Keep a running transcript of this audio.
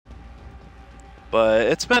But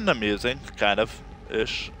it's been amusing, kind of,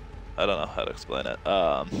 ish. I don't know how to explain it.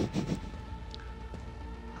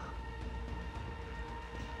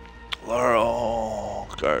 Laurel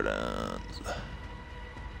Gardens.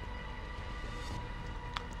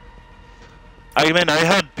 I mean, I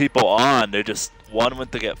had people on. They just one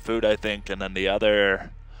went to get food, I think, and then the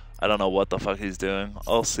other, I don't know what the fuck he's doing.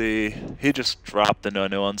 I'll see. He just dropped into a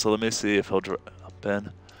new one, so let me see if he'll drop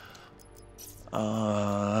in.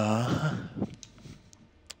 I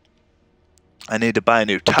need to buy a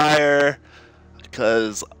new tire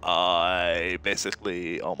because I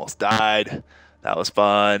basically almost died. That was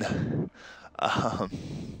fun.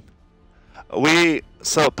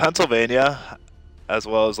 So Pennsylvania, as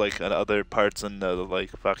well as like in other parts in the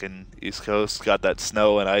like fucking East Coast, got that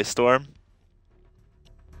snow and ice storm.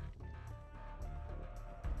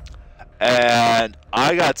 And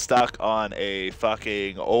I got stuck on a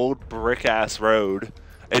fucking old brick ass road.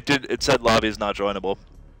 It said lobby is not joinable.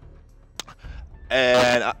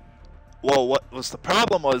 And well, what was the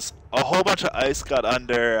problem was a whole bunch of ice got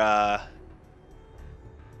under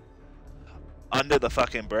the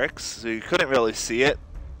fucking bricks, so you couldn't really see it.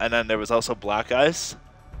 And then there was also black ice.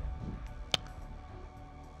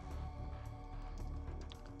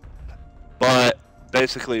 But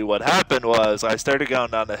basically what happened was I started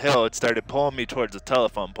going down the hill. It started pulling me towards the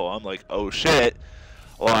telephone pole. I'm like, oh shit.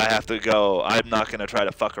 Well, I have to go. I'm not going to try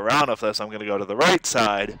to fuck around with this. I'm going to go to the right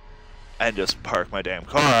side and just park my damn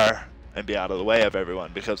car and be out of the way of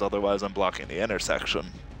everyone, because otherwise I'm blocking the intersection.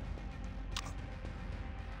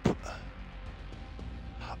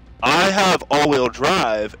 I have all-wheel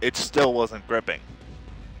drive. It still wasn't gripping.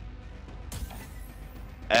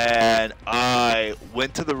 And I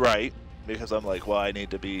went to the right because I'm like, well, I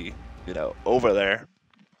need to be, you know, over there.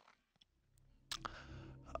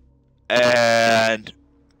 And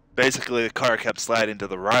basically the car kept sliding to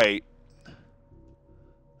the right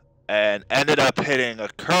and ended up hitting a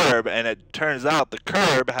curb, and it turns out the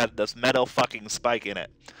curb had this metal fucking spike in it.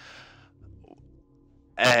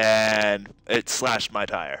 And it slashed my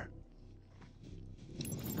tire.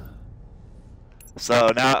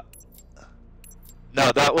 So now, no,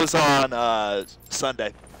 that was on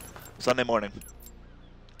Sunday morning.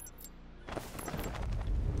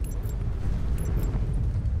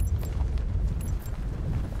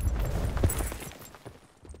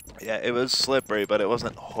 Yeah, it was slippery, but it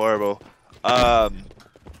wasn't horrible. But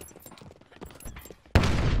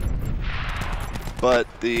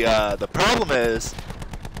the problem is,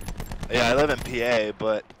 yeah, I live in PA,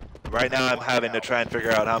 but right now I'm having to try and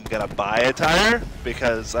figure out how I'm gonna buy a tire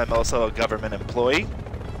because I'm also a government employee.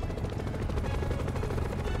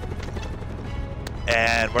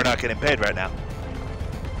 And we're not getting paid right now.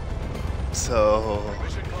 So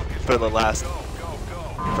for the last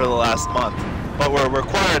month, but we're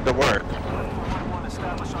required to work.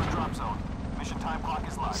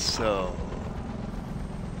 So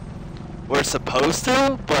we're supposed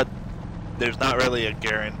to, but there's not really a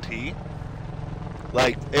guarantee.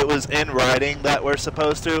 Like, it was in writing that we're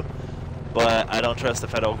supposed to, but I don't trust the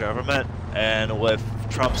federal government. And with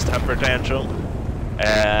Trump's temper tantrum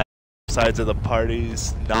and sides of the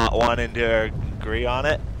parties not wanting to agree on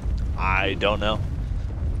it, I don't know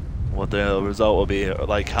what the result will be,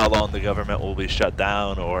 like how long the government will be shut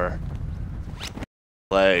down, or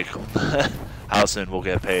like how soon we'll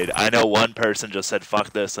get paid. I know one person just said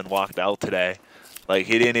fuck this and walked out today. Like,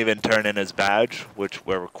 he didn't even turn in his badge, which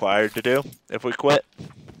we're required to do if we quit.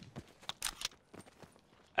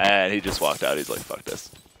 And he just walked out. He's like, fuck this.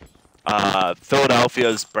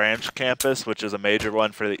 Philadelphia's branch campus, which is a major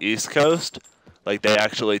one for the East Coast, like, they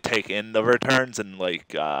actually take in the returns and like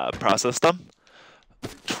process them.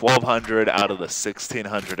 1,200 out of the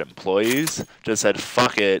 1,600 employees just said,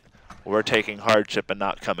 fuck it, we're taking hardship and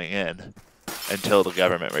not coming in until the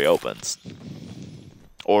government reopens.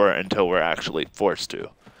 Or until we're actually forced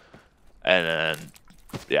to. And then,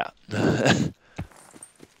 yeah. And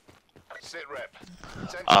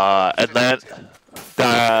then,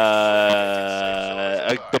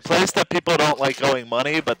 the place that people don't like owing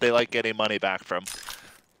money, but they like getting money back from.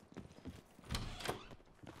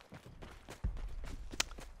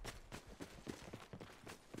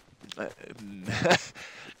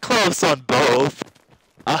 Close on both.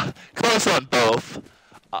 Close on both.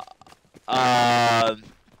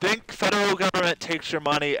 Think federal government takes your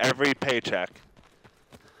money every paycheck.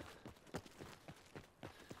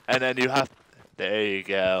 And then you have... There you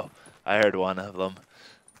go. I heard one of them.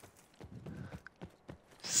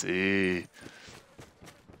 See...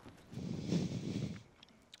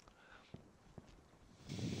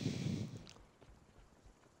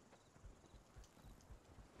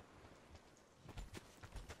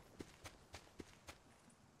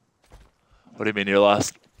 What do you mean you're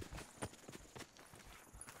lost?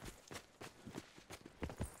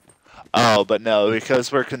 Oh, but no,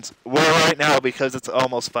 because we're right now, because it's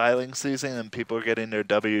almost filing season and people are getting their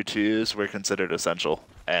W-2s, we're considered essential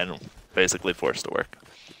and basically forced to work.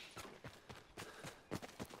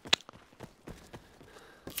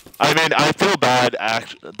 I mean, I feel bad.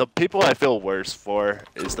 The people I feel worse for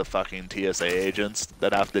is the fucking TSA agents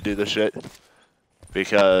that have to do the shit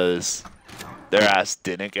because their ass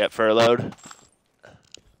didn't get furloughed.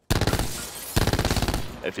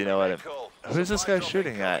 If you know what I mean. Who's this guy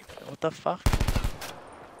shooting at? What the fuck?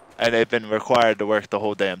 And they've been required to work the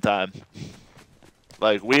whole damn time.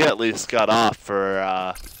 Like, we at least got off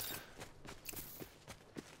for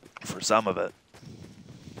some of it.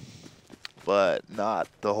 But not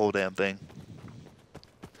the whole damn thing.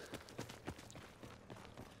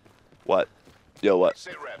 What? Yo, what?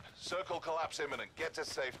 Sit rep. Circle collapse imminent. Get to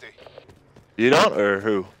safety. You don't, or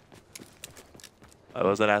who? I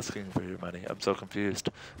wasn't asking for your money. I'm so confused.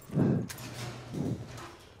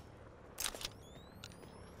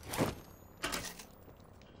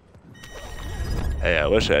 Hey, I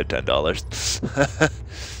wish I had $10.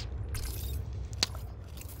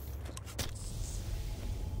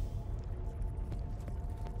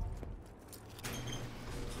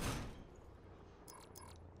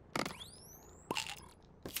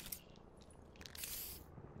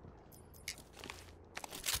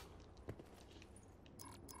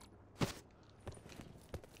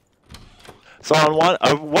 So on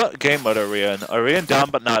what game mode are we in? Are we in down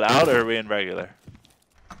but not out, or are we in regular?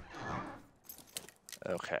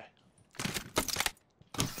 Okay.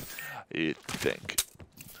 You'd think.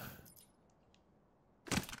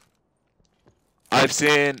 I've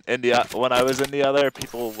seen in the when I was in the other,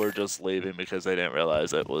 people were just leaving because they didn't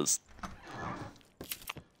realize it was.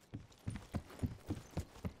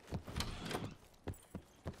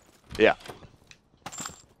 Yeah.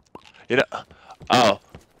 You know. Oh.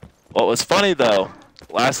 What was funny though,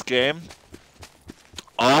 last game,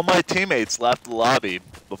 all my teammates left the lobby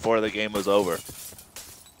before the game was over.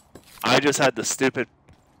 I just had the stupid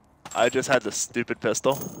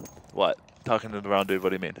pistol. What? Talking to the wrong dude,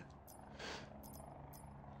 what do you mean?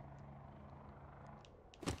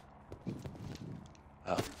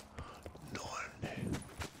 Oh.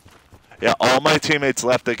 Yeah, all my teammates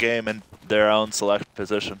left the game in their own select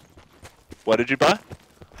position. What did you buy?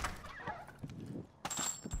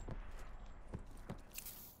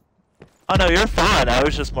 Oh no, you're fine. I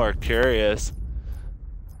was just more curious.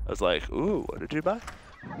 I was like, ooh, what did you buy?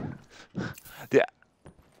 Yeah.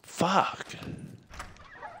 Fuck.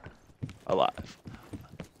 Alive.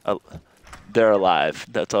 They're alive.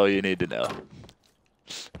 That's all you need to know.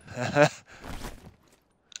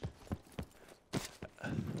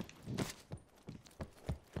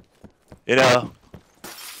 You know,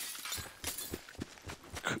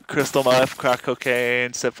 crystal meth, crack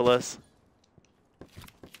cocaine, syphilis.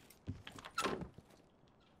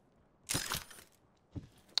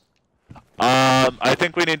 I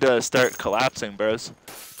think we need to start collapsing, bros.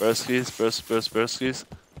 Broskies.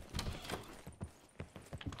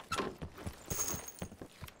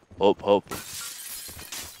 Hope.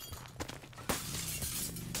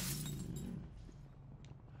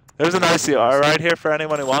 There's an ICR right here for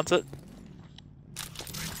anyone who wants it.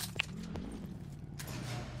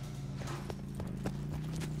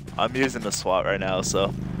 I'm using the SWAT right now,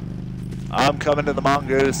 so I'm coming to the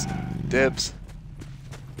mongoose. Dibs.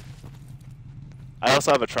 I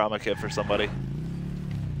also have a trauma kit for somebody.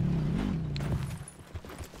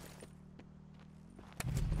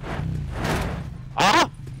 Ah!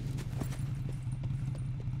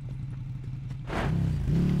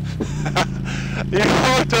 You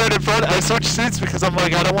walked right in front. I switched seats because I'm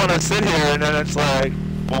like, I don't want to sit here, and then it's like,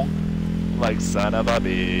 bonk, like son of a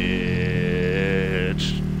bitch.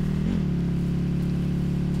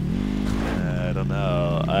 I don't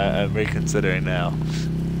know. I'm reconsidering now.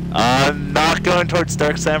 I'm not going towards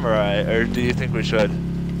Dark Samurai, or do you think we should?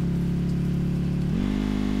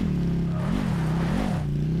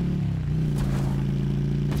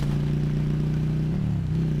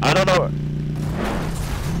 I don't know.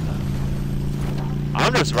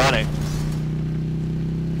 I'm just running.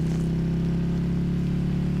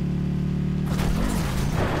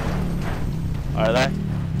 Are they?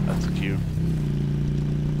 That's cute.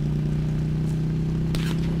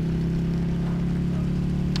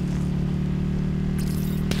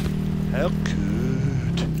 How good.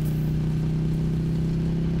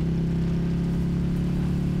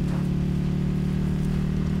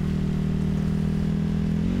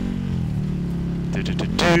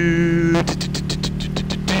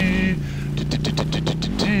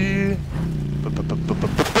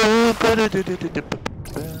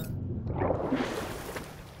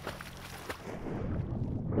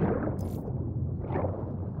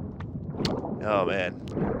 Oh man.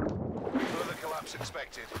 Further collapse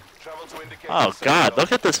expected. Travel to indicate. Oh god,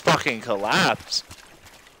 look at this fucking collapse.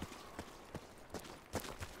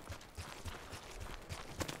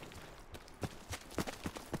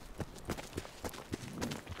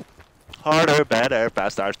 Harder, better,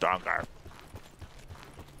 faster, stronger.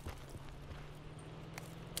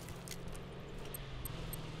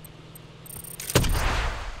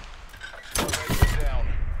 Down.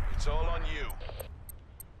 It's all on you.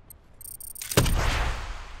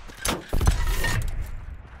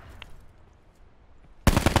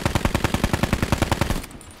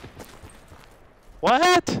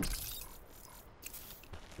 What?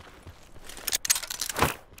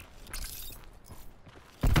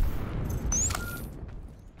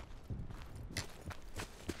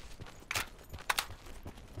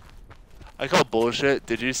 I call bullshit.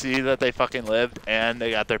 Did you see that they fucking lived and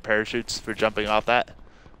they got their parachutes for jumping off that?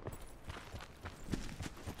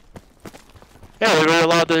 Yeah, they were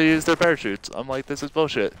allowed to use their parachutes. I'm like, this is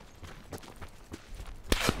bullshit.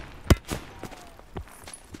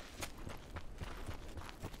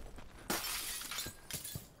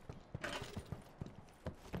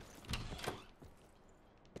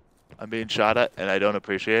 I'm being shot at and I don't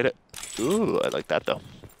appreciate it. Ooh, I like that though.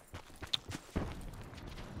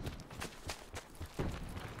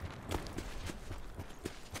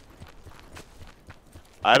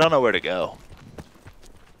 I don't know where to go.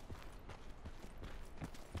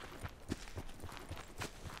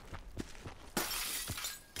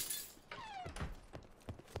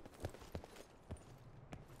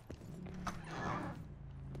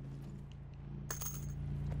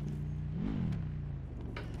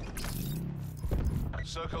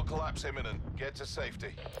 Circle collapse imminent. Get to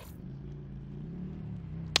safety.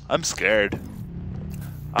 I'm scared.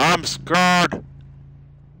 I'm scared.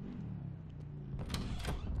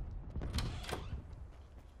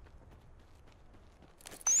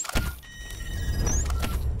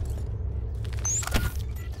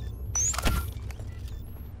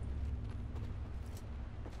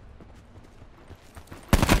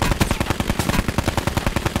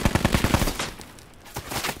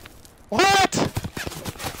 What?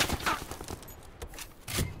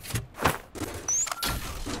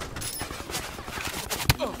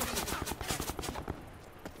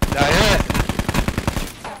 Not yet.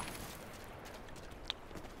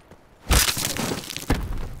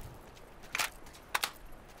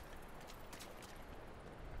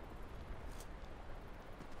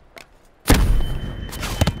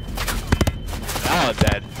 Now I'm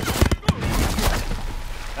dead.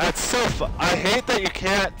 That's so I hate that you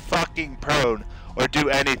can't fucking prone or do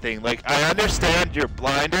anything. Like, I understand you're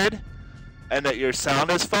blinded and that your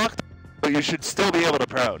sound is fucked, but you should still be able to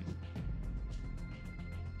prone.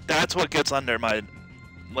 That's what gets under my,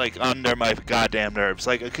 under my goddamn nerves.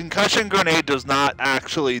 Like, a concussion grenade does not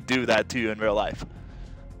actually do that to you in real life.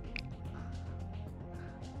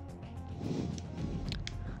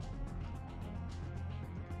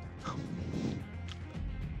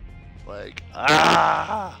 Like,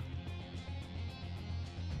 ah!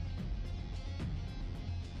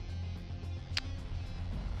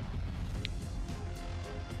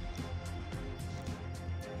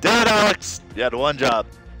 Damn it, Alex! You had one job.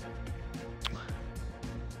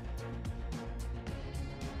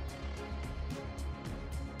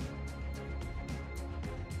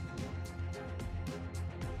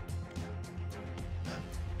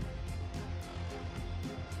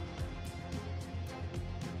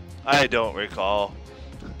 I don't recall.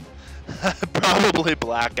 Probably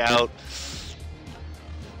blackout,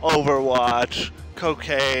 Overwatch,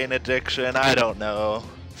 cocaine addiction, I don't know.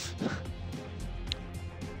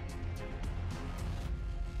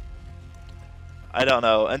 I don't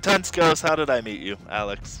know. Intense Ghost, how did I meet you,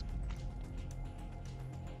 Alex?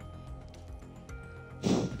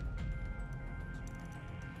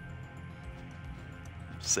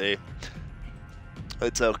 See?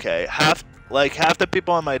 It's okay. Half the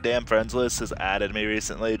people on my damn friends list has added me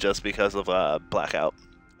recently just because of Blackout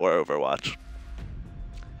or Overwatch.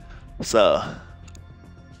 So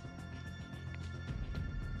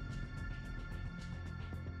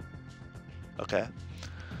okay.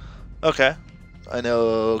 Okay. I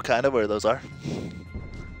know kind of where those are.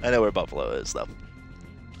 I know where Buffalo is though.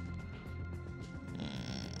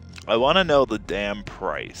 I want to know the damn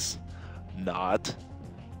price. Not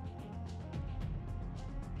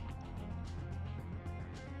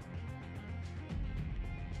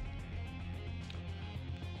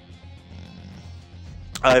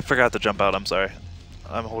I forgot to jump out, I'm sorry.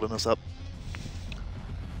 I'm holding this up.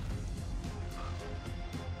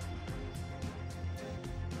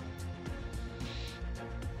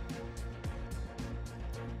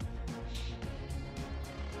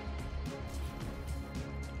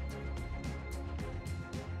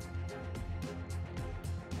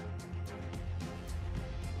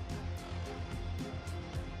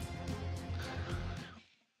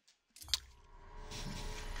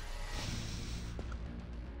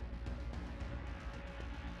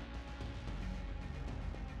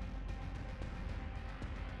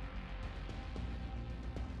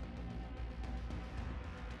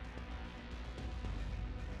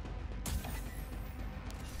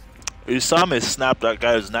 You saw me snap that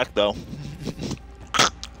guy's neck, though.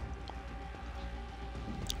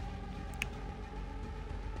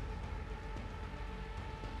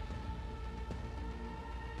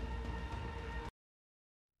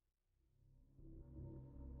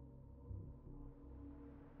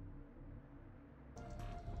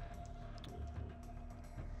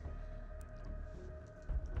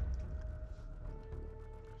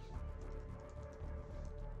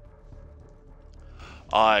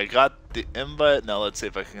 I got the invite. Now let's see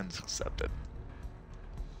if I can accept it.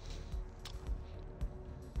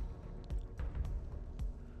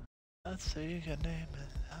 Let's see your name.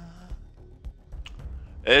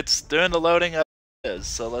 It's doing the loading as it is,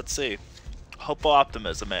 so let's see. Hopeful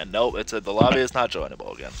optimism, man. Nope, it said the lobby is not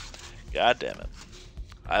joinable again. God damn it.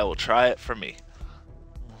 I will try it for me.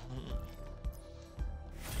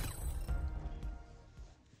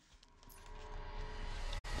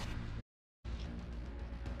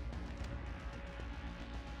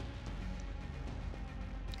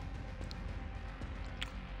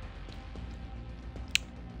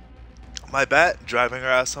 My bet, driving her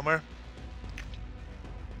ass somewhere.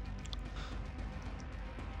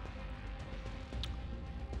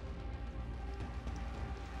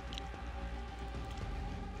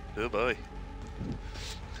 Oh boy.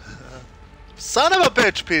 Son of a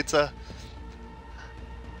bitch, pizza!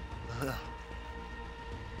 I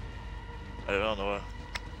don't know.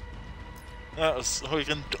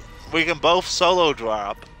 We can both solo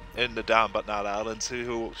drop in the down but not out and see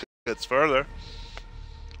who gets further.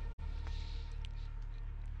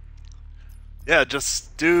 Yeah,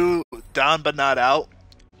 just do down but not out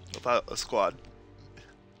without a squad.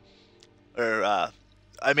 Or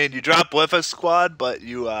I mean, you drop with a squad, but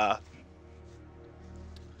you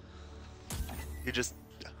just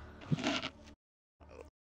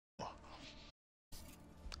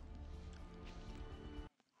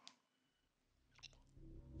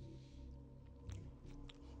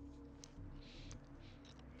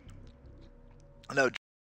no,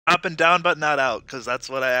 up and down but not out, because that's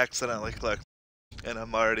what I accidentally clicked, and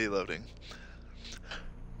I'm already loading.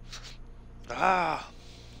 Ah.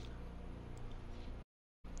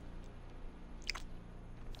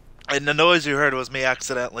 And the noise you heard was me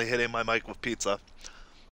accidentally hitting my mic with pizza.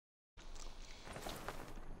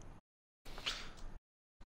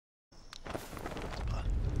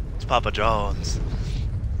 It's Papa John's.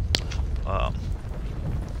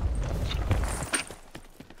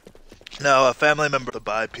 No, a family member to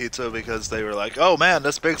buy pizza because they were like, "Oh man,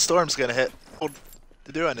 this big storm's gonna hit."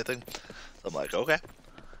 To do anything, so I'm like, okay.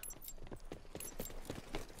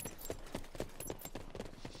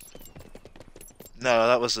 No,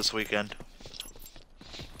 that was this weekend.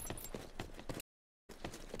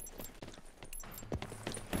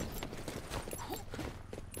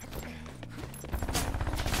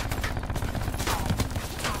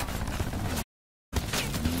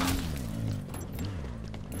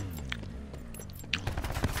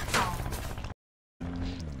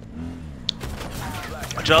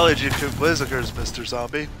 Jolly G Blizzakers, Mr.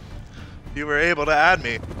 Zombie. You were able to add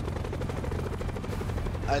me.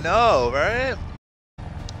 I know, right?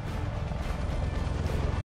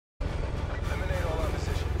 Eliminate all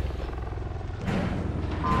opposition.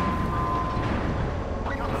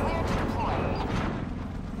 We are clear to deploy.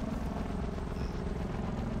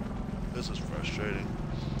 This is frustrating.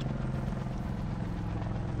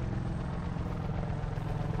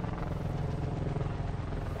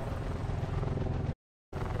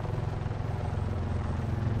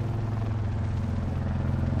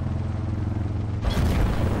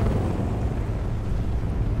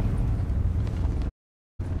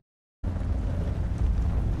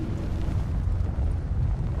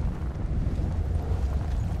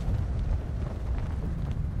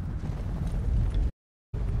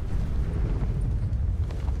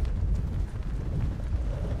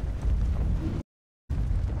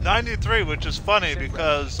 '93, which is funny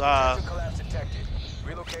because Potential collapse detected.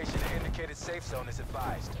 Relocation to indicated safe zone is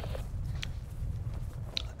advised.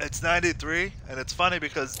 it's '93, and it's funny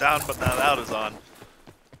because Down But Not Out is on.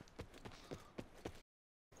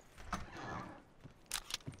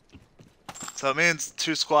 So it means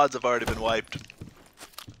 2 squads have already been wiped.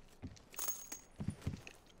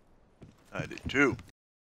 92.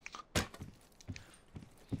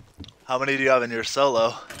 How many do you have in your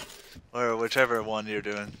solo? Or whichever one you're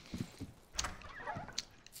doing.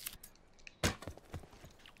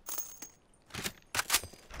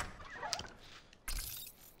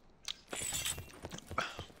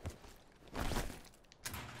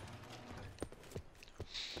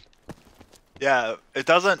 Yeah, it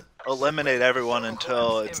doesn't eliminate everyone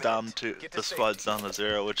until it's down to the squad's down to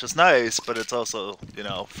 0, which is nice, but it's also, you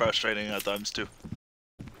know, frustrating at times too.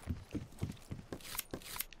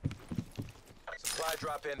 Supply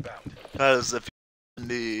drop inbound. Because if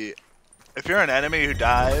you're an enemy who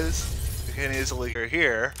dies, you can easily go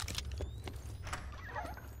here.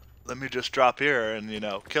 Let me just drop here and, you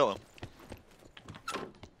know, kill him.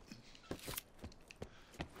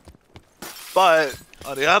 But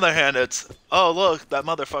on the other hand, it's, oh look, that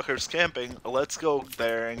motherfucker's camping. Let's go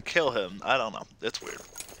there and kill him. I don't know. It's weird.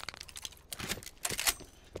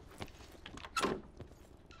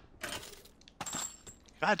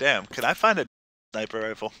 God damn, can I find a sniper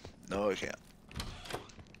rifle? No, I can't.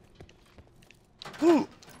 Whew.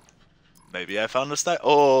 Maybe I found a sniper.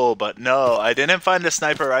 Oh, but no, I didn't find a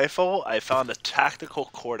sniper rifle. I found a tactical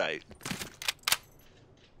cordite.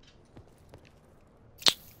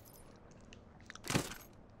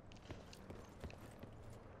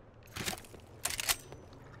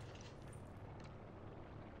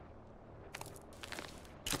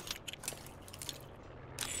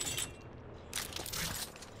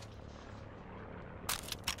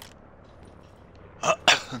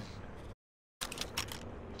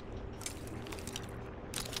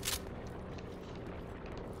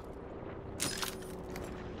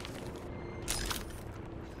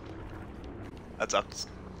 That sucks.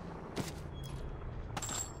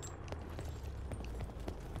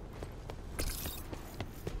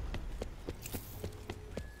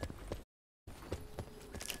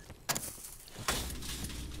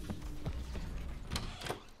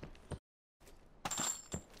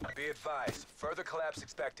 Be advised, further collapse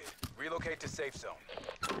expected. Relocate to safe zone.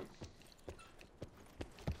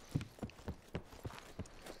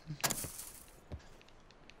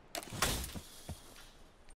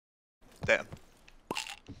 Damn.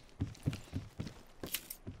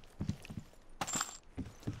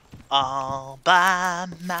 All by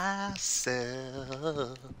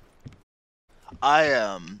myself. I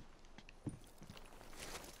am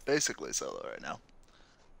basically solo right now.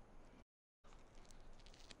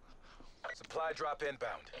 Supply drop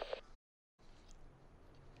inbound.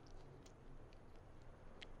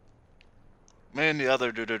 Me and the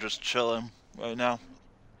other dude are just chilling right now.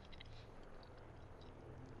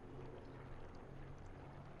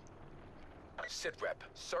 Sit rep.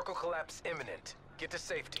 Circle collapse imminent. Get to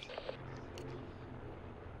safety.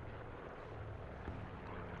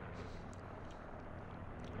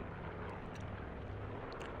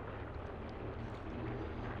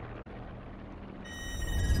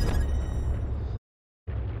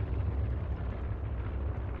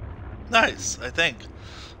 Nice, I think.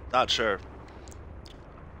 Not sure.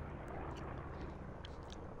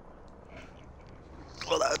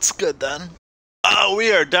 Well, that's good then. Oh,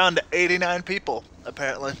 we are down to 89 people,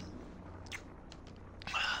 apparently.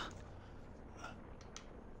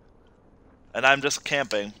 And I'm just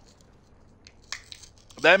camping.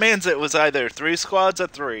 That means it was either 3 squads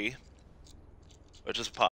of 3, which is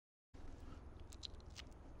pop.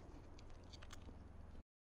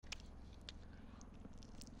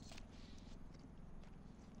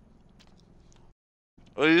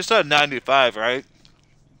 Well, you said 95, right?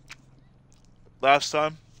 Last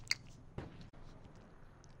time?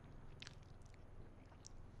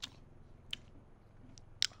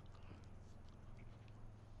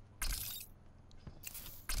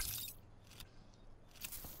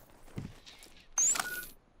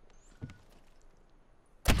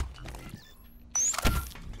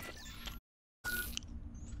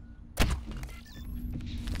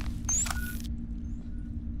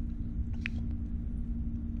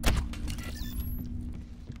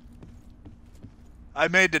 I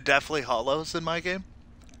made the Deathly Hollows in my game.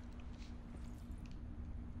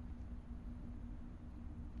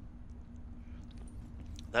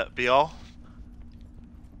 That'd be all.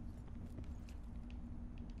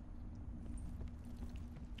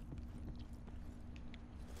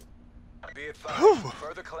 Be advised,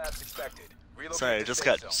 further collapse expected. Relocate Sorry, I to just safe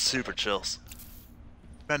got zone. super chills.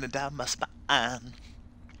 Running down my spine.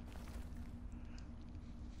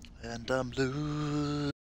 And I'm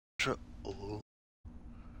losing control.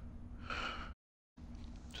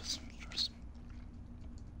 Just.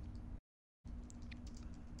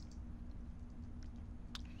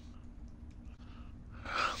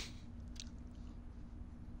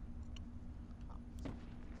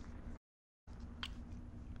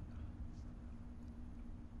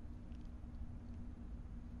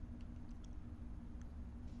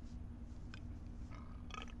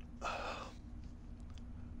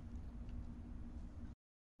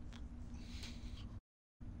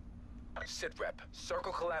 Sit rep.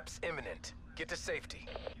 Circle collapse imminent. Get to safety.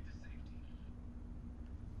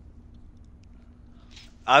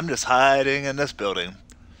 I'm just hiding in this building,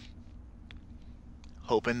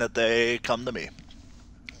 hoping that they come to me.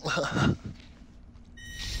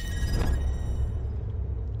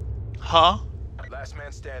 Huh? Last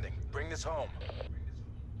man standing. Bring this home.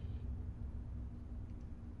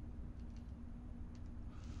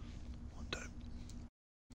 One time.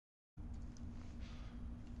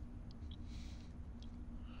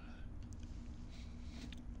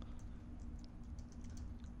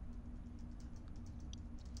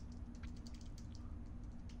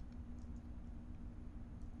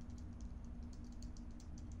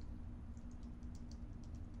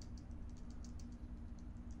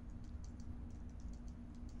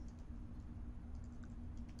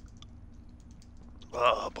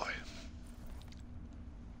 Oh boy.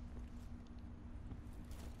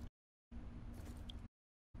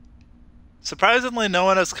 Surprisingly, no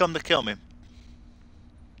one has come to kill me.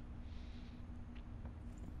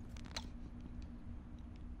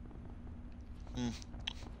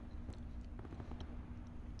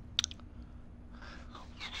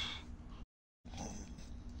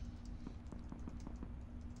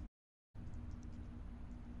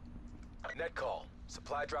 Net call.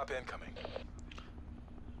 Supply drop incoming.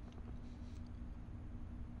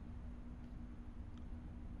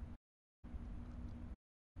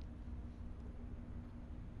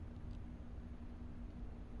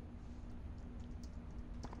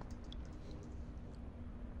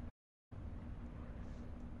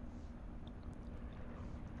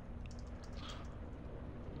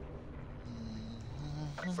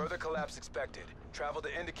 Further collapse expected. Travel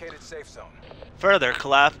to indicated safe zone. Further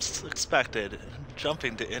collapse expected.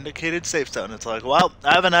 Jumping to indicated safe zone. It's like, well,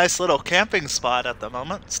 I have a nice little camping spot at the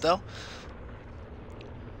moment still.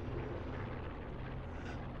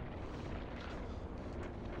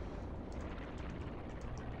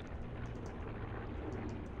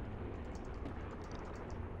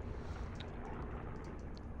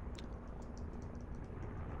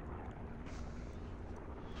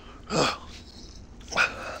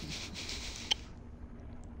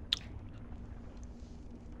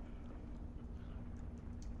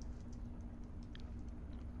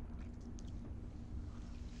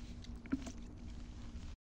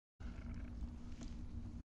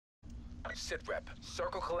 Sit rep.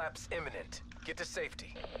 Circle collapse imminent. Get to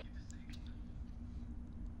safety.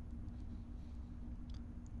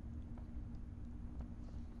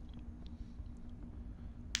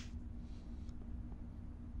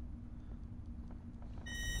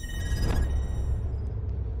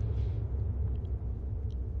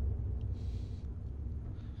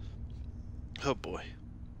 Oh boy.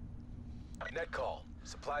 Net call.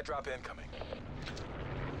 Supply drop incoming.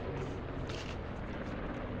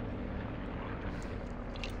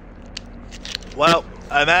 Well,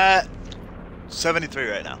 I'm at 73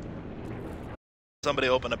 right now. Somebody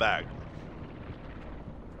open a bag.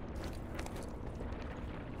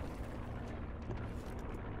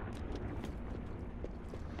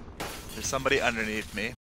 There's somebody underneath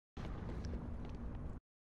me.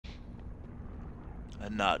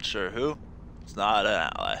 I'm not sure who. It's not an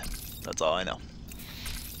ally. That's all I know.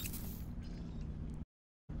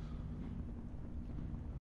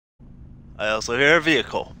 I also hear a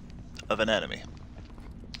vehicle of an enemy.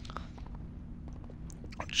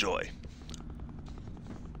 Joy.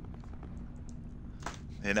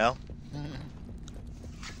 You know?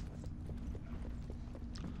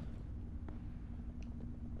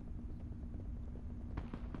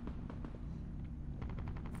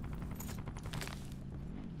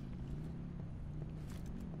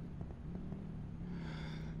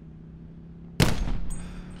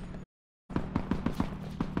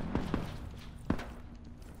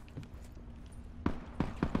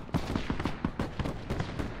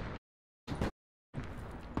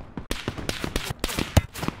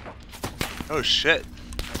 Oh shit.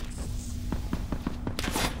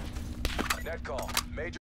 Net call.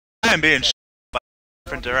 Major I am being by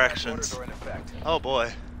different directions. orders are in effect. Oh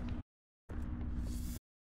boy.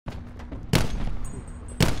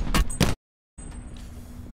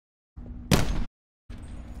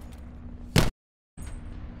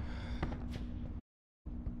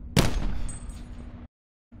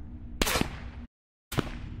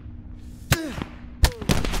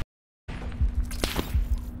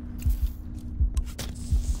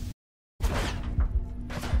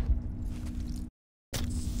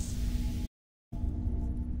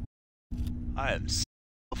 I am so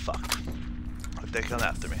fucked if they come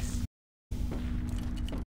after me.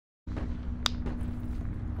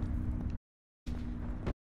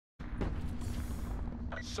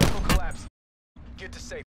 Circle collapse. Get to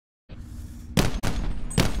safety.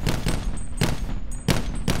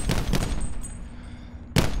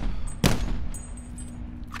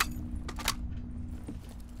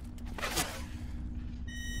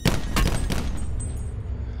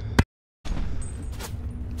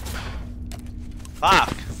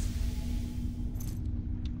 Fuck!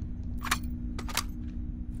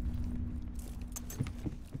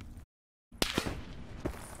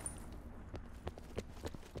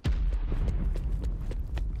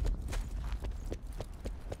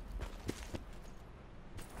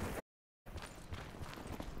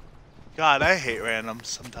 God, I hate randoms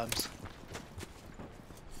sometimes.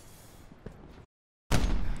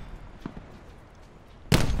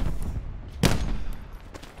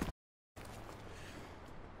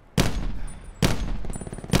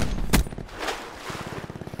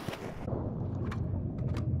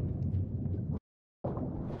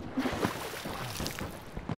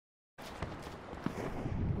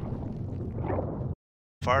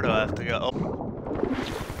 How far do I have to go? Oh.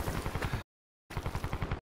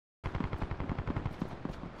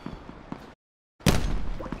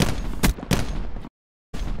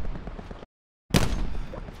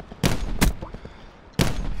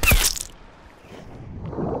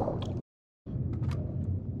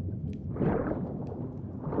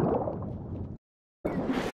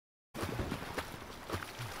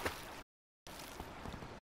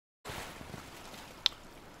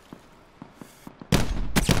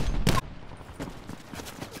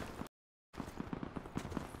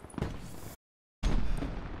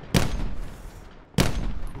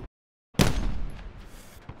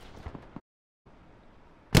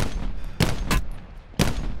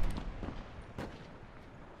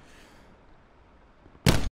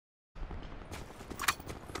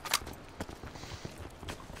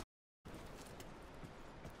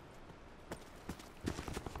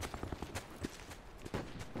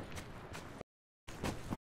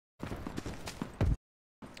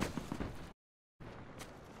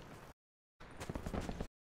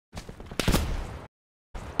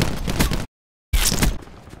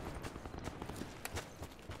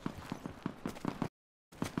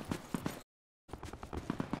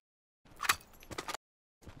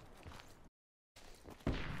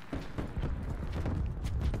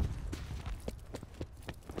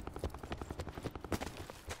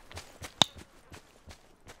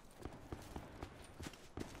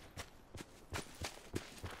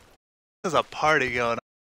 There's a party going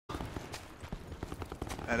on,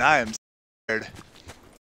 and I am scared.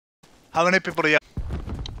 How many people do you have?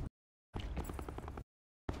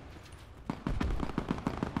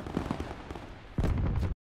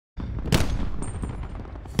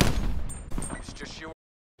 It's just you.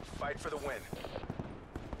 Fight for the win.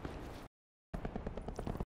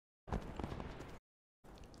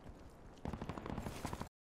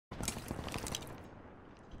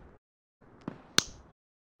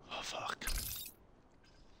 Oh, fuck.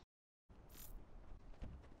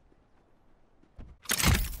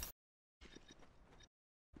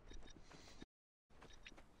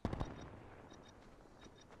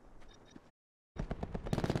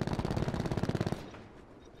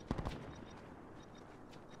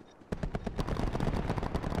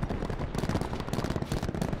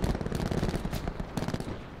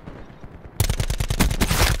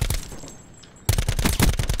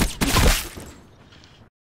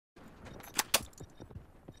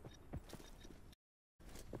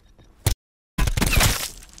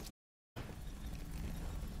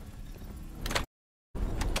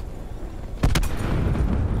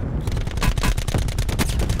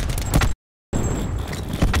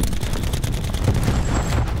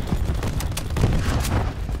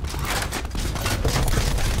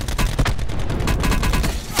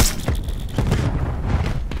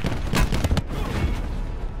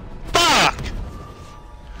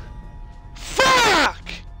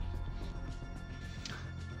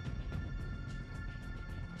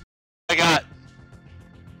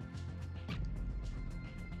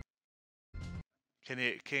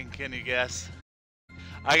 Can you guess?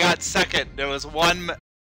 I got second. There was one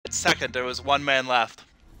man left.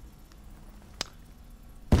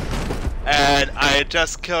 And I had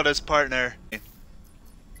just killed his partner.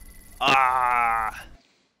 Ah.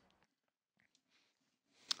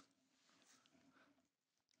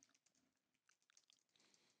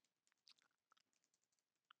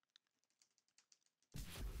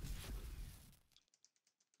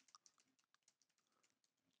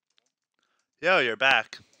 Yo, you're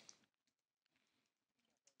back.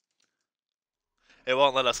 It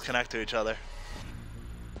won't let us connect to each other.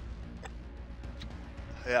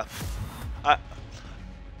 Yeah. I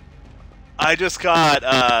just got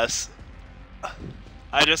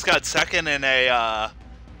second in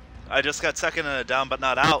a down but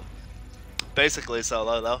not out. Basically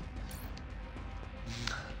solo though.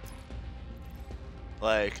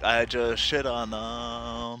 Like I just shit on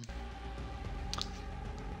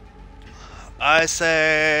I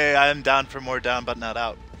say I'm down for more down but not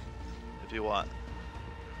out, if you want.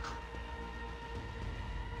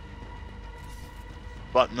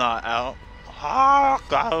 But not out. Ah,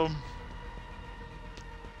 got him.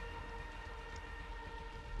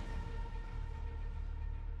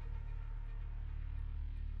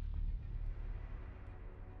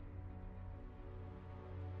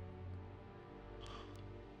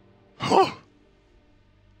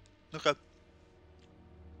 Okay.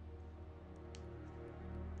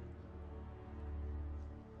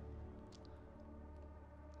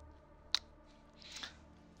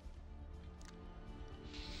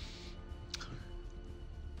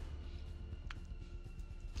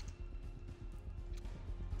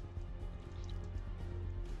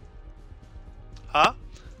 Huh?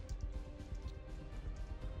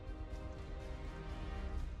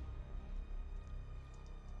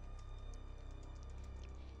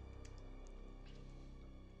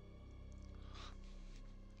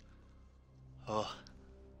 Oh.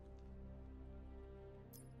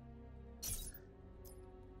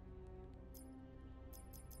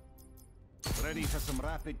 Ready for some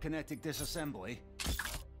rapid kinetic disassembly?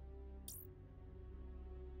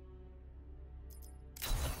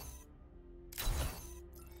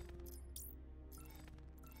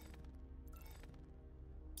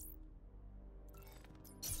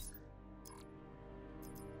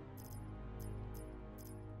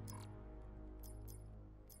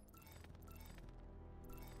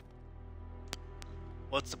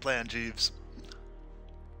 What's the plan, Jeeves?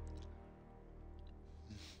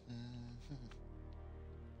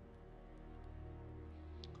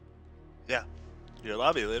 Yeah, you're a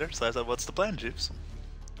lobby leader, so I said, what's the plan, Jeeves?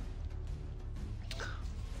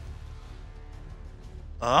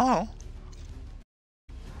 Oh.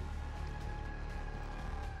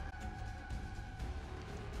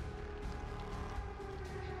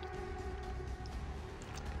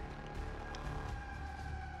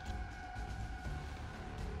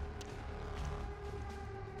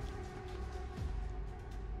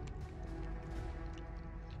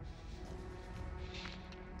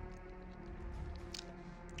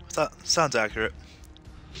 Sounds accurate.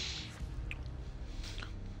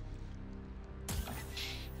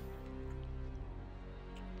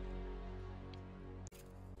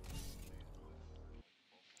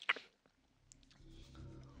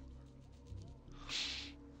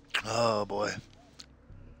 Oh boy.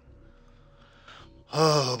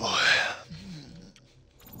 Oh boy.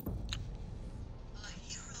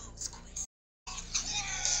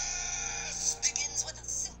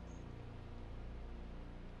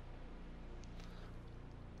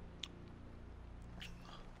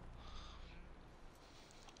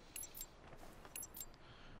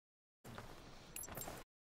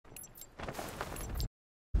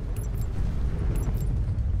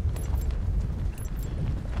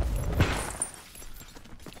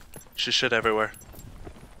 She shit everywhere.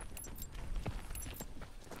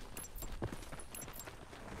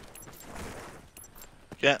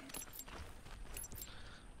 Yeah.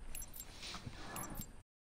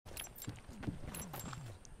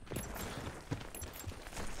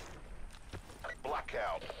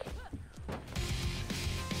 Blackout.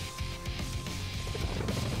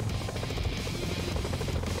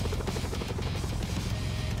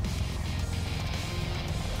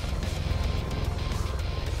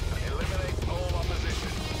 Eliminate all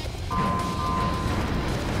opposition.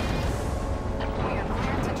 We are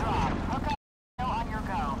cleared to drop. Hook up on your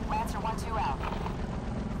go. Lancer 1-2 out.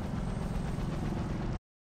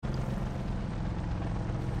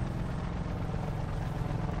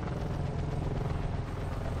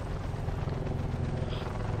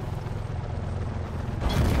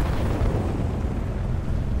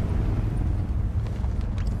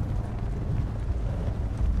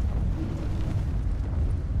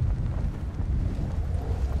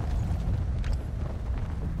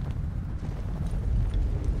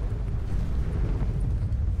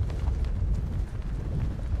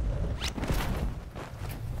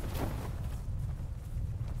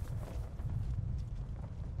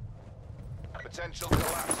 Potential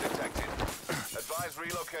collapse detected. Advise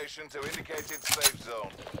relocation to indicated safe zone.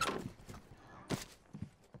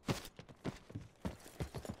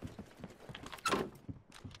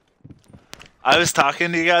 I was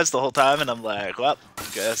talking to you guys the whole time, and I'm like, well,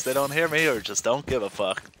 guess they don't hear me or just don't give a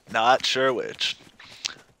fuck. Not sure which.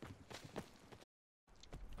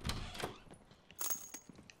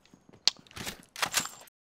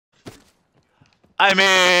 I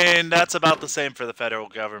mean, that's about the same for the federal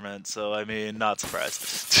government, so I mean, not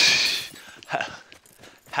surprised.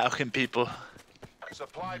 How can people...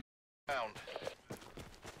 Supply found.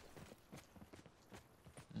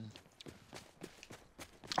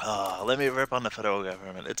 Let me rip on the federal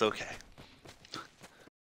government. It's okay.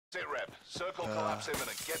 Sit rep. Circle collapse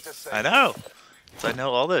imminent. Get to safety. I know. So I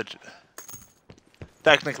know all the...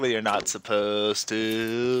 Technically, you're not supposed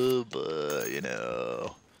to, but, you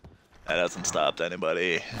know, that hasn't stopped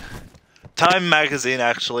anybody. Time Magazine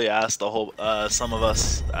actually asked some of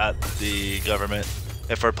us at the government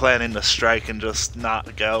if we're planning to strike and just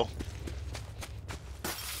not go.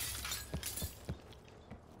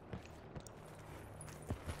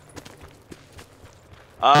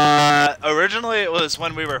 Originally it was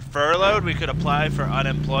when we were furloughed, we could apply for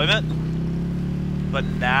unemployment, but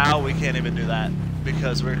now we can't even do that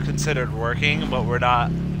because we're considered working, but we're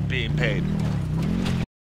not being paid.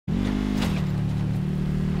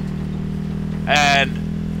 And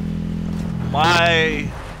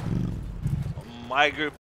my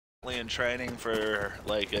group is in training for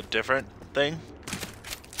like a different thing,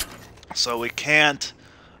 so we can't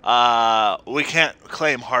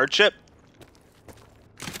claim hardship.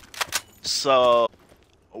 So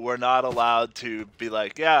we're not allowed to be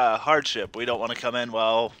like, yeah, hardship. We don't want to come in.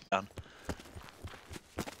 Well,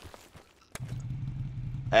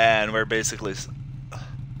 and we're basically.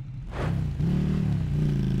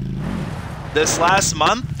 This last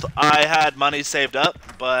month, I had money saved up,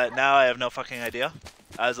 but now I have no fucking idea.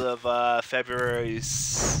 As of February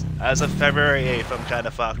 8th, I'm kind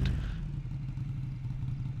of fucked.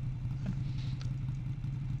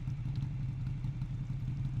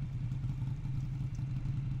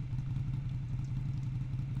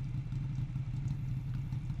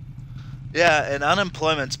 Yeah, and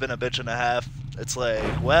unemployment's been a bitch and a half. It's like,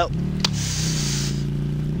 well,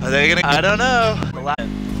 are they gonna? I don't know.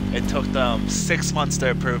 It took them 6 months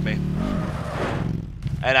to approve me.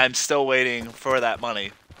 And I'm still waiting for that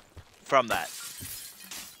money from that.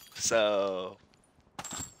 So,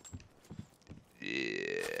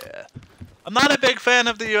 yeah. I'm not a big fan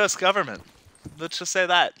of the US government. Let's just say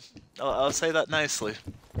that. I'll say that nicely.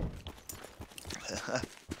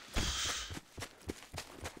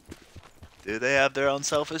 Do they have their own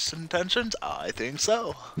selfish intentions? I think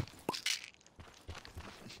so.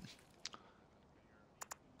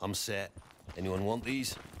 I'm set. Anyone want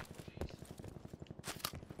these?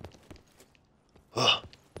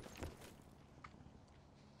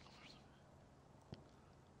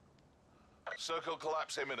 Circle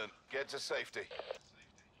collapse imminent. Get to safety.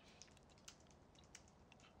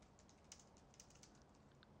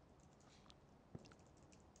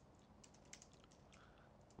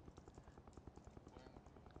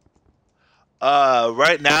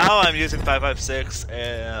 Right now I'm using 5.56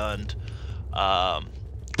 and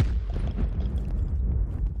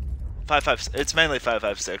 5.5. It's mainly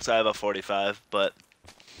 5.56. I have a 45, but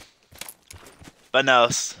no.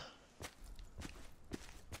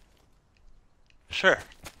 Sure.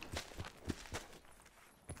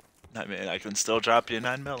 I mean, I can still drop you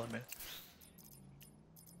 9mm.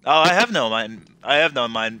 Oh, I have no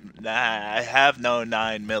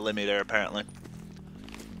 9mm apparently.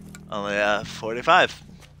 Only 45.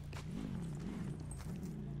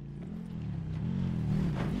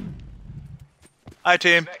 Hi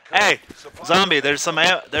team. Hey, zombie. There's some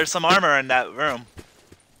armor in that room.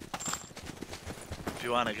 If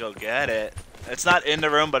you want to go get it, it's not in the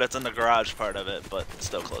room, but it's in the garage part of it. But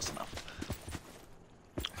still close enough.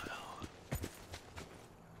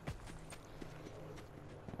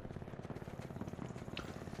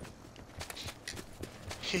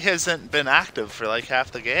 He hasn't been active for like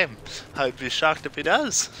half the game. I'd be shocked if he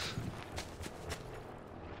does.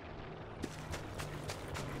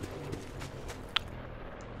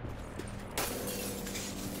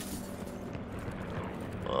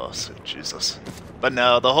 Oh, sweet Jesus. But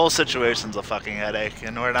no, the whole situation's a fucking headache,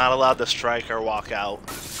 and we're not allowed to strike or walk out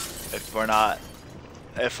if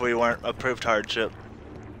we weren't approved hardship.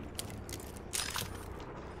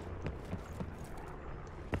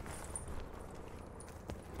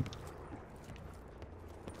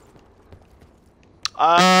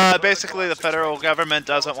 Basically the federal government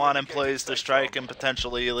doesn't want employees to strike and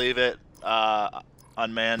potentially leave it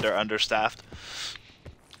unmanned or understaffed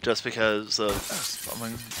just because of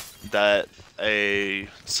something that a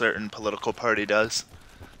certain political party does,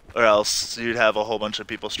 or else you'd have a whole bunch of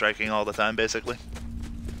people striking all the time basically.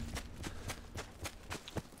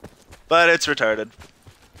 But it's retarded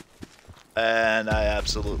and I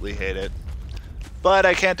absolutely hate it, but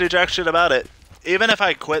I can't do jack shit about it. Even if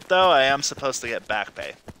I quit though, I am supposed to get back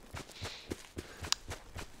pay,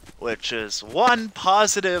 which is one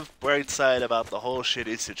positive bright side about the whole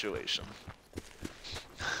shitty situation.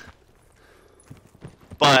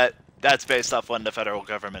 But that's based off when the federal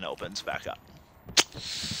government opens back up.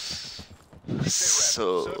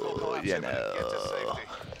 Circle So, collapse you imminent. Get to know, safety.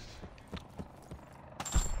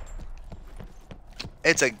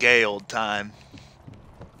 it's a gay old time.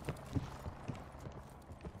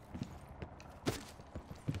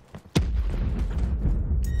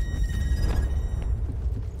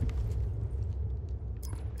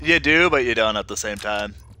 You do, but you don't at the same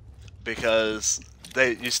time, because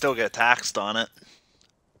you still get taxed on it.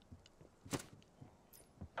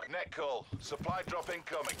 Net call. Supply drop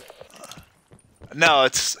incoming. No,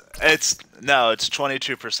 it's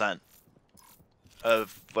 22%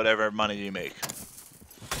 of whatever money you make.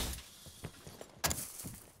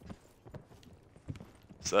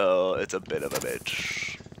 So it's a bit of a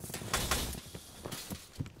bitch.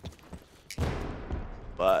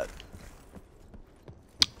 But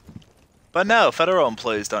no, federal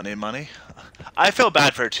employees don't need money. I feel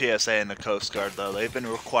bad for TSA and the Coast Guard though. They've been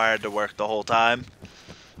required to work the whole time.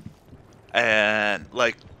 And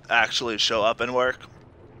like actually show up and work.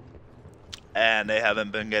 And they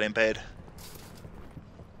haven't been getting paid.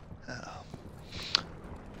 Oh.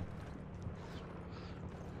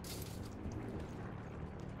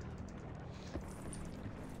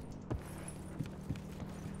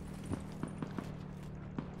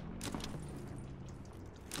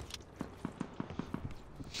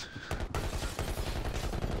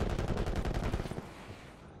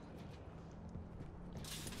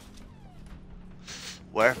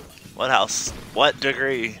 Where? What house? What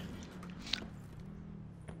degree?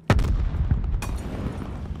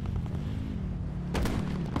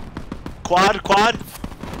 Quad, quad.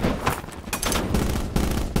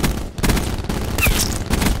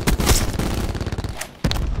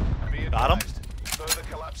 Be Got him. advised. Further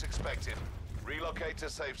collapse expected. Relocate to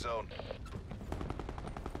safe zone.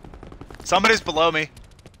 Somebody's below me.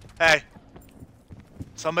 Hey.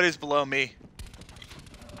 Somebody's below me.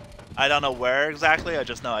 I don't know where exactly, I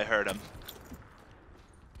just know I heard him.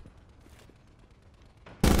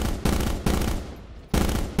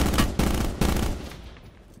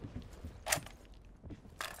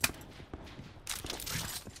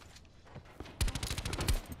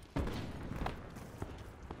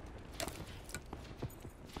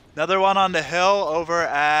 Another one on the hill over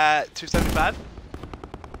at 275.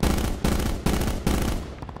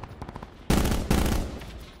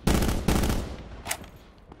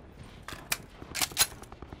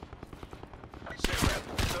 Sit rep.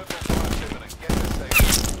 Circle collapse imminent. Get to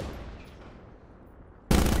safety.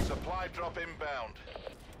 Supply drop inbound.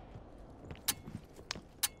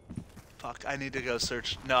 Fuck, I need to go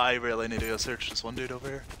search. No, I really need to go search this one dude over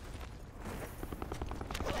here.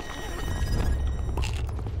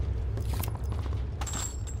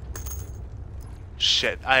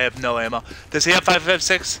 Shit, I have no ammo. Does he have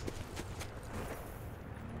 5.56?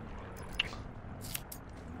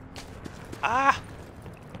 Ah!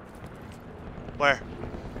 Where?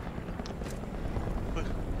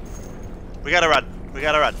 We gotta run. We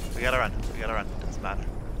gotta run. We gotta run. We gotta run. Doesn't matter.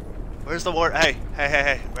 Where's the ward? Hey, hey, hey,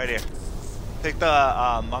 hey. Right here. Take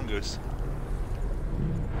the mongoose.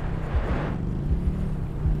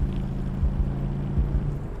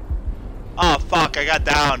 Oh, fuck. I got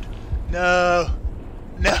downed. No.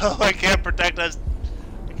 No, I can't protect us.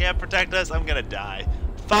 I can't protect us. I'm gonna die.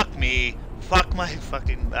 Fuck me. Fuck my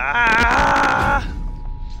fucking... Ah!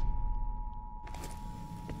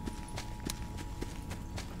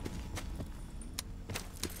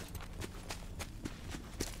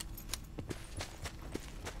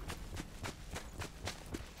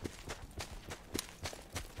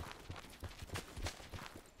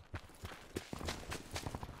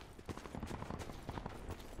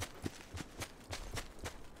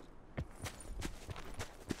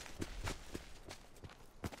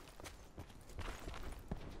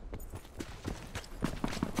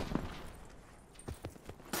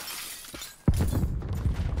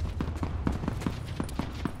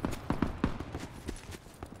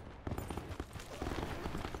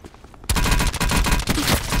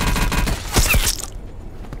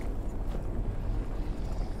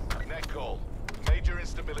 Net call. Major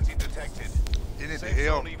instability detected. You need to Safe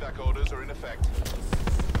heal. zone evac orders are in effect.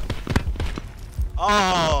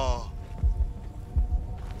 Oh!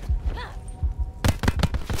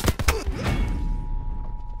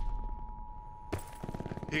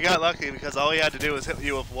 You got lucky because all he had to do was hit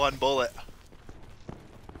you with one bullet.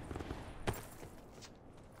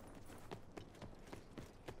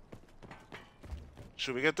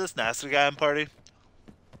 Should we get this nasty guy in party?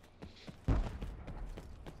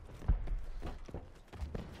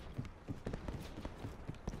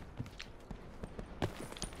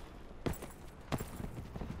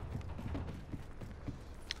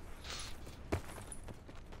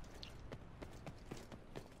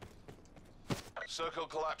 Circle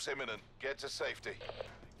collapse imminent. Get to safety.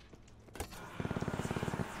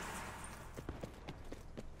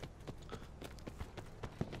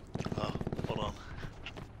 Oh, hold on.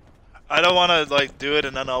 I don't want to like do it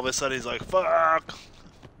and then all of a sudden he's like, fuck!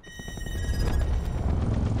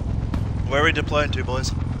 Where are we deploying to,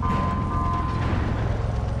 boys?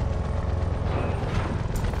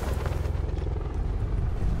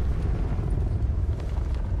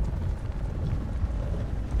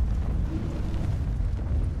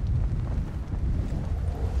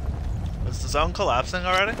 Is the zone collapsing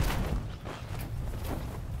already?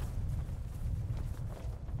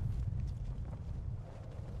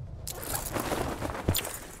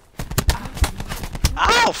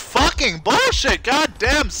 Ow! Fucking bullshit!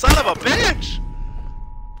 Goddamn son of a bitch!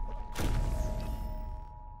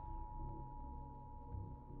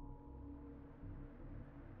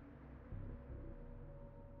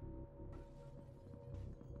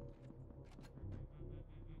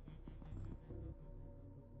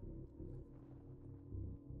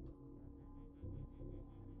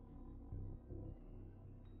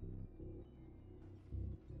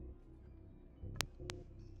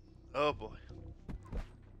 Oh boy.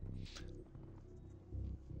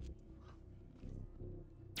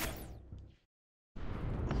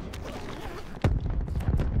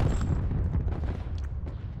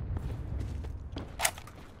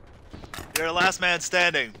 You're the last man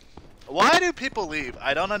standing. Why do people leave?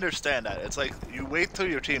 I don't understand that. It's like, you wait till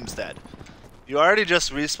your team's dead. You already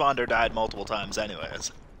just respawned or died multiple times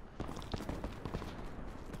anyways.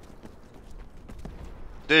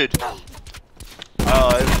 Dude.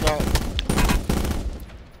 Oh, it's not...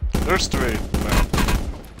 There's three.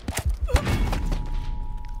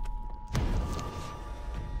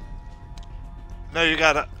 No, you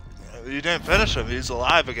gotta... You didn't finish him. He's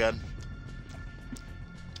alive again.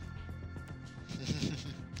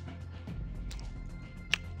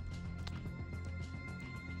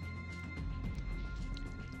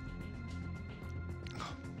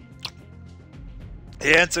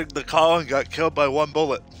 He answered the call and got killed by one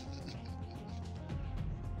bullet.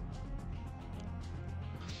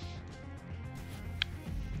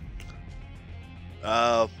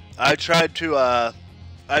 I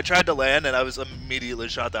tried to land and I was immediately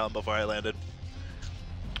shot down before I landed.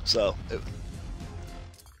 So,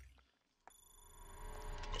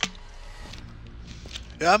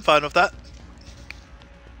 yeah, I'm fine with that.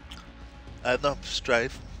 I have no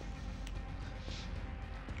strife.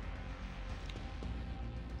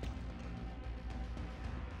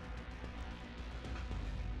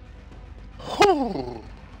 Ooh,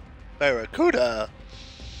 Barracuda.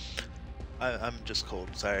 I'm just cold,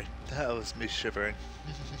 sorry. That was me shivering.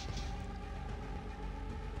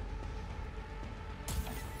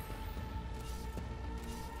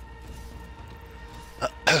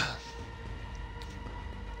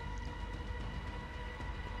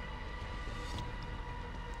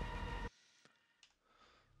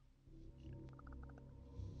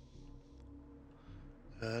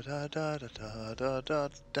 Da da da da da da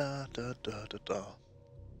da da da da da.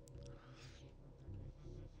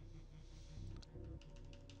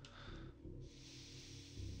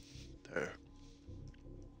 There.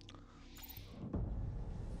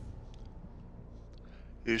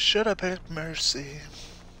 You should have picked Mercy.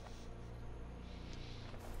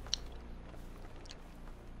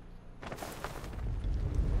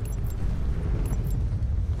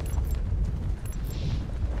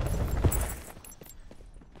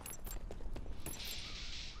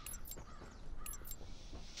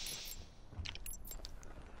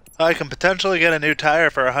 I can potentially get a new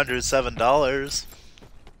tire for $107.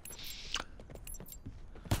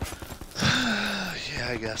 Yeah,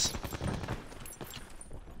 I guess.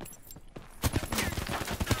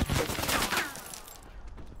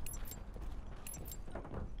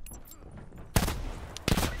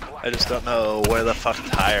 I just don't know where the fuck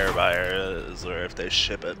tire buyer is or if they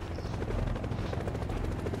ship it.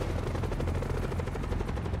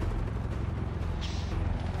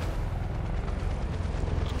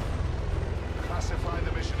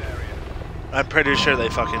 I'm pretty sure they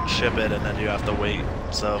fucking ship it and then you have to wait,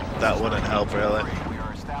 so that wouldn't help really. We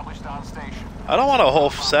are established on station. I don't want a whole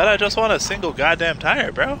set, I just want a single goddamn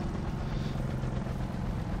tire, bro.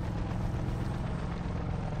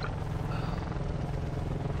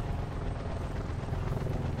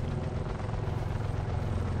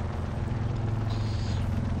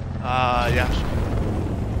 Yeah.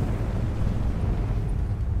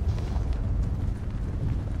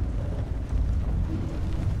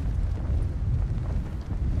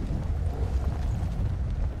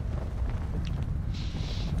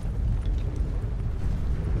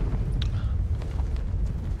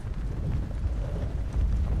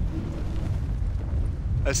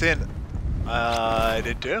 I see an. I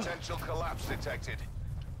did too. Potential collapse detected.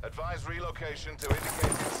 Advise relocation to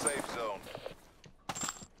indicated safe zone.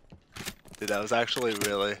 Dude, that was actually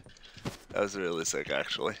really. That was really sick,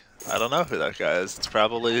 actually. I don't know who that guy is. It's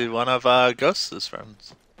probably one of Ghost's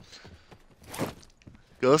friends.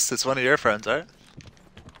 Ghost, it's one of your friends, right?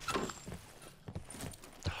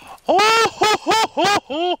 Oh, ho, ho, ho,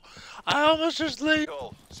 ho. I almost just leave.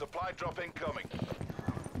 Call. Supply drop incoming.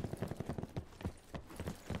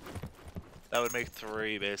 That would make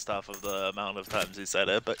 3 based off of the amount of times he said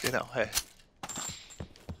it, but you know, hey.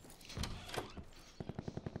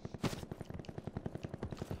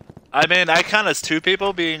 I mean, I count as 2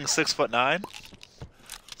 people being 6'9".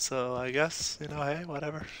 So I guess, you know, hey,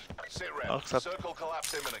 whatever. Sit I'll rep. accept. Circle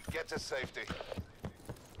collapse imminent. Get to safety.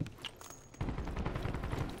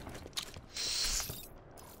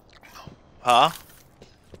 Huh?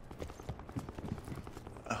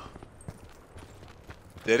 Oh.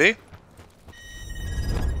 Did he?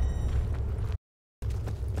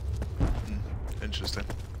 Interesting.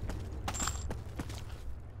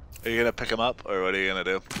 Are you gonna pick him up, or what are you gonna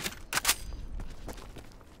do?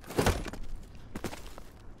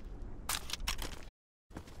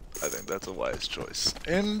 I think that's a wise choice.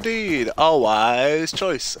 Indeed, a wise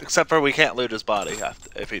choice. Except for we can't loot his body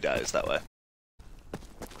if he dies that way.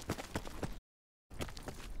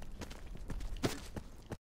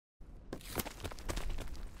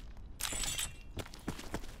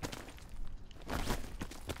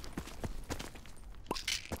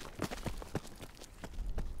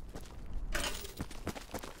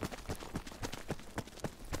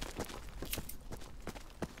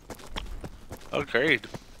 Oh, great.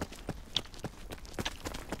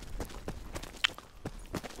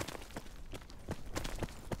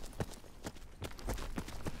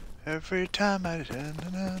 Every time I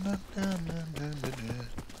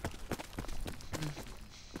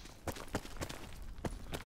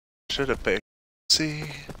should have picked C.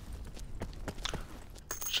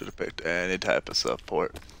 Should have picked any type of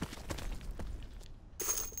support.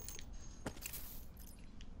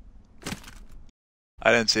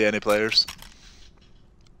 I didn't see any players.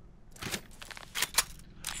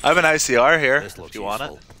 I have an ICR here if you want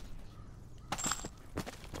it.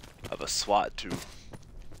 I have a SWAT too.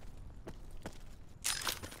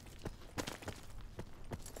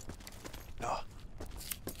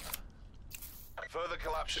 Further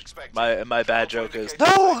collapse expected. My bad joke is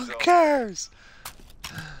no one cares.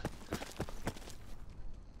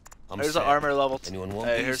 Here's an armor level 2. Anyone want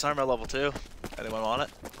Hey, these? here's armor level 2. Anyone want it?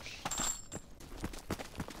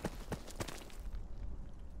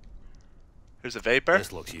 Here's a vapor.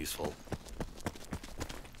 This looks useful.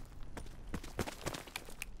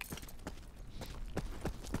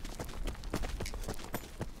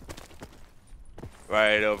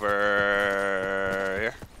 Right over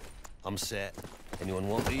here. I'm set. Anyone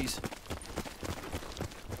want these?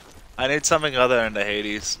 I need something other than the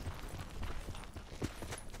Hades.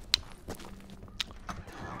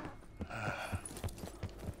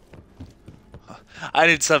 I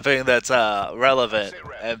need something that's relevant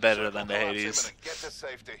and better than the Hades. Get to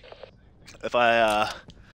safety. If I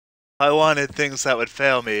wanted things that would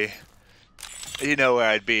fail me, you know where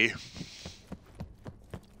I'd be.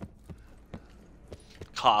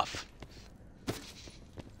 Cough.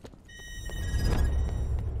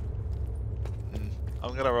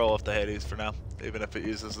 I'm gonna roll off the Hades for now, even if it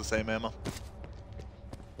uses the same ammo.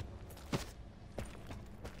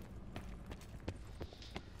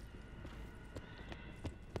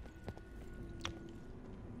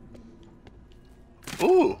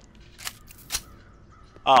 Ooh.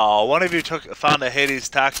 Oh, one of you found a Hades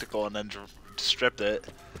tactical and then stripped it.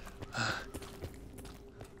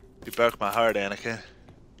 You broke my heart, Anakin.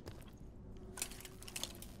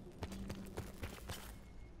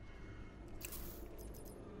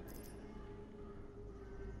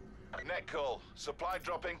 Net call. Supply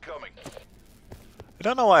drop incoming. I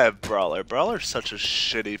don't know why I have Brawler. Brawler's such a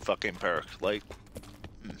shitty fucking perk. Like,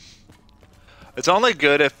 it's only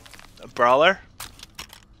good if Brawler.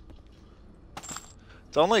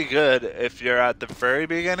 It's only good if you're at the very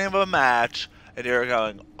beginning of a match and you're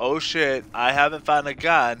going, oh shit, I haven't found a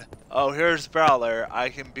gun. Oh, here's Brawler. I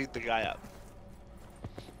can beat the guy up.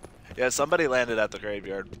 Yeah, somebody landed at the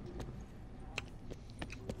graveyard.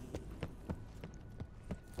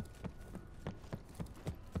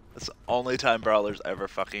 That's the only time Brawler's ever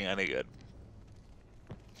fucking any good.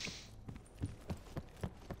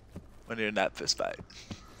 When you're in that fist fight.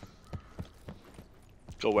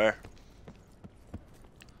 Go where?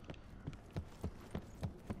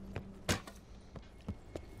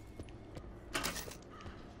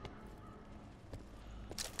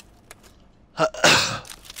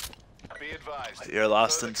 advised. You're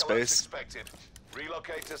lost Further in collapse space. expected.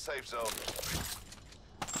 Relocate to safe zone.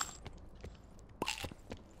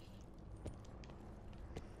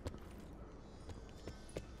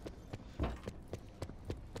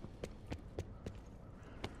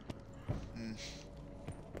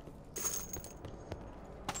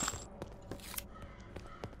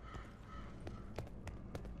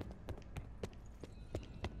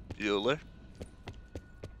 Bueller.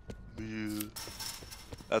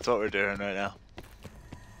 That's what we're doing right now.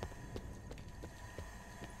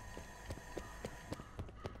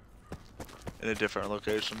 In a different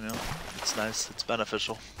location, you know. It's nice. It's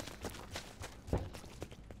beneficial.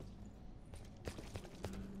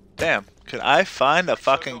 Damn. Can I find a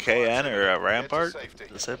fucking KN or a Rampart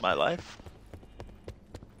to save my life?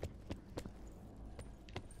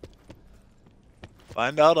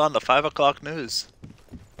 Find out on the 5 o'clock news.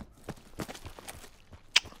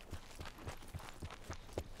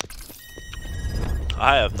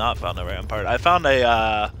 I have not found a Rampart. I found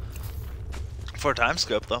a 4 time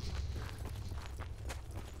scope though.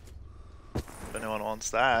 If anyone wants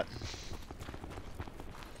that.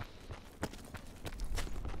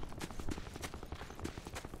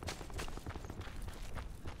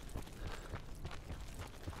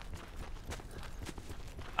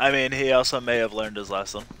 I mean, he also may have learned his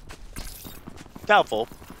lesson. Doubtful,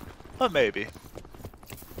 but maybe.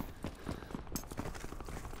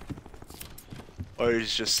 Or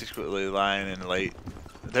he's just secretly lying in late.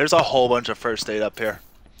 There's a whole bunch of first aid up here.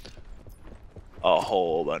 A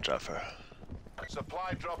whole bunch of her.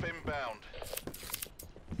 Supply drop inbound.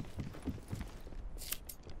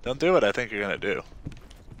 Don't do what I think you're gonna do.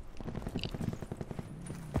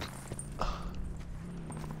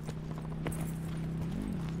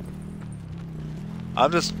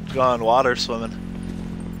 I'm just going water swimming.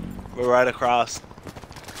 We're right across.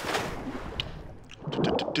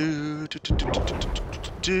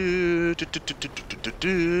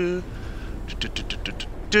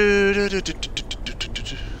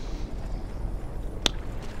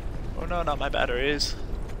 Oh no, not my batteries.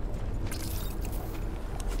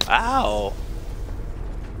 Ow!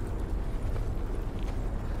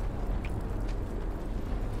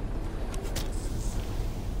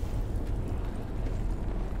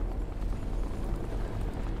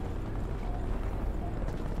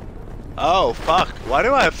 Oh fuck, why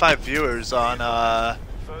do I have 5 viewers on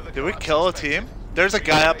did we kill a team? There's a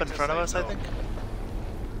guy up in front of us, I think.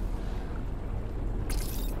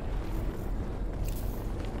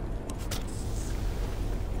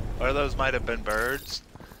 Or those might have been birds.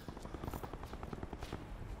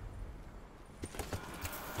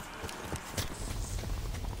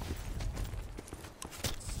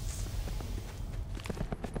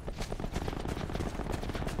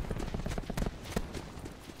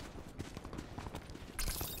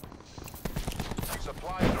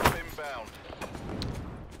 Supply drop inbound.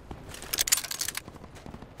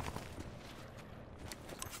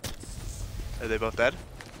 Are they both dead?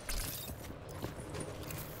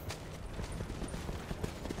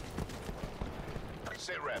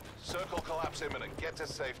 Sit rep. Circle collapse imminent. Get to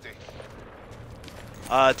safety.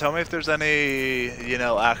 Tell me if there's any, you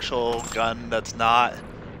know, actual gun that's not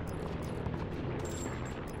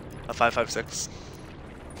a 5.56.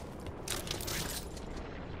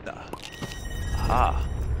 No. Ah.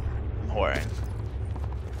 I'm whoring.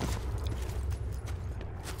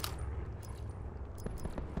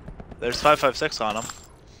 There's 5.56 on them.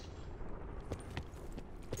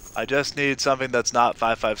 I just need something that's not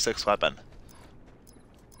 5.56 weapon.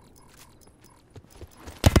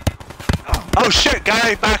 Oh shit!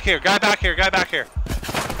 Guy back here! Guy back here! Guy back here!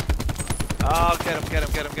 Oh, get him! Get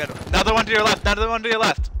him! Get him! Get him! Another one to your left! Another one to your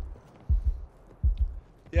left!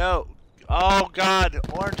 Yo! Oh god!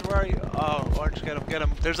 Orange, where are you? Oh, orange! Get him! Get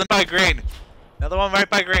him! There's one by green! Another one right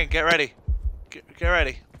by green! Get ready! Get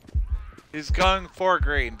ready! He's going for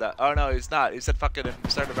green. Oh no, he's not. He said fucking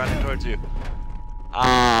and started running towards you.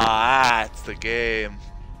 Ah, that's the game.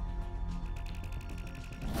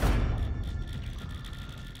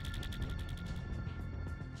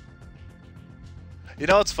 You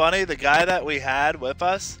know what's funny? The guy that we had with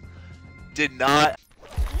us did not.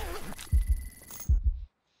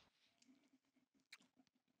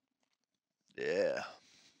 Yeah.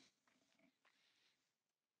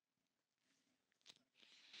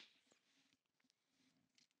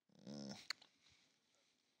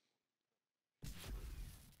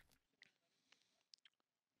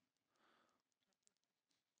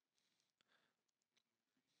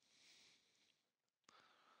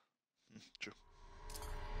 True.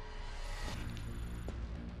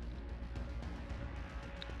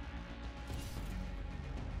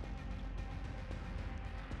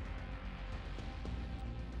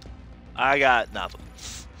 I got nothing.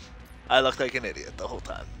 I looked like an idiot the whole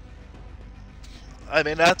time. I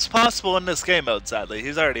mean, that's possible in this game mode, sadly.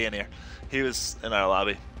 He's already in here. He was in our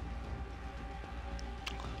lobby.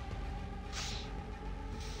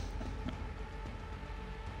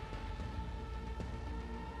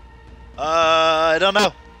 I don't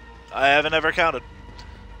know. I haven't ever counted.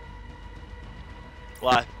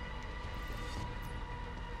 Why?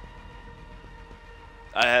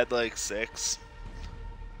 I had like 6.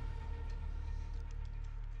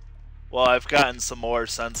 Well, I've gotten some more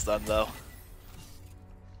since then, though.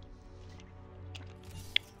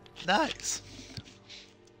 Nice.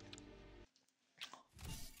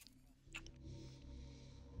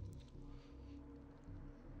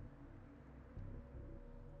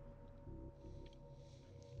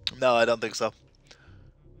 No, I don't think so.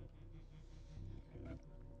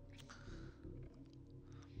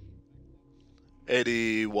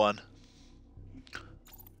 $81.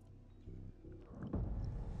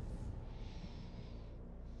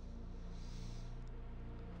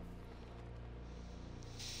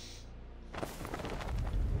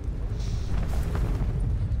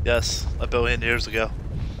 Yes, a billion years ago.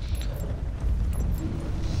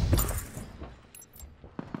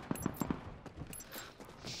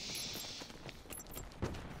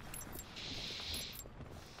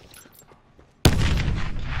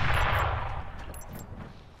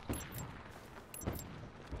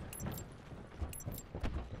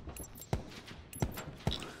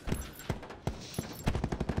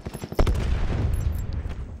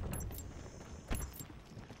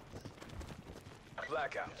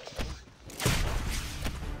 Blackout.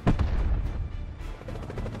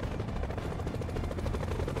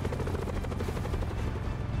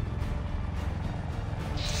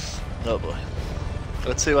 Oh boy.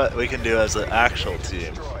 Let's see what we can do as an actual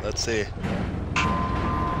team. Let's see.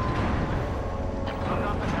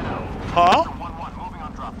 Huh?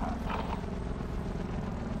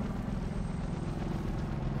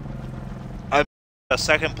 I'm a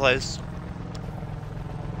second place.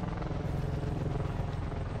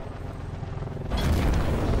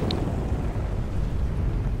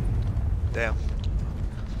 Damn.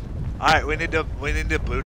 Alright, we need to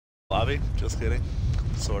blue lobby. Just kidding.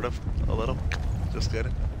 Sort of. A little. Just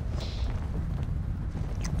kidding.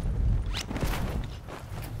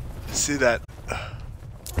 See that?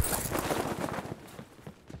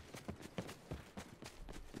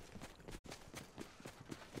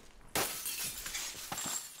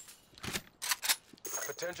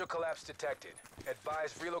 Potential collapse detected.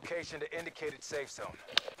 Advise relocation to indicated safe zone.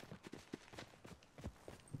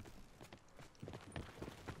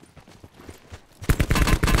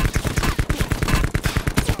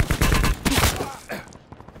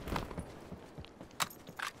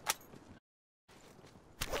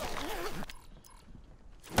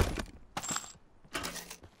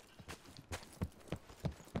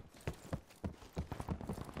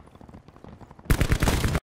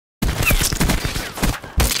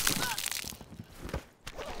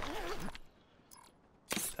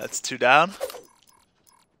 That's 2 down.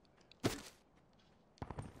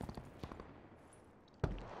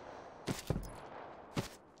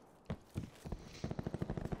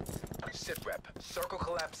 Sit rep. Circle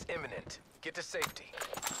collapse imminent. Get to safety.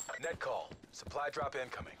 Net call. Supply drop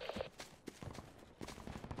incoming.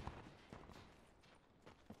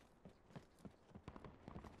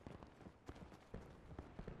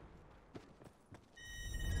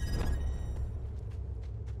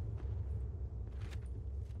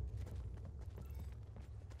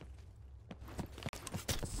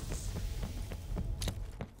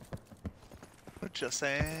 Just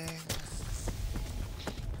saying.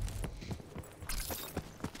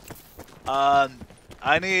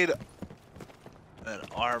 I need an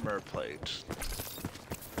armor plate.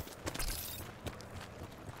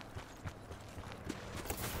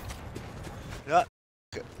 Yeah.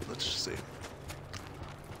 Okay, let's just see.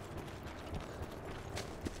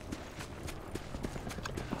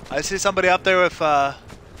 I see somebody up there with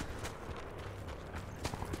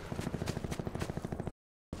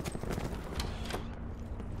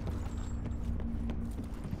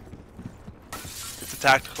it's a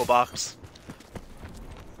tactical box.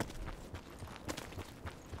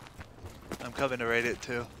 I'm coming to raid it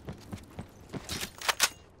too.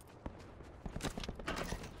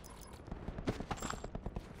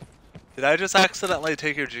 Did I just accidentally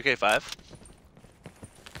take your GK5?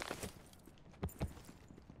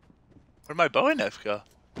 Where'd my Bowie knife go?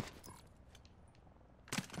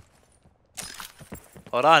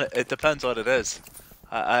 Hold on, it depends what it is.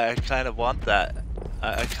 I kind of want that.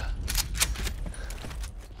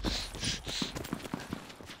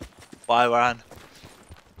 Why we're on?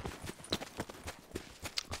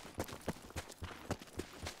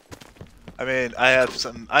 I mean, I have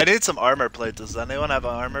some. I need some armor plates. Does anyone have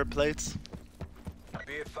armor plates?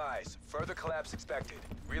 Be advised, further collapse expected.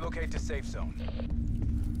 Relocate to safe zone.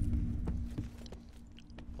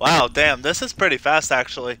 Wow, damn, this is pretty fast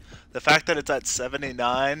actually. The fact that it's at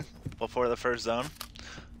 79 before the first zone.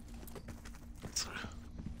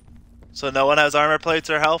 So no one has armor plates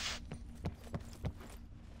or health?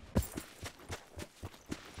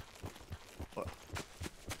 What?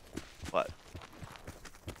 What?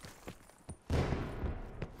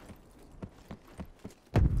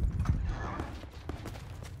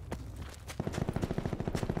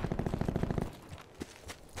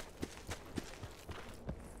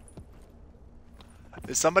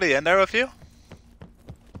 Is somebody in there with you?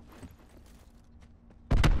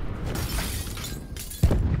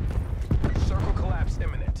 Circle collapse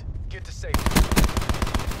imminent. Get to safety.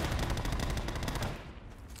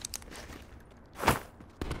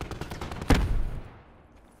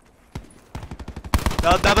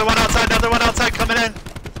 No, another one outside coming in.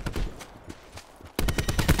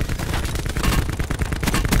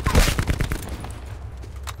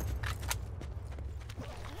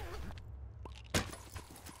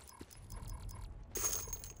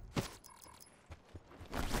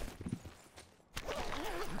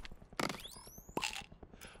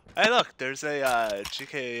 Hey look, there's a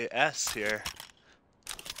GKS here.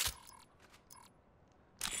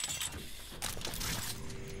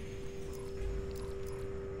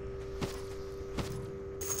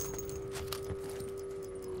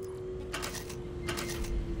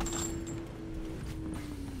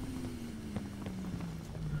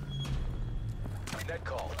 Net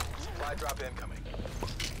call. Supply drop incoming.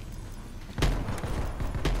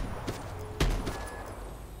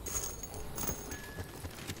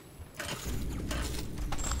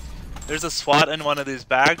 There's a SWAT in one of these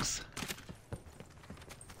bags.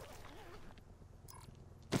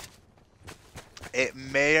 It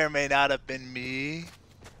may or may not have been me.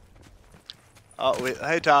 Oh, wait.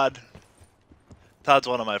 Hey, Todd. Todd's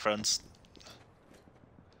one of my friends.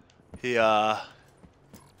 He, I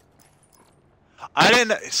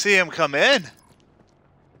didn't see him come in.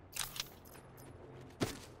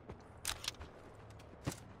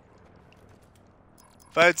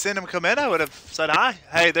 If I had seen him come in, I would have said hi.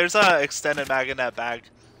 Hey, there's a extended mag in that bag.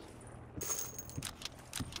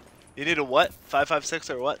 You need a what? 5.56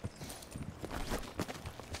 or what?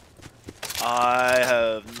 I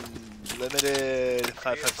have limited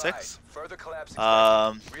 5.56. Further collapse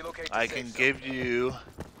expected. Relocate to I safe can zone. give you.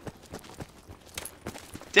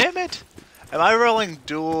 Damn it! Am I rolling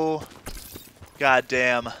dual?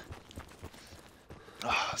 Goddamn.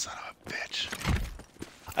 Oh, son of a bitch.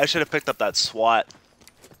 I should have picked up that SWAT.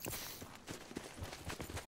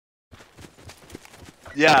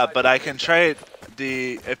 Yeah, but I can trade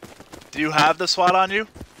the. Do you have the SWAT on you?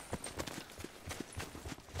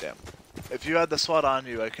 Damn. If you had the SWAT on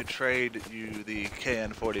you, I could trade you the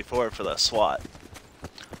KN-44 for the SWAT.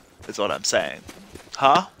 Is what I'm saying.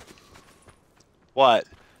 Huh? What?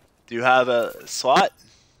 Do you have a SWAT?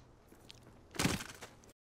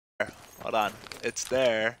 Hold on. It's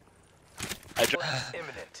there. Collapse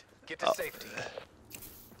imminent. Get to safety.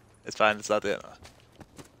 It's fine. It's not the end.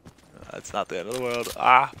 It's not the end of the world.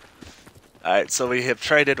 Ah. Alright, so we have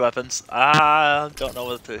traded weapons. Don't know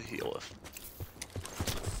what to heal with.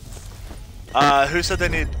 Who said they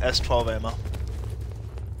need S12 ammo?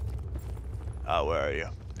 Where are you?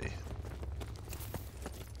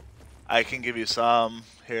 I can give you some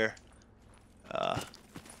here. And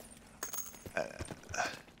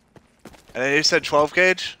then you said 12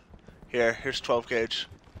 gauge? Here's 12 gauge.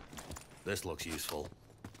 This looks useful.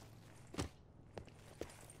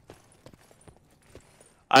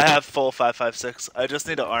 I have full 5.56. I just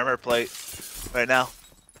need an armor plate right now.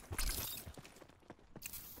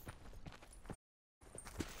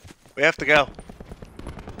 We have to go.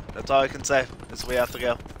 That's all I can say, is we have to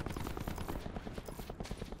go.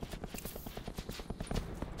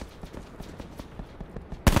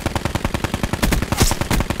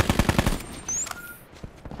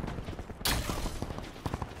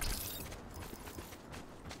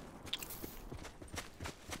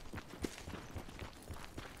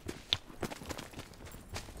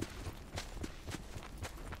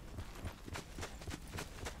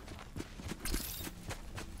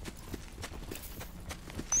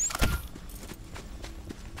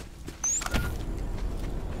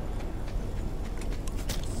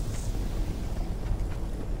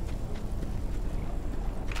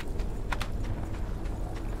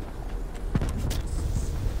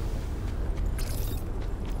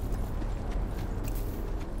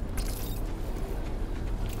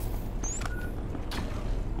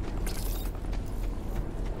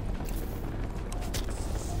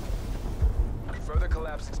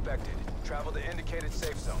 affected. Travel to indicated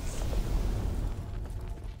safe zone.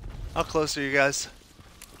 How close are you guys?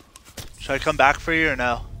 Should I come back for you or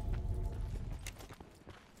no?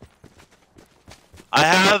 I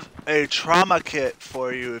have a trauma kit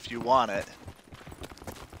for you if you want it.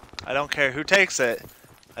 I don't care who takes it.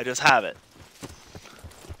 I just have it.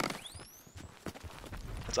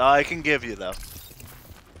 That's all I can give you though.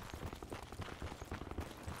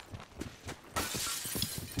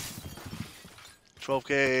 .12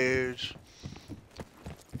 gauge.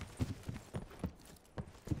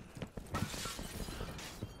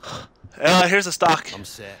 Here's a stock. I'm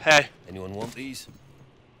set. Hey. Anyone want these?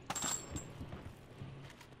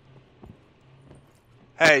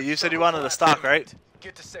 Hey, you said you wanted a stock, right?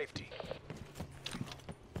 Get to safety.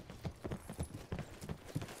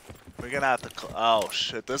 We're gonna have to. Oh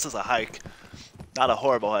shit! This is a hike. Not a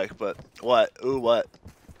horrible hike, but what? Ooh, what?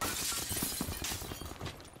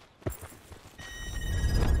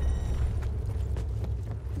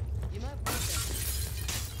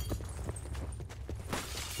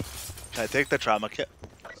 Can I take the trauma kit?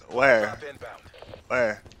 Where? Drop inbound.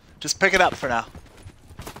 Where? Just pick it up for now.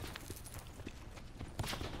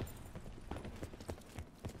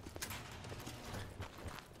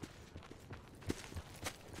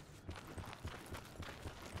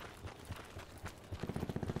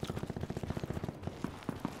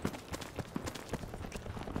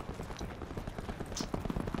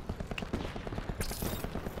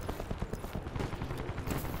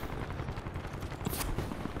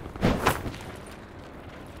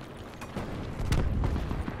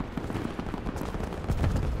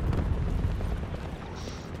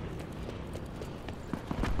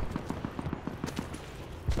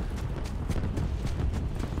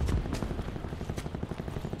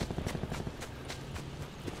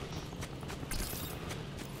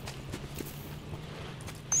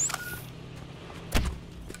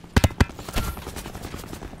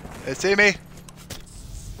 Hey, see me?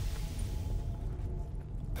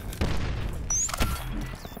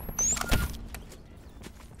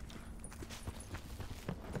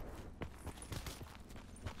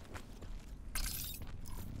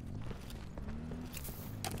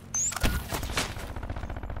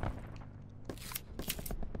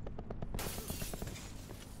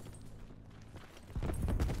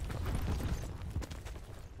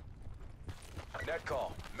 Net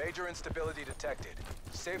call. Major instability detected.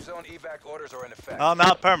 Safe zone evac orders are in effect. Oh,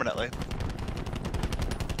 not permanently.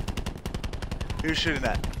 Who's shooting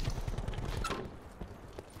at?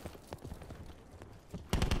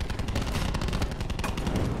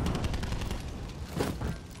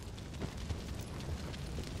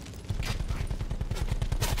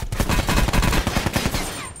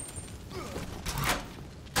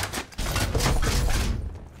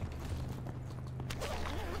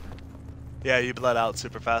 Yeah, you bled out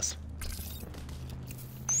super fast.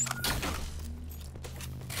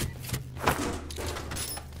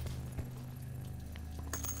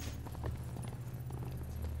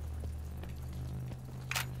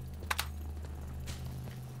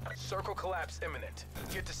 Circle collapse imminent.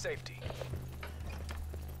 Get to safety.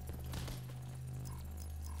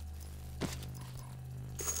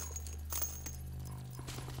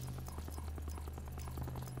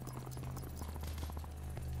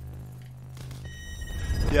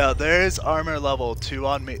 Yeah, there's armor level 2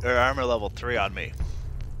 on me, or armor level 3 on me.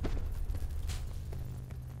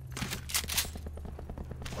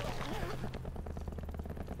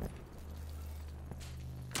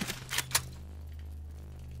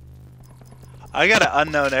 I got an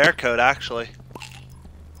unknown air code, actually.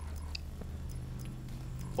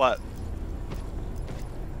 What?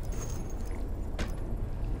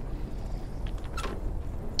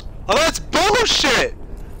 Oh, that's bullshit!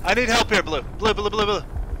 I need help here, Blue. Blue, Blue, Blue, Blue.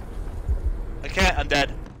 I can't, I'm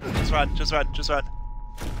dead. Just run, just run, just run.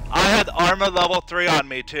 I had armor level 3 on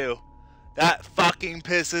me, too. That fucking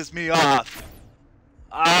pisses me off.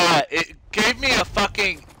 It gave me a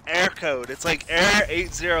fucking air code. It's like Air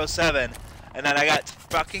 807. And then I got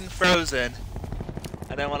fucking frozen.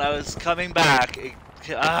 And then when I was coming back,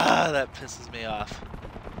 that pisses me off.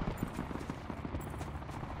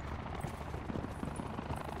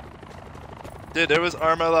 Dude, there was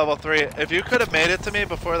armor level 3. If you could have made it to me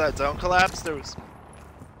before that zone collapsed, there was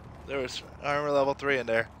armor level 3 in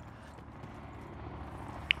there.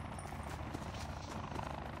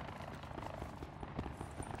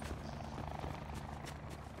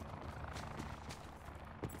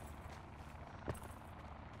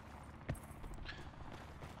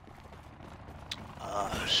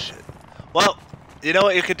 Oh shit. Well, you know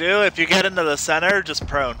what you could do? If you get into the center, just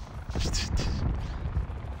prone.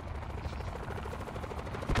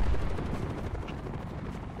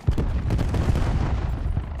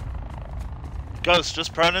 Ghost,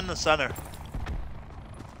 just prone in the center.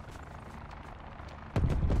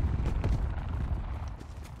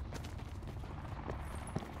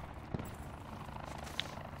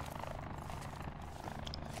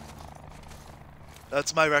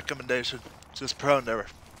 That's my recommendation. Just prone there.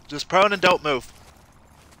 Just prone and don't move.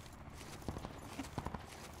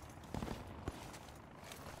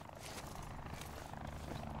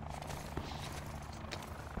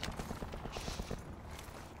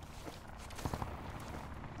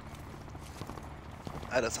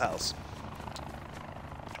 At his house.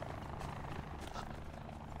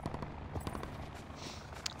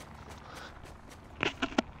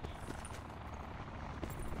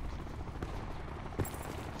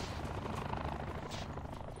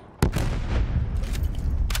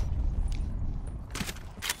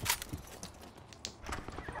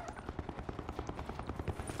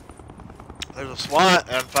 There's a SWAT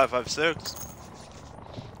and 556.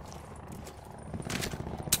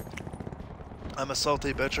 I'm a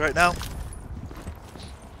salty bitch right now.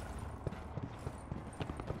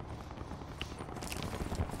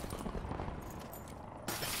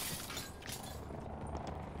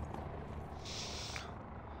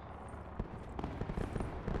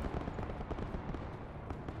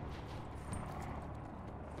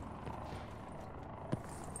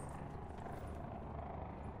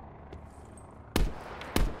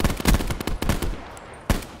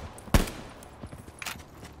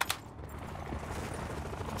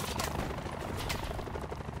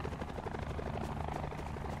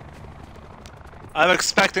 I'm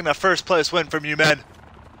expecting a first place win from you men.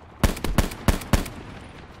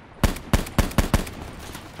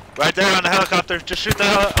 Right there on the helicopter. Just shoot the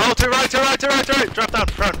helicopter. Oh, to right, to right, to right, to right. Drop down.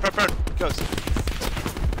 Prone, prone, prone. Goes.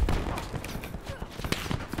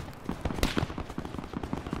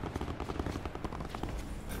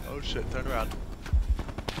 Oh shit, turn around.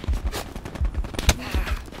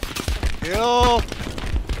 Kill.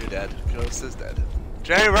 You're dead. Ghost is dead.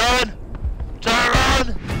 Jay, run! Jay,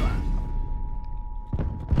 run!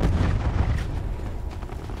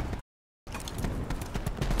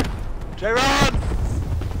 Jay, run!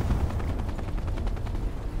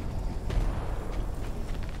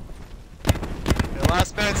 Your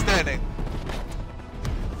last man standing.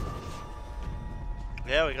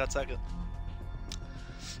 Yeah, we got second.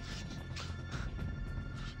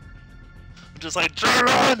 Just like, Jay,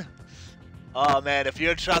 run! Oh man, if you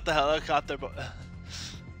had shot the helicopter,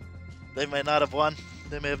 they may not have won.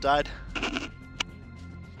 They may have died.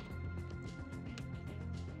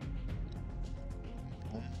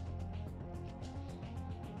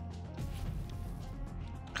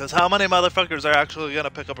 Because how many motherfuckers are actually going to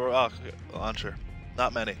pick up a rocket launcher?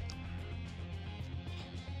 Not many.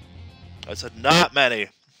 I said not many.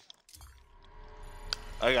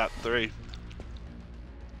 I got 3.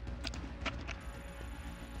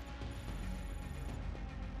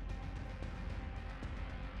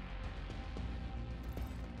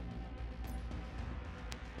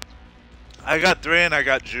 I got 3 and I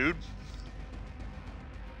got Jude.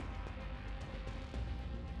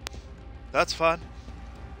 That's fun.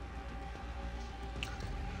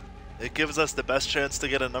 It gives us the best chance to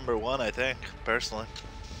get a number 1, I think, personally.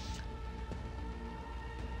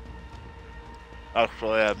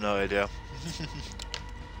 Actually, I have no idea.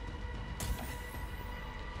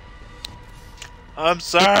 I'm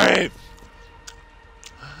sorry!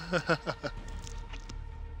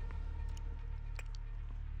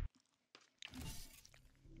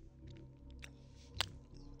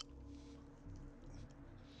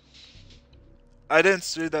 I didn't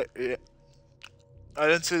see that. I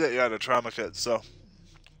didn't see that you had a trauma kit, so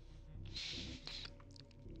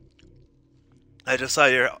I just saw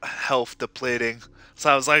your health depleting, so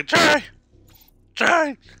I was like, Jay!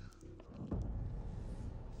 Jay!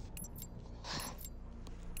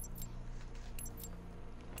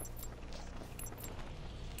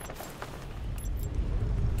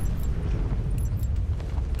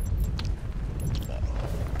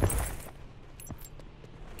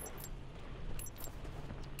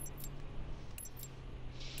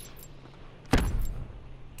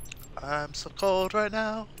 I'm so cold right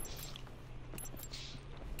now.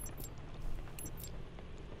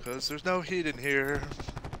 Cause there's no heat in here.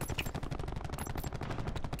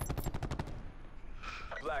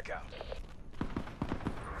 Blackout.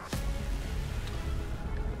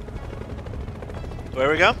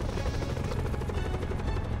 Where we go?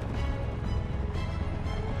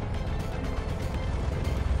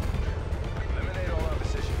 Eliminate all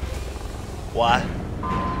opposition. What?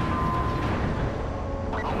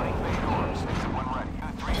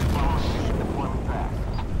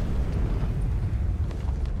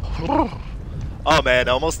 Oh man,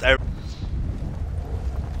 almost every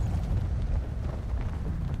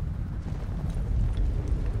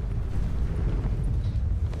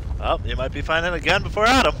Well, you might be finding it again before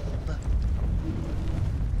Adam.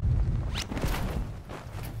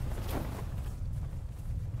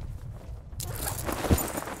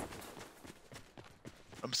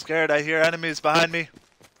 I'm scared. I hear enemies behind me.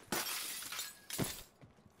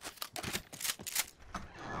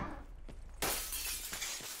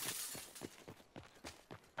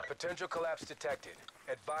 Potential collapse detected.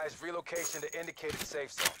 Advise relocation to indicated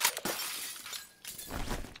safe zone.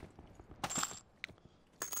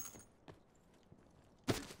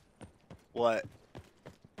 What?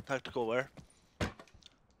 Tactical where?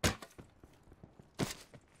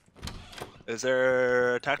 Is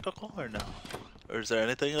there a tactical or no? Or is there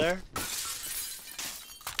anything there?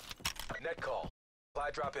 Net call. Supply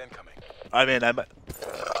drop incoming. I mean,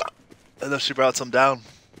 unless she brought some down.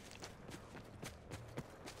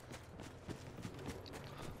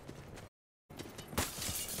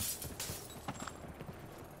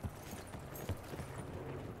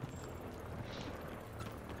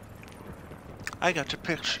 I got your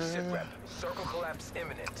picture. Sit rep. Circle collapse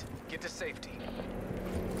imminent. Get to safety.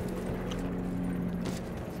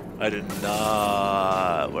 I did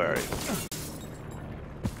not. Where are you?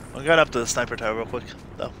 I'm going up to the sniper tower real quick,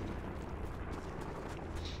 though.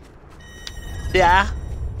 Yeah.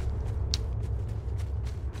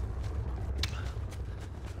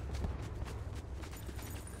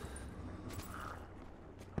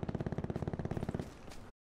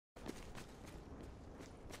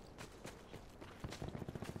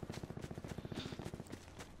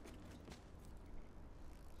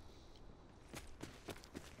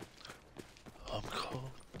 I'm cold.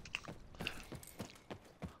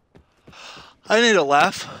 I need a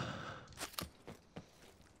laugh.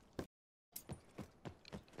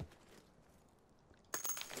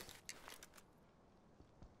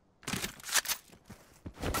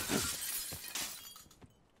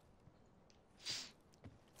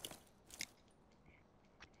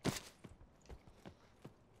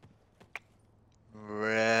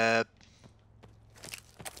 Rip.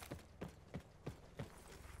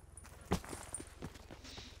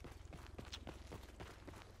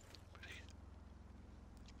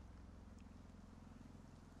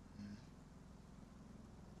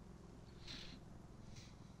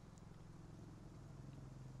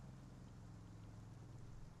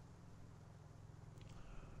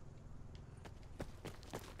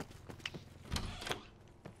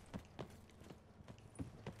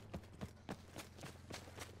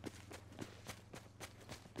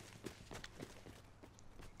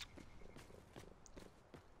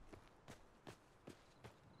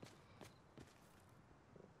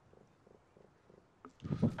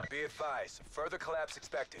 Be advised. Further collapse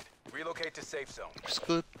expected. Relocate to safe zone.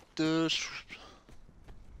 Good.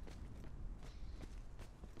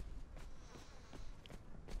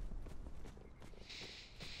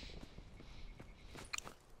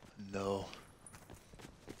 No.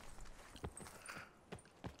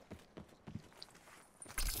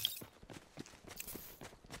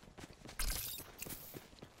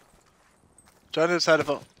 Trying to decide if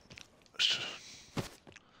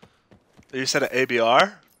you said an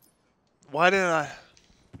ABR? Why didn't I?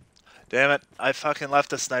 Damn it, I fucking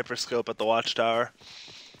left a sniper scope at the watchtower.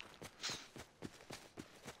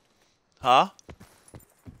 Huh?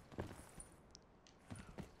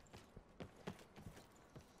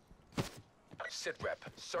 Sit rep.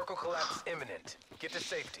 Circle collapse imminent. Get to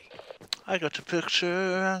safety. I got your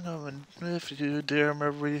picture. I'm going with you, dear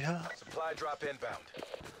Maria. Supply drop inbound.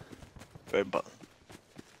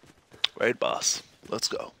 Raid boss. Let's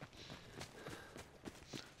go.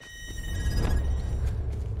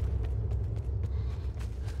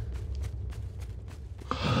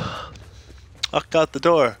 Lock out the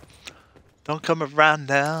door. Don't come around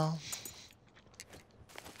now.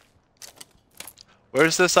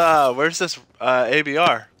 Where's this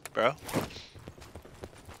ABR, bro?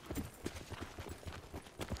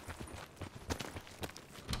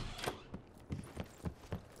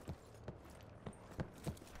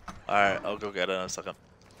 Alright, I'll go get it in a second.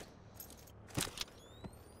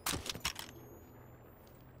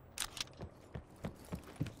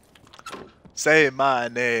 Say my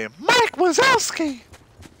name. Mike Wazowski!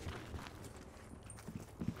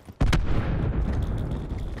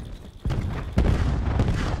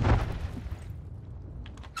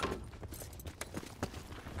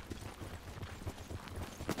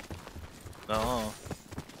 No.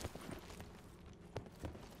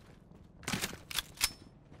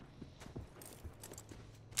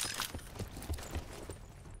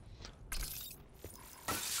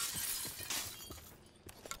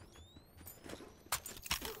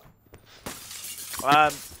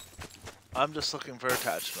 I'm just looking for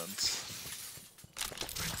attachments.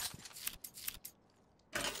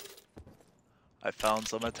 I found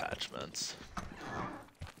some attachments.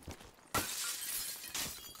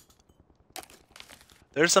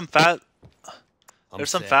 There's some There's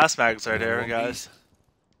some fast mags right here, guys.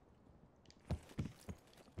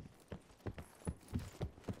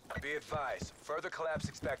 Be advised, further collapse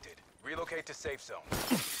expected. Relocate to safe zone.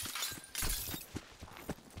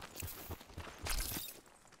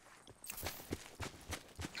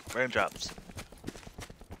 Raindrops.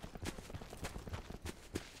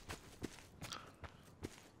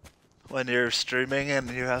 When you're streaming and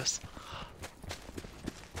you have...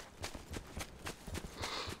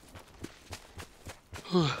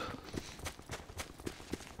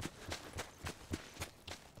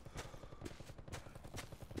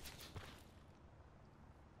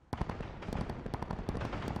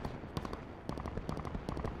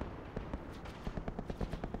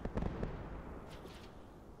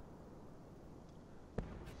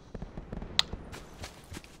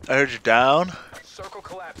 I heard you down. Circle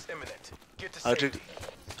collapse imminent. Get to How'd you... safety.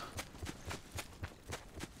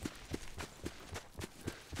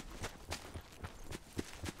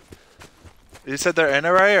 You said they're in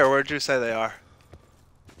array, or where'd you say they are?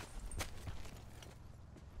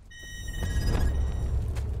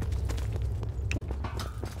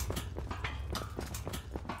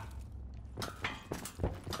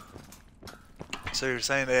 So you're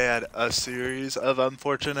saying they had a series of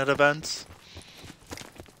unfortunate events?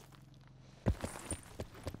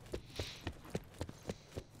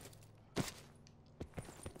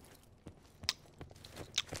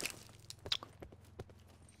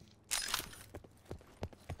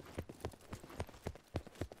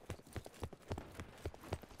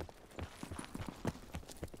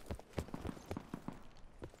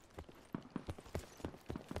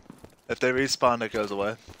 If they respawn, it goes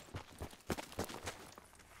away.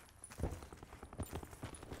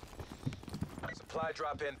 Supply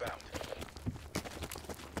drop inbound.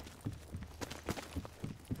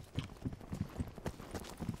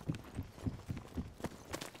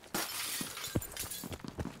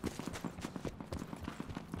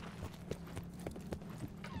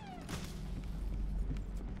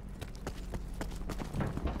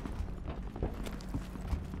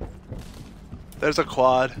 There's a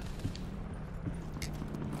quad.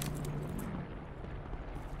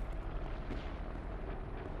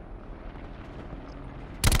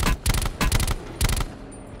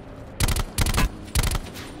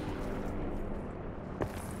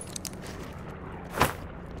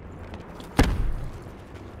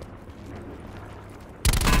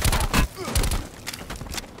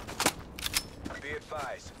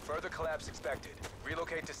 Further collapse expected.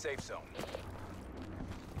 Relocate to safe zone.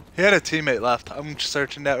 He had a teammate left. I'm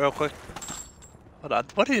searching that real quick. Hold on.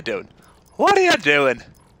 What are you doing? What are you doing?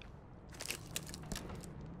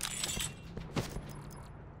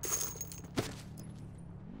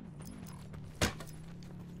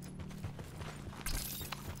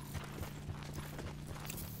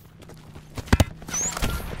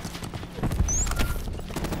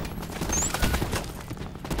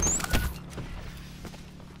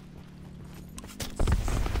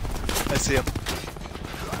 I see him.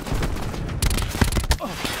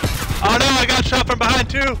 Oh no, I got shot from behind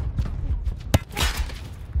too!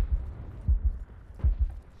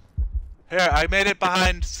 Here, I made it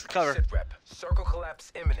behind cover. Sit rep. Circle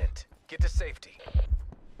collapse imminent. Get to safety.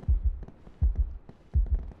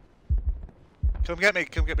 Come get me,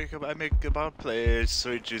 come get me, come. I make good ball plays.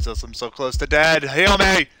 Sweet Jesus, I'm so close to dead. Heal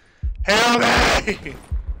me! Heal me!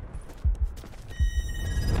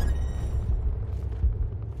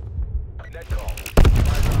 Net call.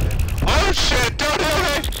 Oh shit, don't heal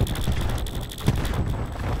me!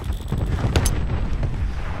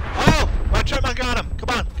 Oh! My Tripman got him! Come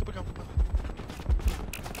on, come on, come on.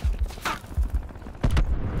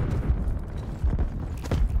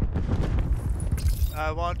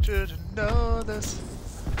 I want you to know this.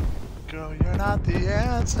 Girl, you're not the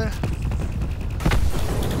answer.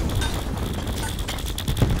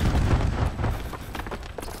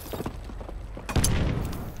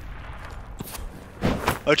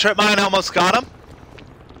 Oh, trip mine almost got him.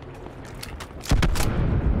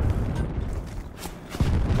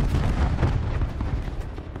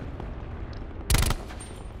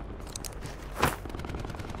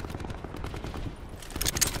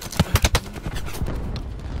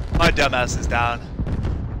 My dumbass is down.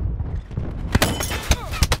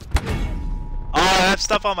 Oh, I have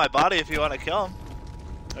stuff on my body if you want to kill him.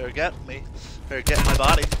 Or get me. Or get my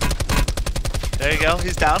body. There you go,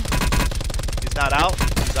 he's down. He's not out.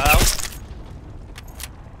 He's out.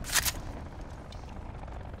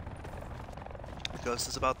 Ghost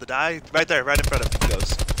is about to die. Right there, right in front of him.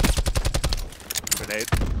 Ghost. Grenade.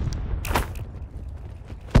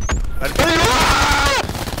 Sorry.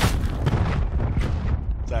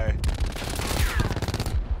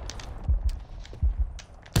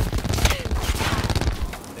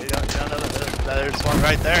 You don't know that there's one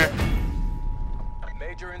right there.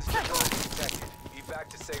 Major instability detected. Evac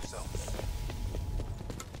to safe zone.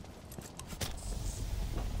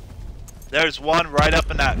 There's one right up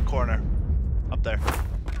in that corner. Up there.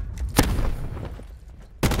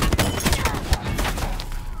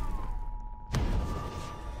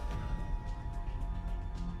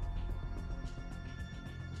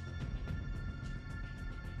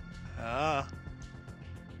 Ah.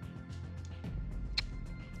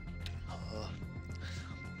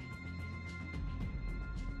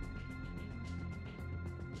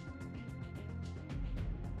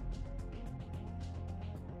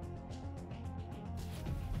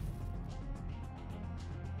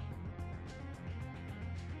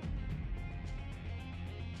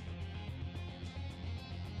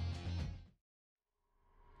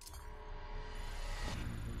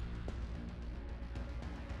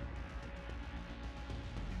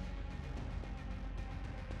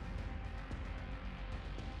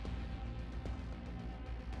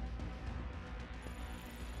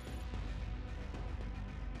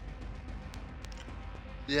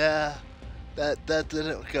 Yeah, that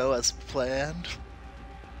didn't go as planned.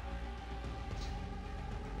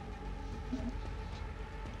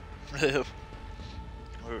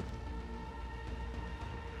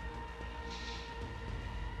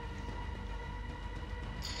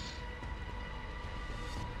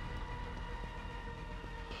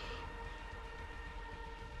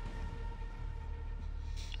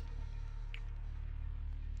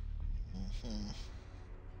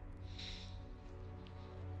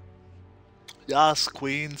 Yas,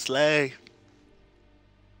 Queen Slay.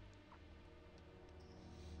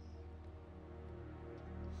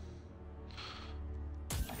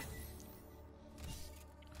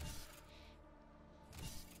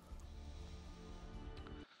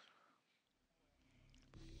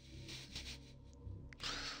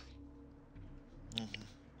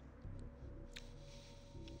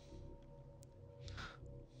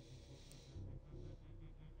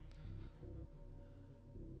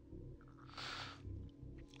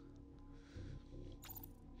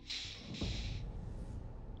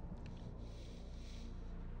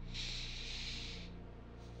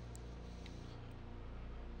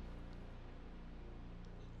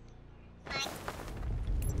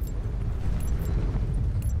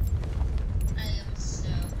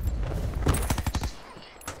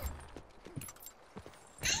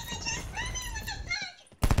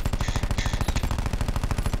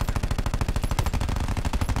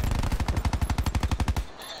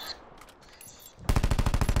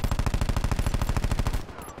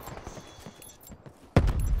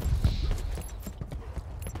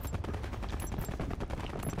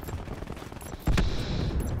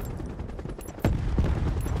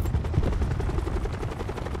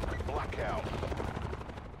 Blackout.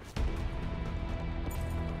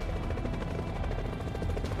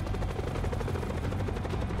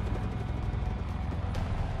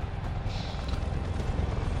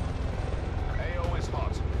 AO is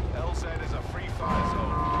hot. LZ is a free fire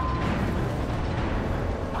zone.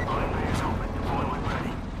 Deployment bay is open. Deployment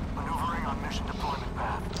ready. Maneuvering on mission deployment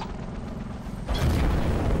path.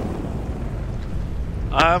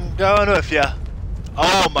 I'm going with ya.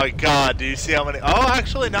 Oh my god, do you see how many? Oh,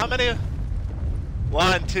 actually, not many.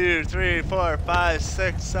 1, 2, 3, 4, 5,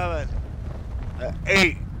 6, 7,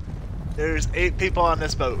 8. There's 8 people on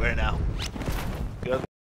this boat right now. Good.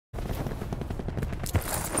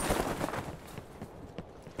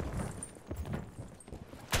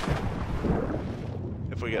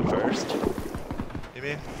 If we get first, you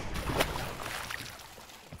mean?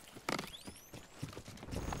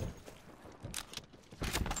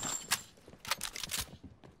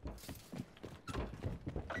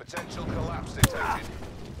 Potential collapse detected.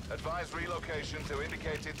 Advise relocation to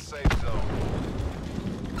indicated safe zone.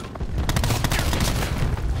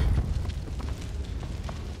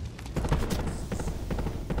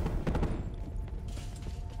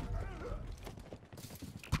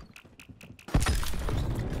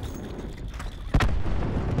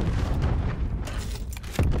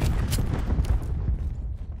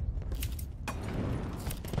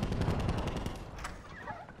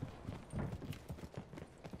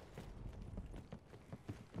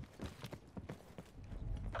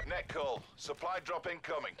 Net call. Supply drop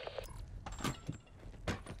incoming.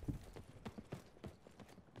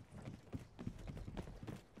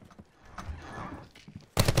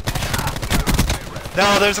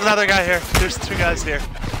 No, there's another guy here. There's 2 guys here.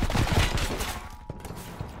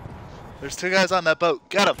 There's 2 guys on that boat.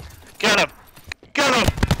 Get him. Get him! Get him!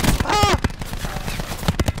 Ah!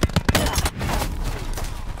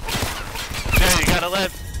 Jay, you gotta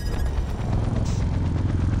live.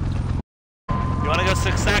 You wanna go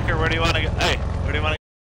 6-stack or where do you wanna go? Hey, where do you wanna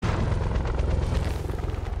go?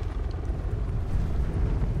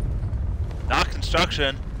 Not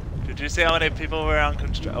construction. Did you see how many people were on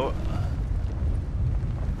construction? Oh.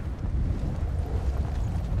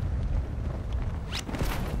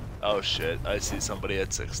 Oh shit, I see somebody at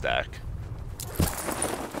 6-stack.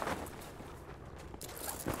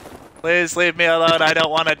 Please leave me alone, I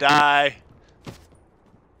don't want to die.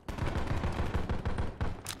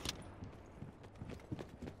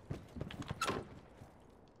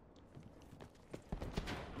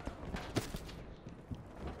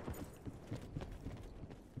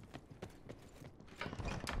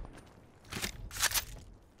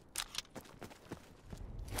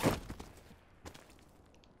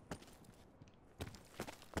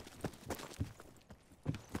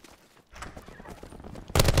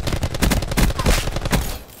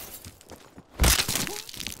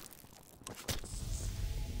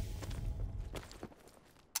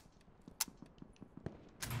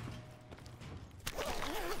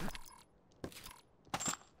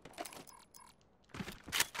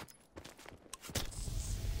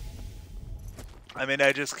 I mean,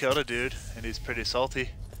 I just killed a dude, and he's pretty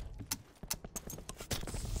salty.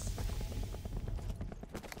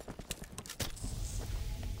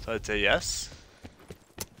 So I'd say yes.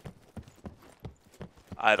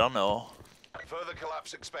 I don't know. Further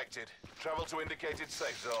collapse expected. Travel to indicated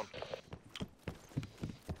safe zone.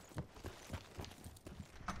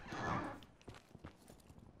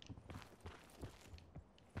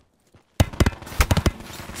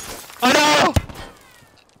 Oh no!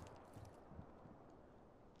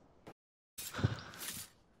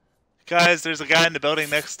 Guys, there's a guy in the building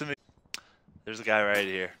next to me. There's a guy right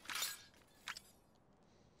here.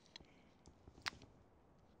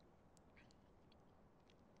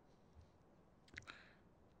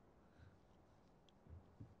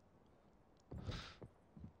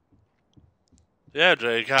 Yeah,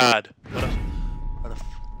 Jay, God. What a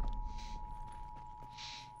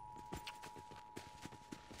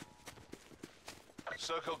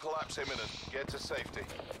Circle collapse imminent. Get to safety.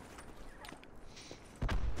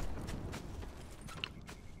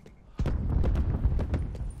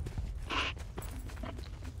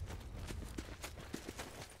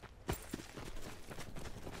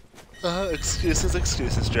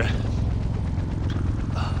 Excuses, Jay.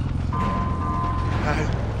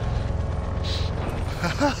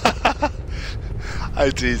 I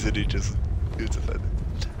teased it, he was offended.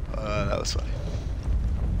 That was funny.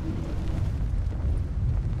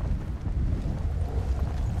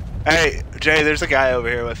 Hey, Jay, there's a guy over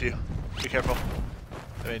here with you. Be careful.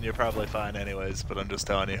 I mean, you're probably fine anyways, but I'm just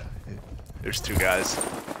telling you. There's two guys.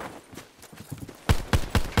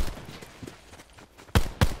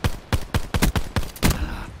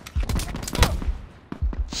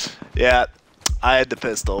 Yeah, I had the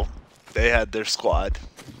pistol. They had their squad.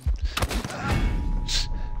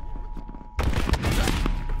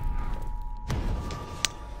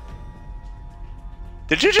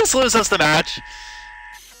 Did you just lose us the match?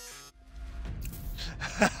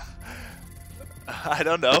 I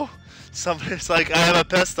don't know. Somebody's like, I have a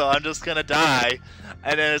pistol, I'm just gonna die.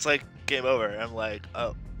 And then it's like, game over. I'm like,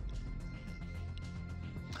 oh.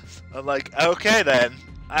 I'm like, okay then.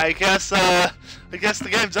 I guess the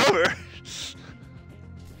game's over.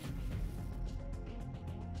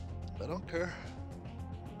 I don't care.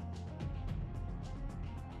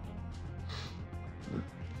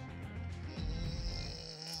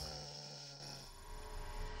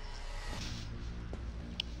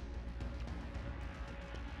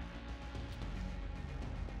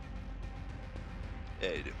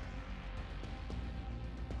 Yeah, you do.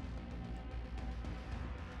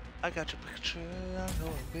 I got your picture, I know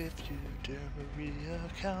I'm with you, dear Maria,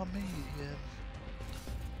 count me in.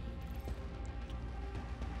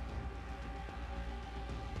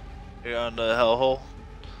 You're on the hellhole?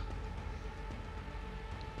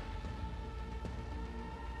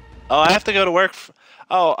 Oh, I have to go to work.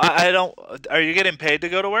 Oh, I don't. Are you getting paid to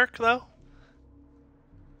go to work, though?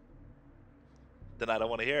 Then I don't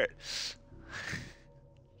want to hear it.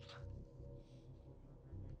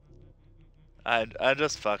 I'm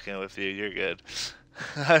just fucking with you. You're good.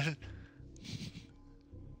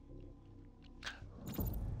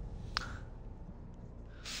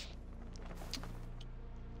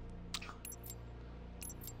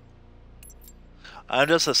 I'm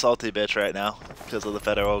just a salty bitch right now because of the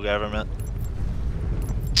federal government.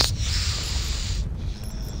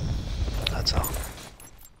 That's all.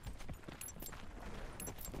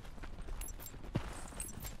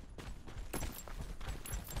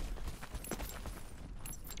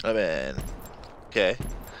 I mean, okay.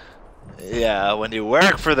 Yeah, when you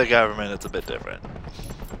work for the government, it's a bit different.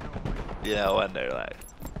 You know, when they're like,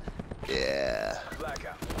 yeah.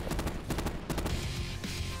 Blackout.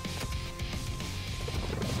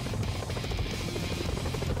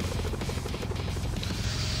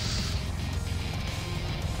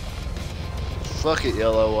 Fuck it,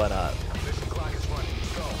 YOLO, why not? Mission clock is running.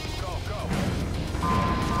 Go, go, go.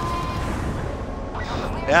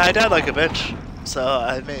 Yeah, I died like a bitch. So,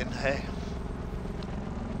 I mean, hey.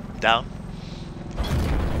 Down.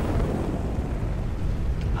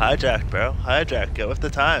 Hijack, bro. Hijack. Get with the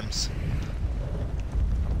times.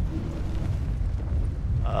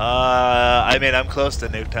 I mean, I'm close to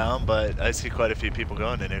Nuketown, but I see quite a few people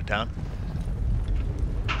going to Nuketown.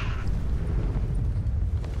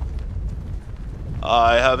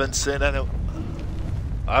 I haven't seen any.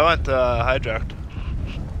 I went hijacked.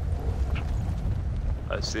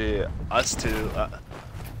 I see us two.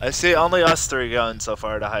 I see only us three going so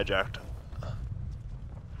far to hijacked.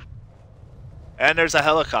 And there's a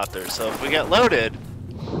helicopter, so if we get loaded,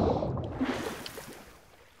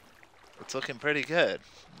 it's looking pretty good.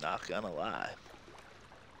 Not gonna lie.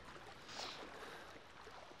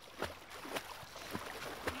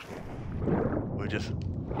 We're just.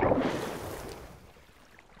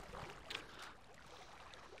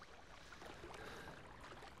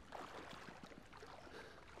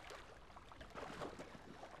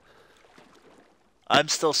 I'm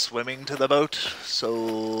still swimming to the boat,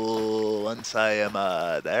 so once I am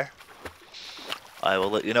there, I will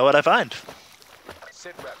let you know what I find.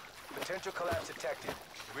 Sit rep. Potential collapse detected.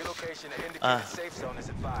 Relocation to indicated safe zone is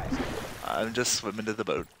advised. I'm just swimming to the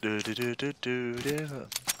boat. Do, do, do, do, do, do.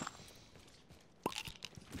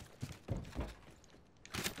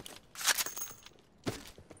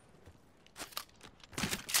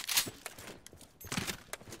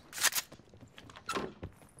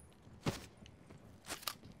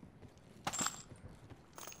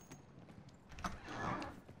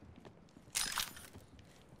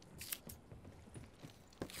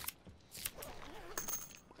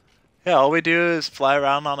 Yeah, all we do is fly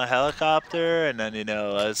around on a helicopter, and then, you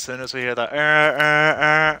know, as soon as we hear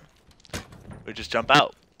the we just jump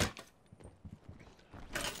out.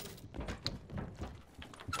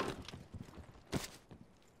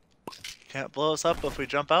 Can't blow us up if we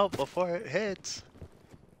jump out before it hits.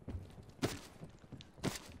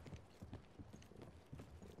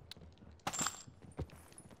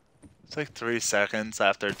 It's like 3 seconds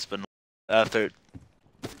after it's been... After...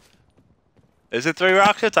 Is it 3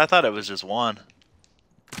 rockets? I thought it was just 1.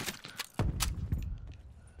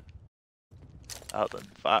 Oh, then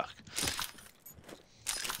fuck.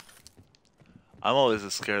 I'm always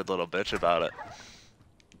a scared little bitch about it.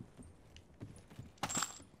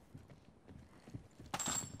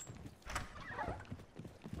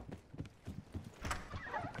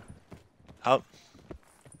 How?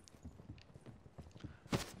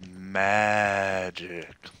 Magic.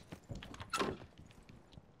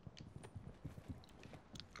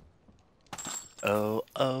 Oh,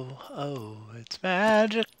 oh, oh, it's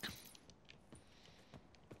magic.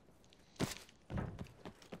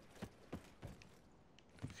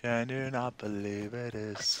 Can you not believe it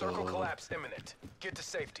is so? Circle collapse imminent. Get to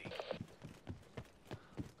safety.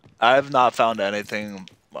 I've not found anything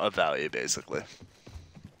of value, basically.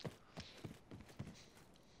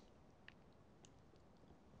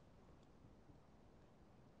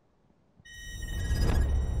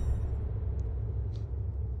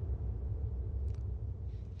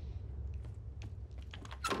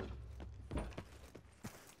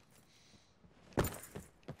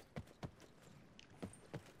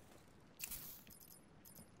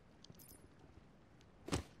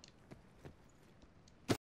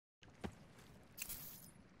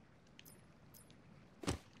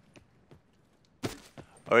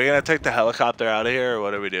 Are we gonna take the helicopter out of here, or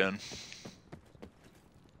what are we doing?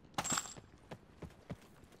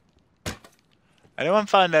 Anyone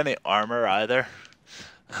find any armor either?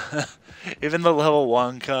 Even the level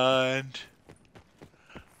 1 kind.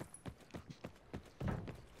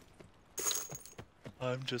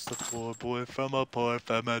 I'm just a poor boy from a poor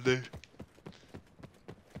family.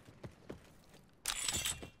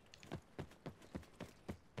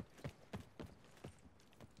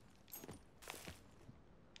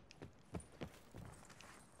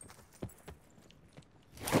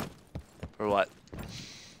 For what?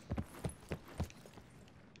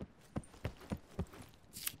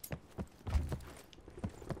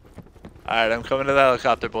 Alright, I'm coming to the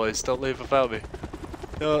helicopter, boys. Don't leave without me.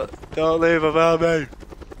 Don't leave without me.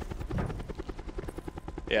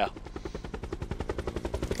 Yeah.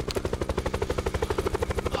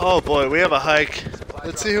 Oh boy, we have a hike.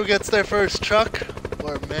 Let's see who gets there first, truck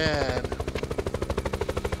or man.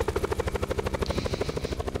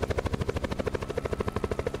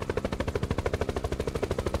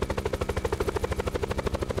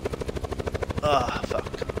 Ah, fuck.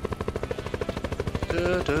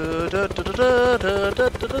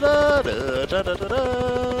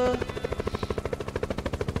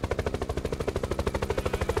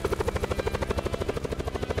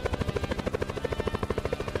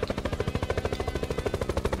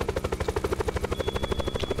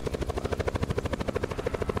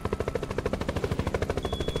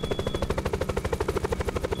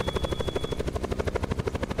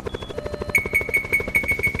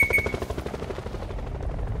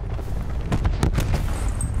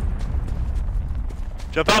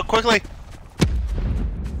 Jump out quickly!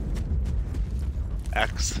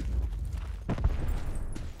 X.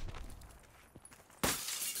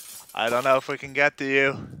 I don't know if we can get to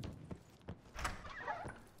you.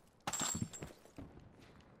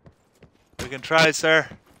 We can try, sir.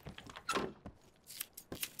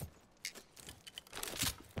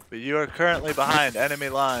 But you are currently behind enemy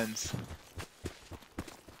lines.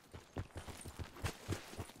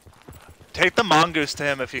 Take the mongoose to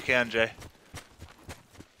him if you can, Jay.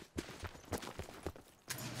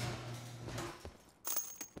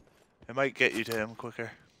 It might get you to him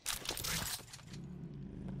quicker.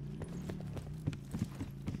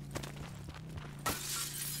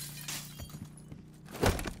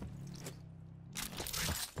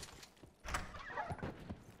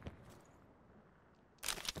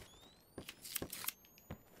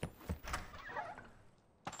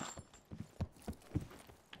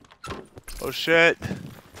 Oh shit.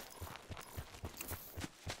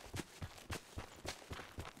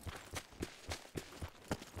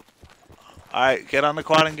 Alright, get on the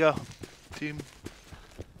quad and go. Team.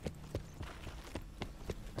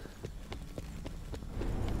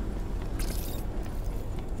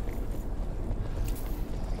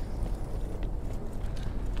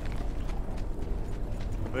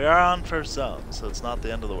 We are on first zone, so it's not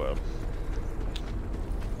the end of the world.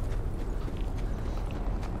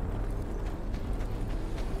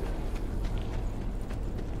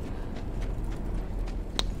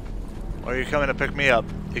 Or are you coming to pick me up?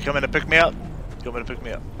 You coming to pick me up? You coming to pick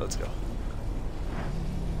me up? Let's go.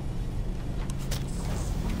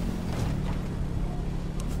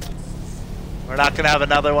 We're not gonna have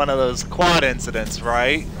another one of those quad incidents,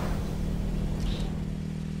 right?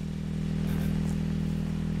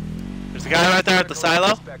 There's a guy right there at the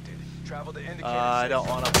silo. I don't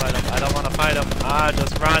want to fight him. I don't want to fight him. Ah,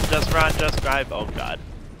 just run, just run, just drive. Oh god.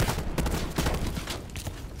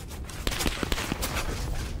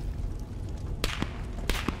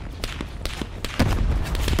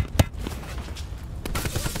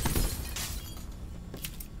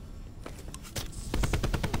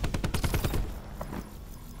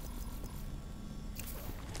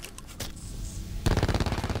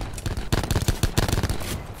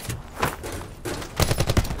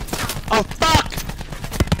 Oh fuck!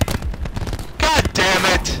 God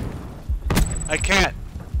damn it! I can't.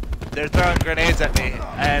 They're throwing grenades at me,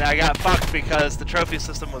 and I got fucked because the trophy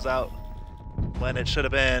system was out when it should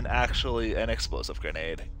have been actually an explosive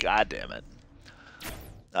grenade. God damn it.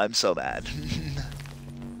 I'm so mad.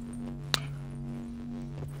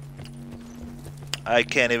 I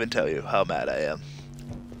can't even tell you how mad I am.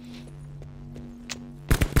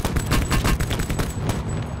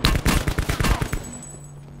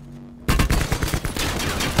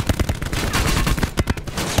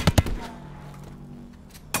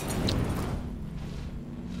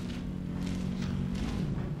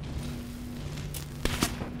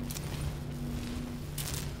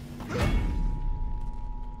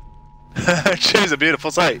 She's a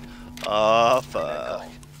beautiful sight. Oh fuck.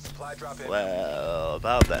 Well,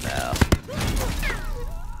 about that now.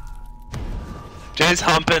 Jay's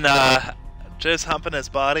humping his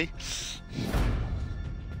body.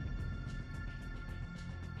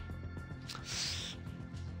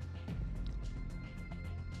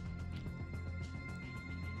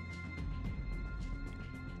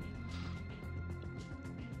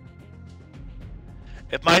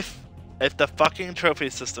 If the fucking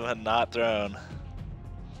trophy system had not thrown,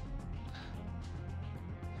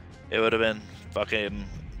 it would have been fucking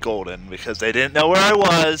golden because they didn't know where I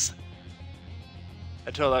was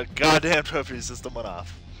until that goddamn trophy system went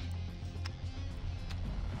off.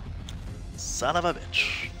 Son of a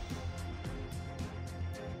bitch.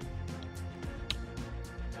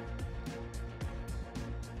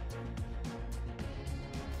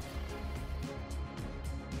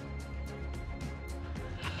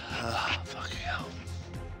 Fucking hell.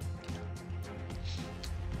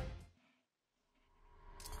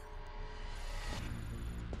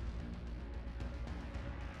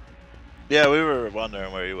 Yeah, we were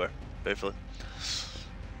wondering where you were, briefly.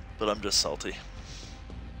 But I'm just salty.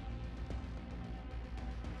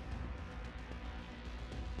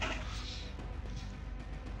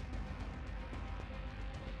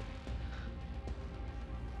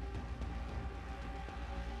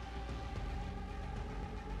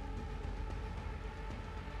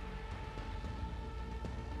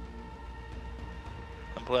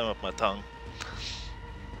 I'm playing with my tongue.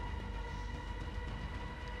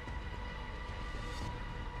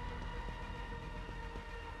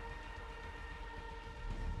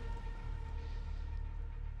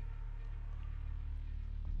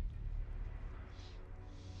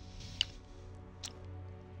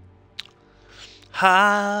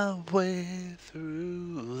 Highway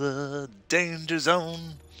through the danger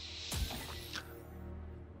zone.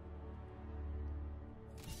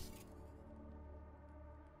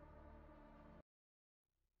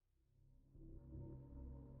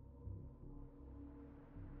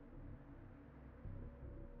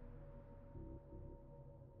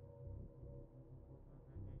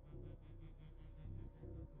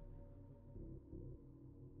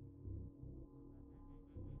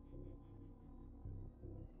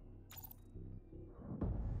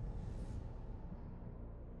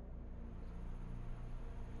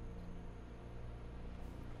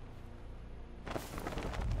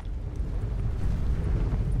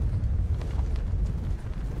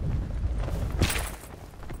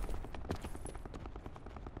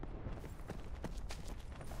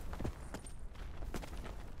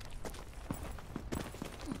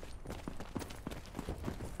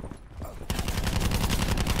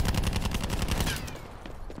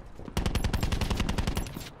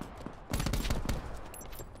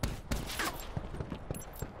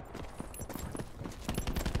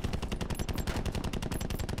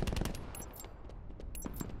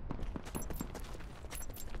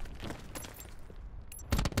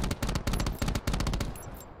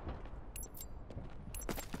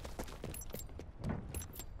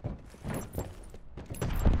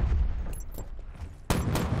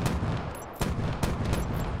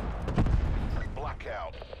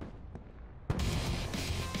 Blackout.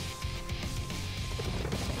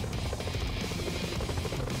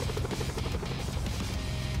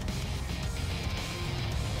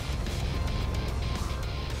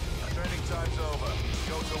 Training time's over.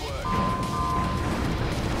 Go to work.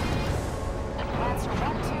 Lancer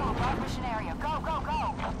 1-2 above mission area. Go, go,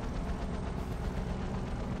 go!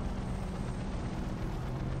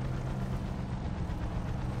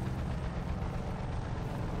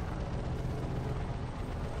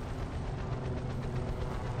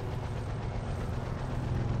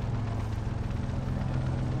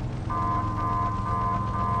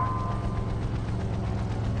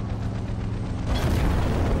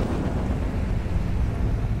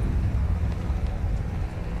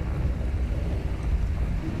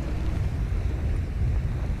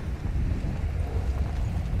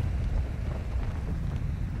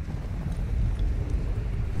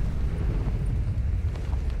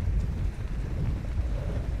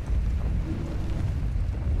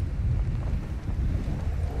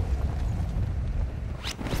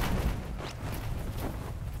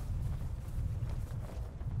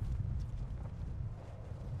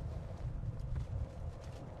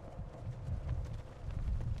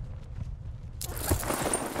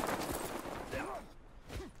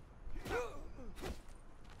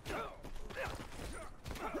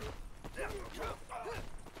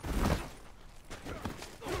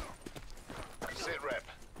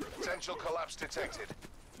 Potential collapse detected.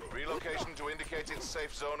 Relocation to indicated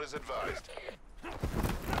safe zone is advised.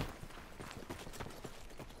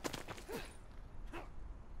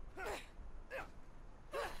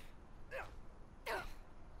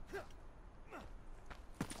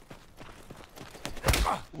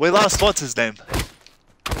 We lost what's his name?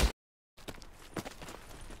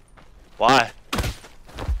 Why?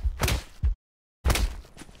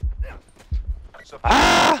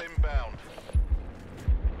 Ah! Inbound.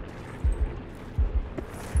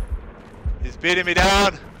 He's beating me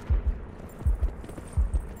down.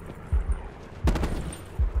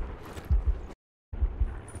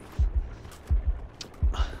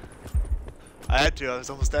 I had to, I was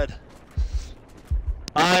almost dead.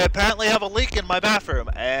 I apparently have a leak in my bathroom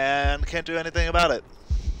and can't do anything about it.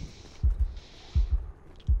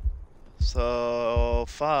 So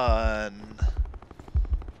fun.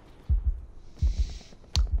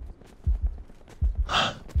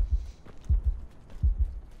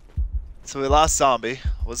 So we lost Zombie.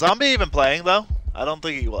 Was Zombie even playing though? I don't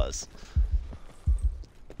think he was.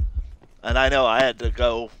 And I know I had to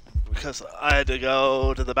go because I had to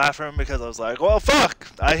go to the bathroom because I was like, well, fuck,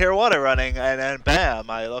 I hear water running, and then bam,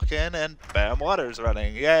 I look in and bam, water's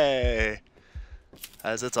running, yay!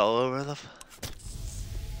 As it's all over the...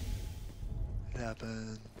 It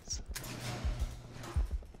happens.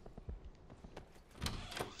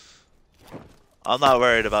 I'm not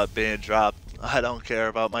worried about being dropped. I don't care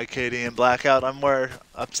about my KD and blackout. I'm more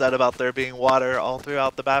upset about there being water all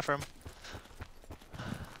throughout the bathroom.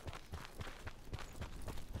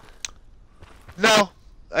 No,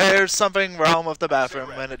 there's something wrong with the bathroom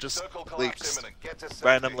and it just leaks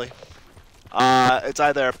randomly. It's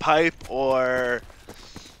either a pipe or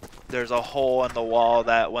there's a hole in the wall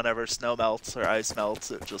that whenever snow melts or ice melts,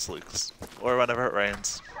 it just leaks. Or whenever it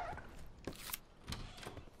rains.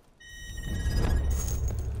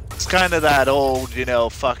 It's kind of that old, you know,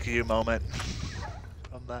 fuck you moment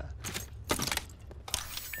from that.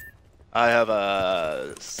 I have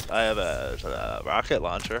a rocket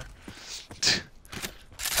launcher.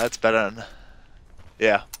 That's better than,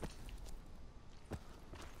 yeah.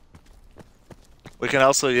 We can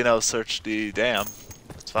also, you know, search the dam.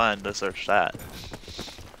 It's fine to search that.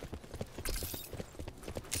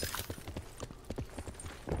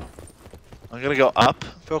 I'm gonna go up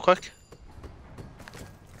real quick.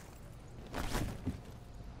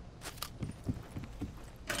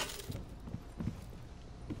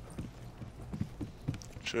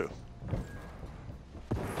 True.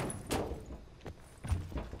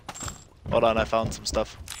 Hold on, I found some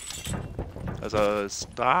stuff. As I was...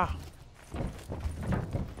 Ah!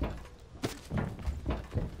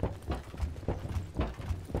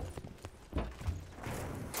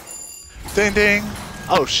 Ding ding!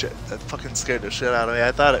 Oh shit, that fucking scared the shit out of me.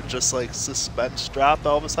 I thought it just like suspense dropped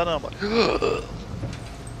all of a sudden. I'm like...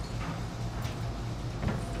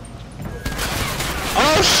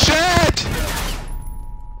 Oh shit!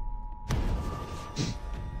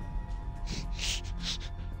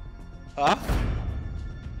 Huh?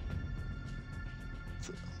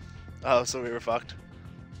 Oh, so we were fucked.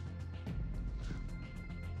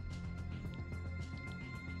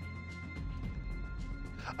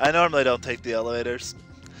 I normally don't take the elevators,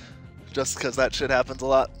 just because that shit happens a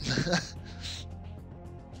lot.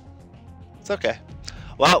 It's okay.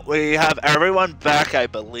 Well, we have everyone back, I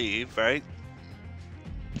believe, right?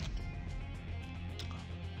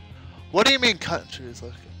 What do you mean countries?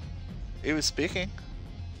 Like, he was speaking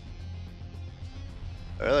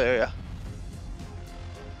earlier, yeah.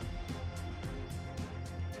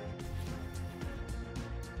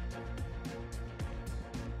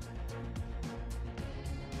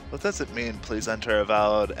 What does it mean, please enter a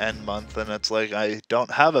valid end month? And it's like, I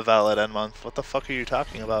don't have a valid end month. What the fuck are you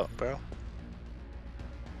talking about, bro?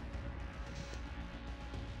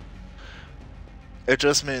 It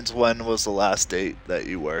just means when was the last date that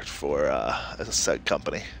you worked for a said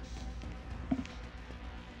company.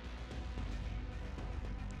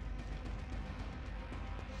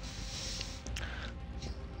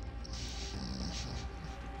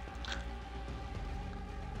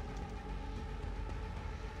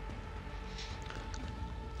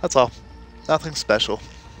 That's all. Nothing special.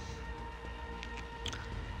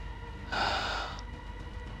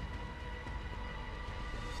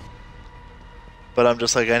 But I'm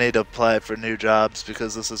just like, I need to apply for new jobs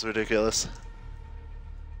because this is ridiculous.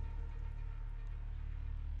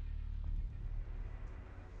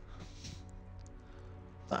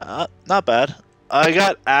 Not bad. I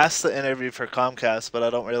got asked to interview for Comcast, but I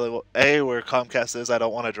don't really... A, where Comcast is, I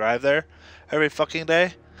don't want to drive there every fucking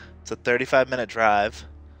day. It's a 35-minute drive.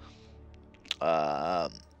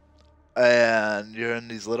 And you're in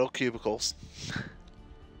these little cubicles.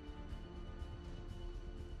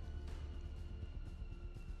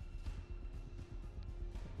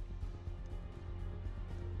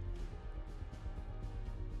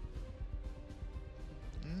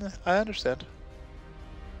 I understand.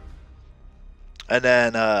 And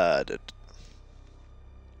then, yeah.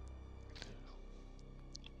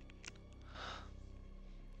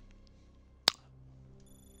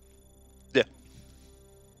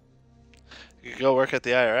 You could go work at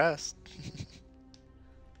the IRS.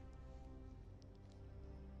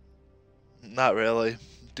 Not really.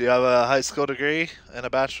 Do you have a high school degree and a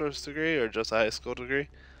bachelor's degree, or just a high school degree?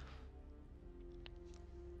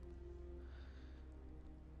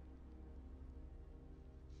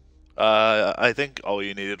 I think all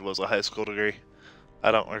you needed was a high school degree.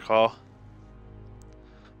 I don't recall.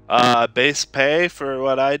 Base pay for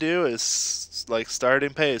what I do is, like,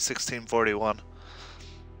 starting pay is $16.41.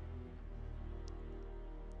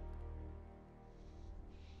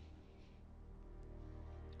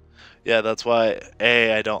 Yeah, that's why,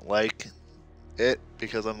 A, I don't like it,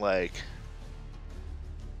 because I'm like...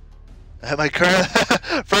 Am I current?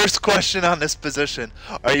 First question on this position: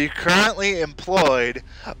 are you currently employed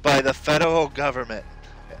by the federal government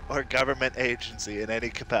or government agency in any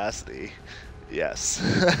capacity? Yes.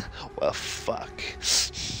 Well, fuck.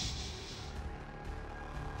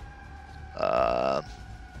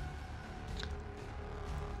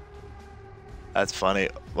 That's funny.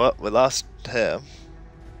 Well, we lost him.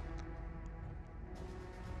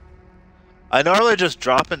 I normally just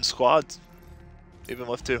drop in squads, even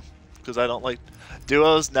with two, because I don't like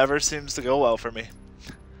duos. Never seems to go well for me.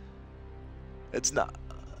 It's not.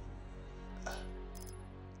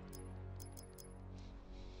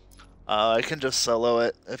 I can just solo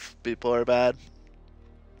it if people are bad.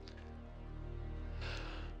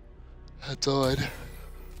 That's all I do.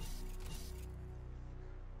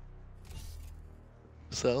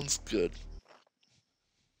 Sounds good.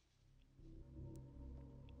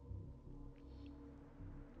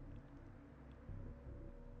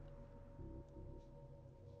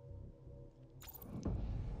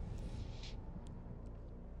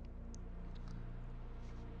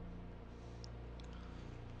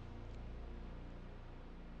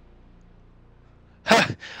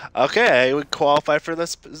 Okay, I would qualify for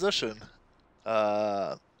this position.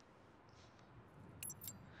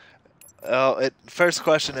 First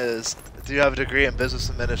question is, do you have a degree in business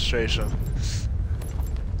administration?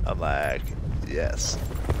 I'm like, yes.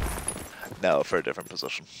 No, for a different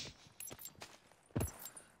position.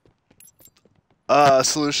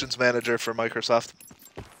 Solutions manager for Microsoft.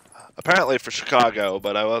 Apparently for Chicago,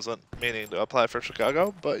 but I wasn't meaning to apply for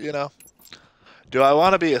Chicago, but you know. Do I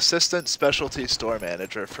want to be assistant specialty store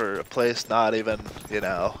manager for a place not even, you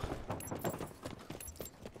know.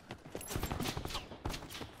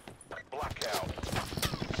 Blackout.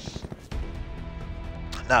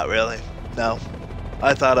 Not really. No.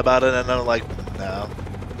 I thought about it and I'm like, no.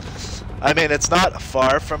 I mean, it's not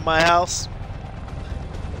far from my house,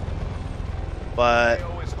 but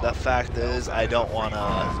the fact is, I don't want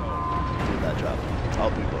to do that job. I'll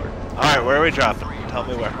be bored. Alright, where are we dropping? Tell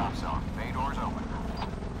me where. Drop zone. Bay doors open.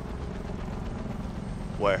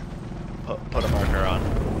 Where? Put a marker on.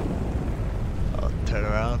 I'll turn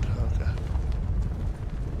around. Okay.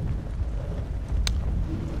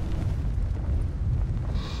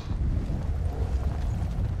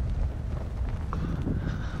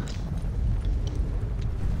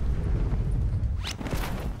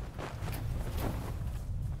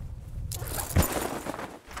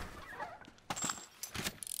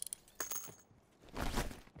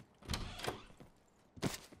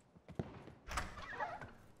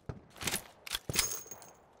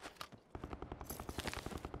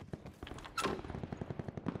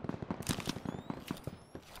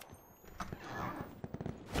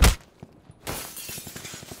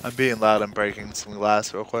 I'm being loud and breaking some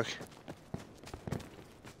glass real quick.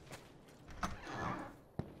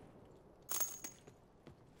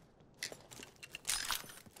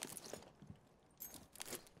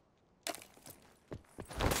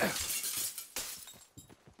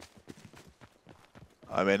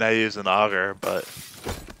 I mean, I use an auger, but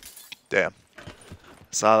damn.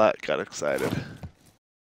 Saw that, got excited.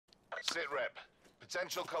 Sit rep.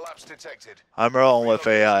 Potential collapse detected. I'm rolling with a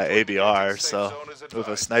ABR, so with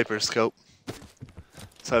a sniper scope.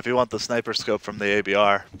 So if you want the sniper scope from the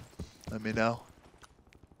ABR, let me know.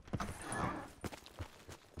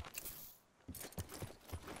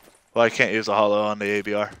 Well, I can't use a holo on the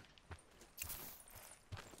ABR.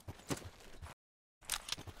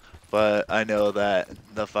 But I know that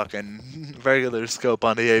the fucking regular scope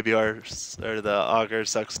on the ABR or the auger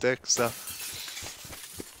sucks dick, so.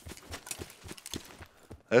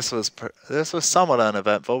 This was somewhat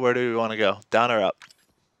uneventful. Where do we want to go? Down or up?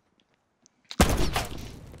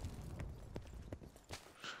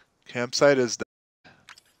 Campsite is down.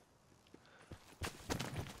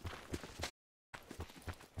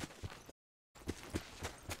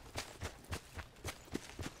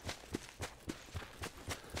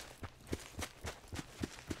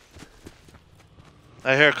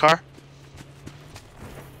 I hear a car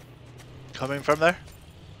coming from there.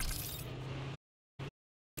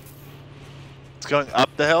 It's going up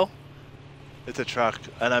the hill. It's a truck,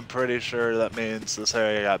 and I'm pretty sure that means this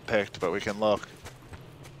area got picked, but we can look.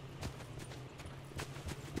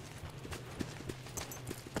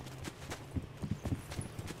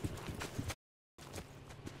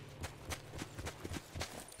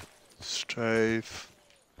 Strafe.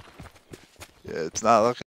 Yeah, it's not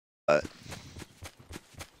looking but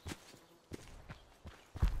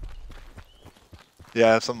yeah,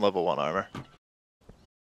 I have some level 1 armor.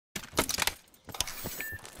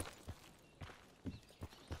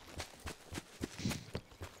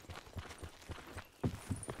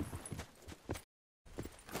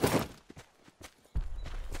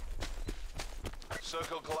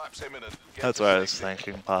 Circle collapse imminent. Get That's to what I was safety.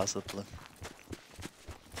 thinking, possibly.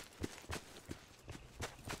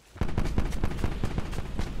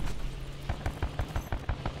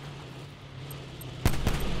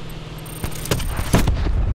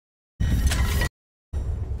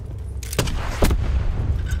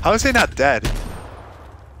 How is he not dead?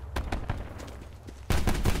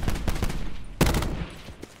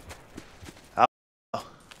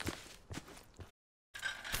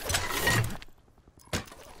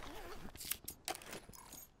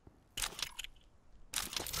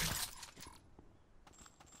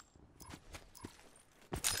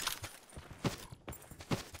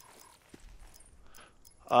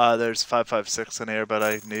 Oh. There's 556 in here, but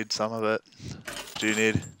I need some of it. Do you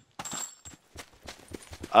need?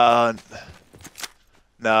 No,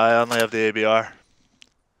 I only have the ABR.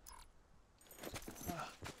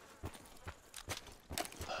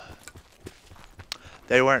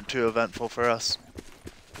 They weren't too eventful for us.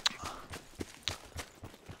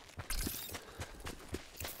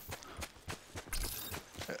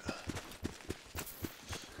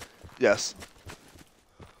 Yes.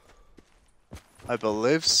 I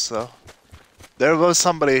believe so. There was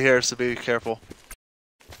somebody here, so be careful.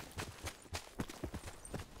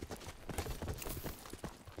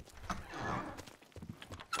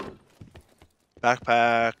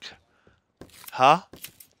 Backpack. Huh?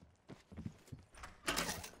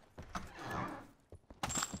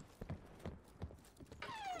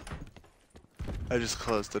 I just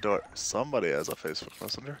closed the door. Somebody has a Facebook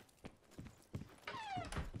Messenger.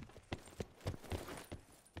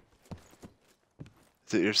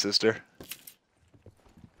 Is it your sister?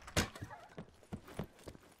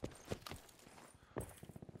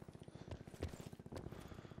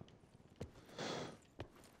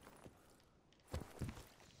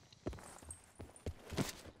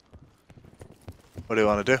 What do you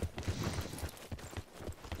want to do?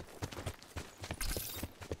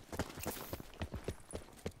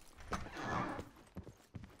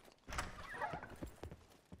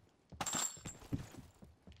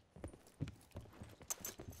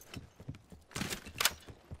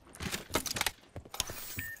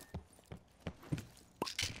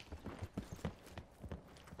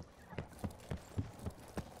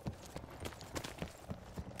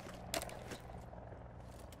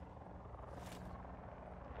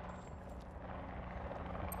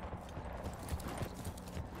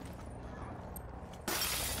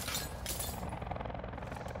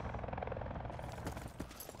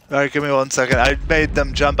 Alright, give me 1 second. I made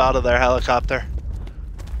them jump out of their helicopter.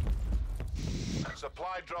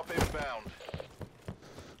 Supply drop inbound.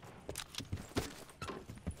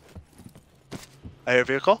 I hear a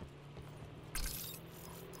vehicle.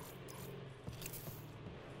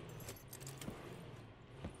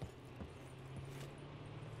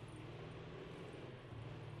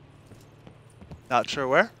 Not sure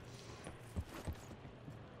where.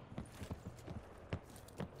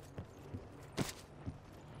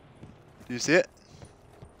 Do you see it?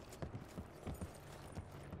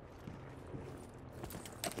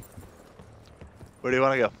 Where do you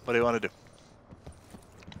want to go? What do you want to do?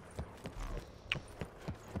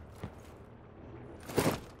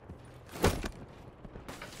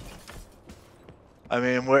 I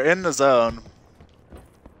mean, we're in the zone.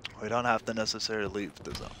 We don't have to necessarily leave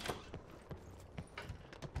the zone.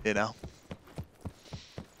 You know?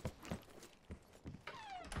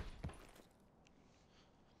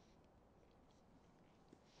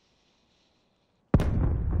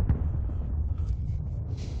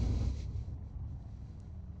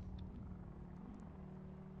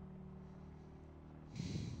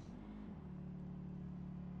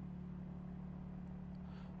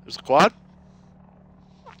 There's a quad.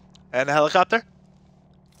 And a helicopter.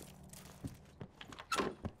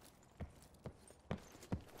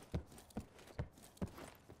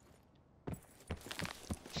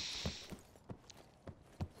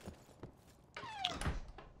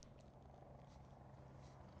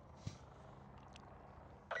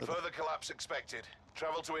 Further collapse expected.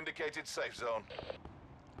 Travel to indicated safe zone.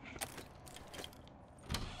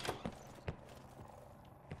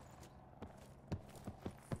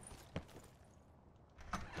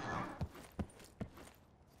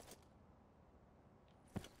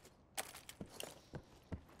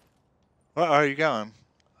 Where are you going?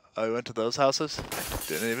 Oh, you went to those houses?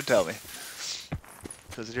 Didn't even tell me.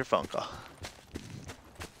 Because of your phone call.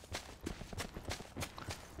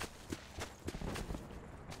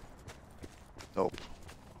 Nope.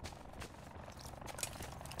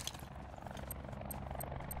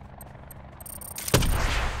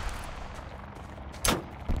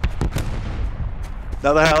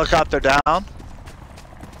 Another helicopter down.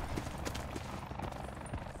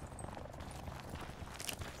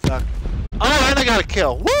 a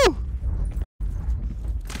kill. Woo!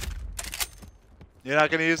 You're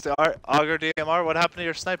not gonna use the Auger DMR? What happened to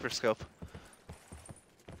your sniper scope?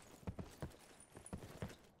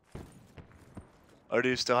 Or do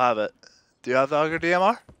you still have it? Do you have the Auger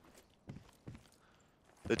DMR?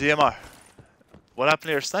 The DMR. What happened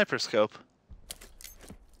to your sniper scope?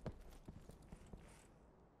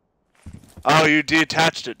 Oh, you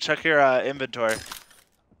detached it. Check your inventory.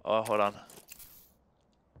 Oh, hold on.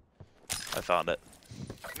 I found it.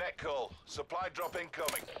 Net call. Supply drop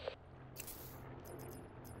incoming.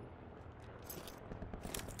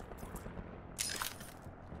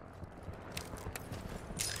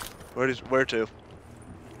 Where to?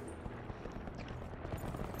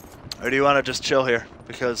 Or do you want to just chill here?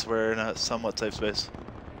 Because we're in a somewhat safe space.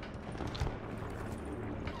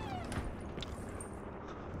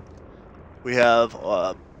 We have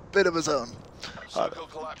a bit of a zone. Circle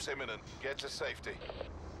collapse imminent. Get to safety.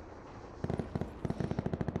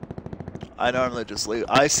 I normally just leave.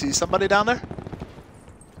 I see somebody down there.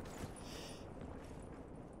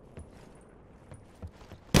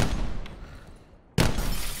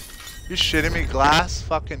 You shitting me? Glass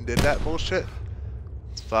fucking did that bullshit?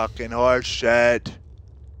 It's fucking horse shit.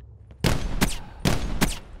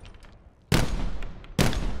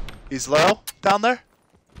 He's low down there?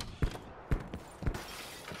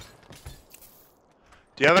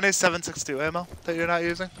 Do you have any 7.62 ammo that you're not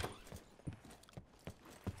using?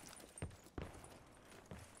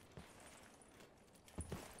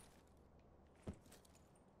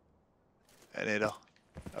 I need a...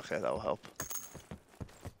 Okay, that will help.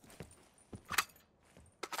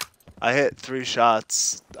 I hit 3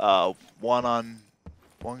 shots, one on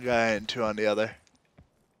one guy and 2 on the other.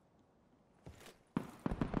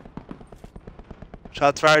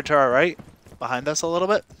 Shots fired to our right, behind us a little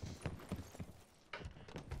bit.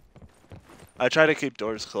 I try to keep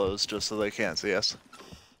doors closed just so they can't see us.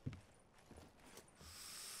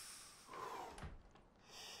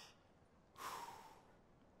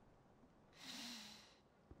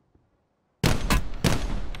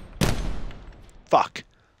 Fuck.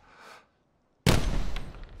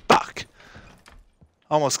 Fuck.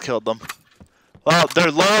 Almost killed them. Well,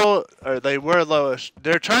 they're low, or they were lowish.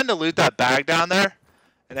 They're trying to loot that bag down there,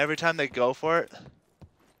 and every time they go for it...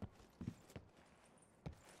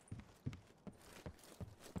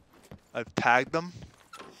 I've tagged them.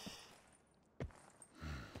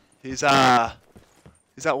 He's at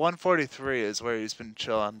 143 is where he's been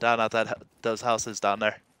chilling, down at those houses down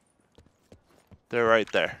there. They're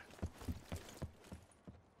right there.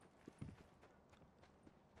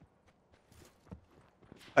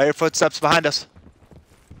 I hear footsteps behind us.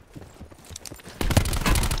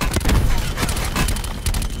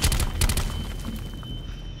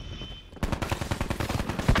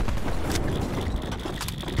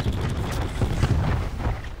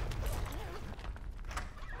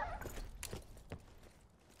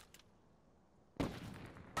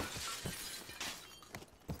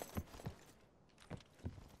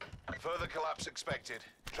 Further collapse expected.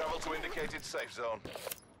 Travel to indicated safe zone.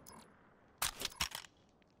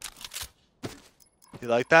 You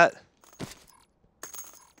like that?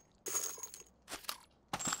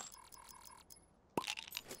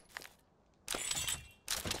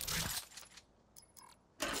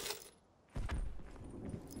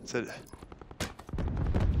 It's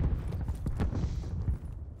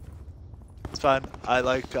fine. I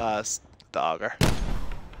like the auger.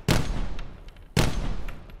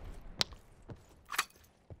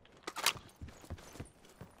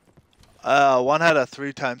 One had a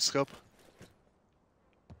 3-time scope.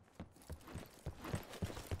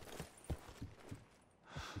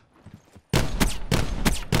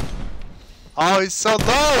 Oh, he's so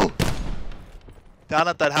low! Down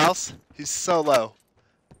at that house, he's so low.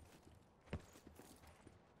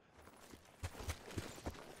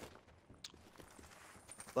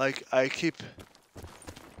 Like, I keep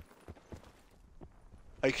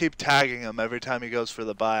tagging him every time he goes for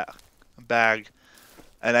the bag.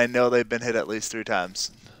 And I know they've been hit at least 3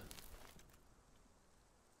 times.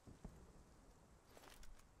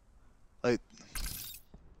 Like...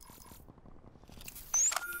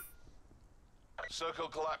 Circle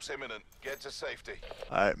collapse imminent. Get to safety.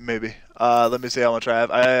 Alright, maybe. Let me see how much I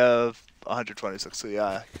have. I have 126, so yeah,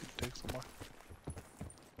 I can take some more.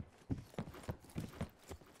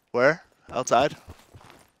 Where? Outside?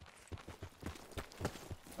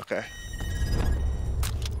 Okay.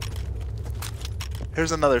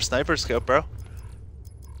 Here's another sniper scope, bro.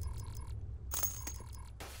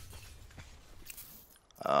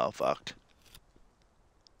 Oh, fuck.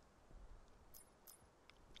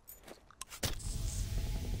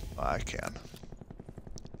 Oh, I can.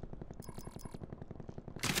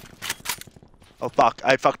 Oh fuck,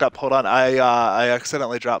 I fucked up. Hold on, I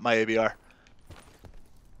accidentally dropped my ABR.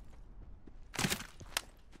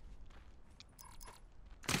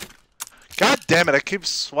 God damn it, I keep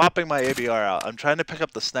swapping my ABR out. I'm trying to pick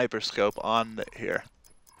up the sniper scope on here.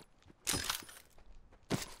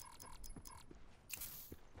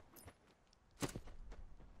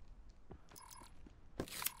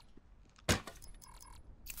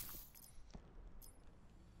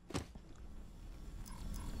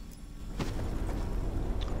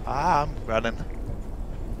 Ah, I'm running.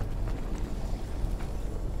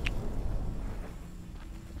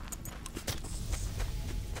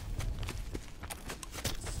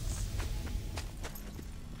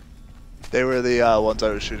 They were the ones I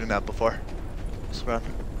was shooting at before. Just run.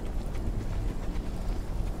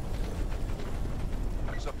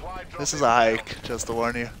 Supply drop This is a hike, just to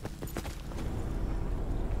warn you.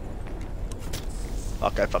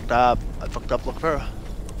 Fuck, I fucked up. I fucked up, look for her.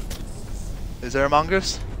 Is there a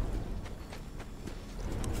mongoose?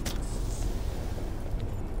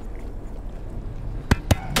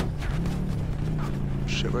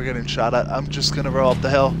 Shit, we're getting shot at. I'm just gonna roll up the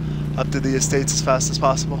hill, up to the estates as fast as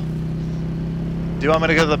possible. Do you want me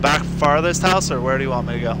to go to the back farthest house, or where do you want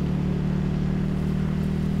me to go?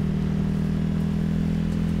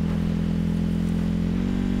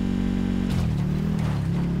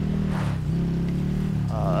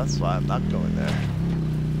 That's why I'm not going there.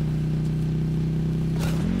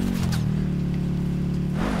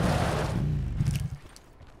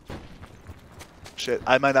 Shit,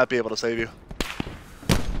 I might not be able to save you.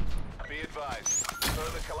 Be advised.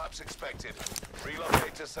 Further collapse expected.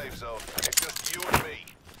 Relocate to safe zone. It's just you and me.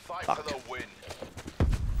 Fight Fuck. for the win.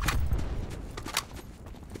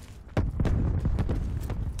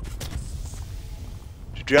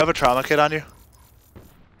 Did you have a trauma kit on you?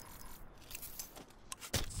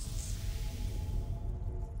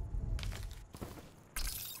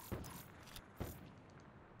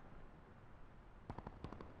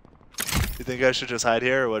 You think I should just hide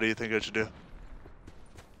here, or what do you think I should do?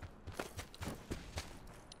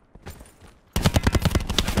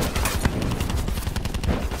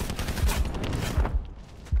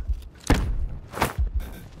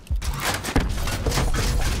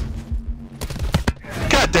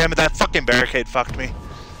 God damn it, that fucking barricade fucked me.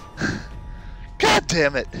 God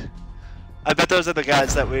damn it. I bet those are the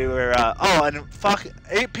guys that we were, oh, and fuck,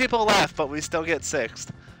 8 people left, but we still get 6th.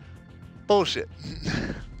 Bullshit.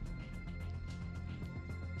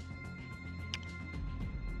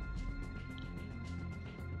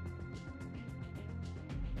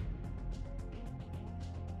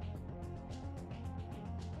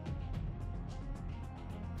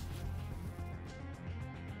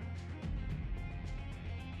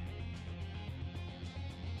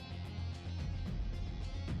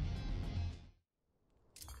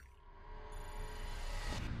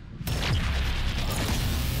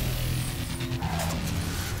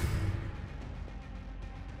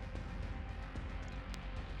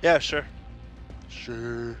 Yeah, sure.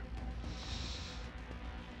 Sure.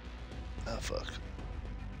 Oh, fuck.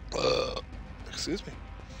 Excuse me.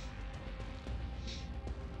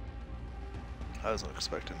 I wasn't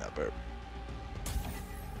expecting that burp.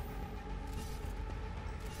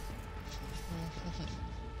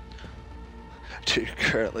 Do you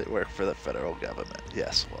currently work for the federal government?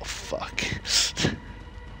 Yes, well, fuck.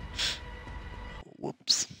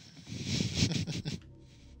 Whoops.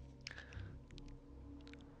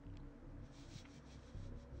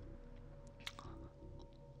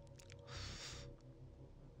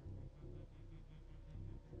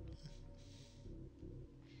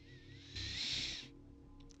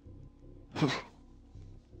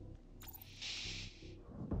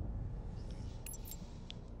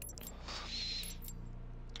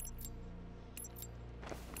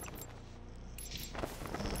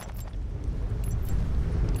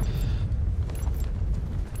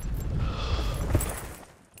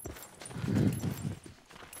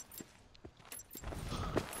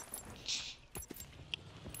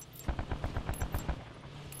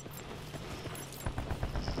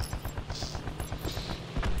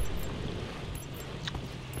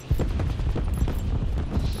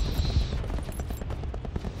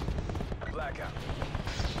 Blackout.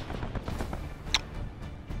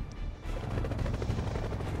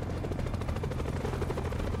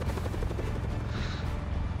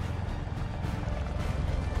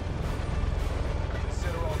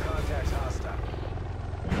 Consider all contacts hostile.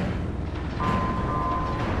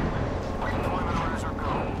 Deployment orders are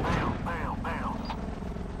go. Bail, bail, bail.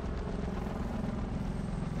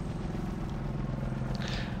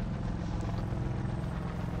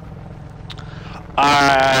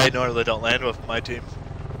 I normally don't land with my team.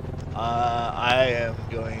 I am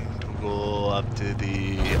going to go up to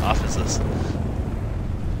the offices.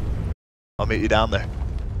 I'll meet you down there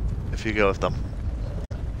if you go with them.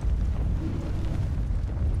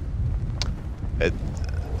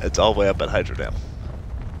 It's all the way up at Hydro Dam.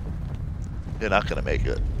 You're not gonna make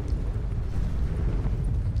it.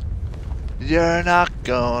 You're not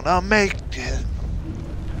gonna make it.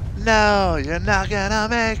 No, you're not gonna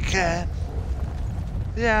make it.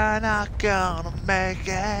 You're not gonna make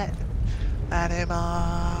it anymore.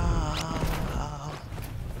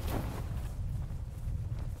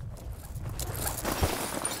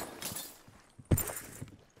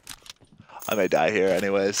 I may die here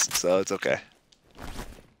anyways, so it's okay.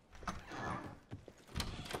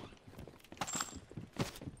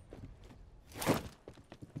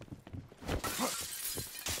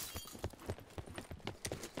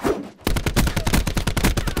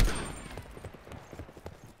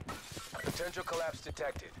 Potential collapse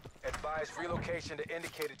detected. Advise relocation to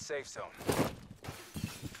indicated safe zone.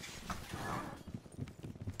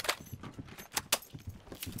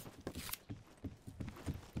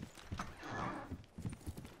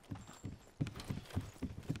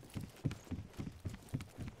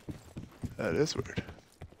 That is weird.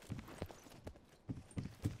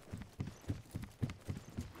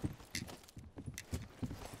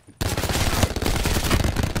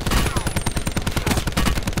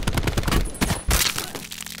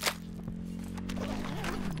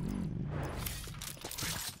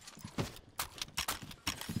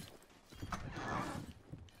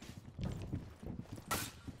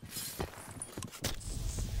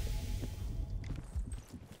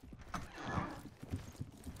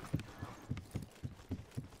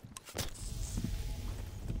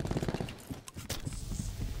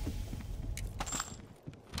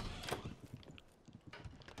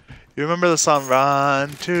 You remember the song Run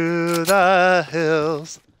to the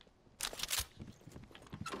Hills?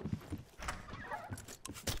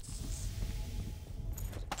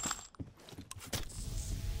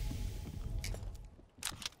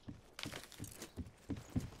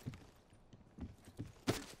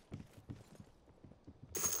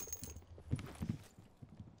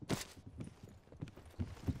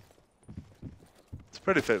 It's a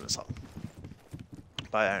pretty famous song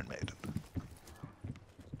by Iron Maiden.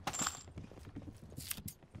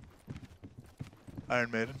 Iron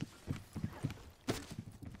Maiden.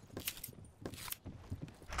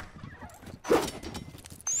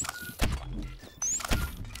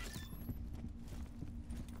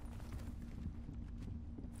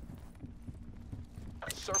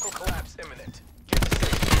 Circle collapse imminent. Get to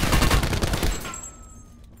safety.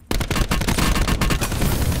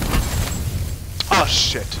 Oh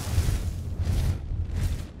shit.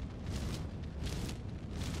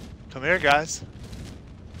 Come here, guys.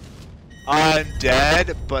 I'm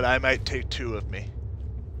dead, but I might take two of me.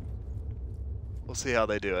 We'll see how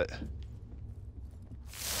they do it.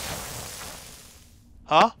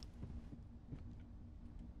 Huh?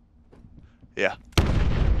 Yeah.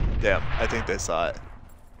 Damn, I think they saw it.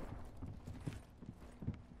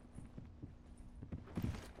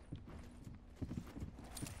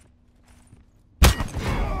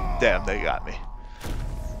 Damn, they got me.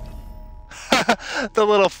 The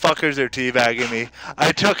little fuckers are teabagging me.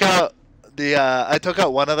 I took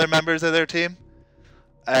out one of their members of their team,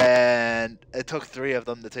 and it took 3 of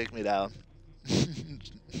them to take me down.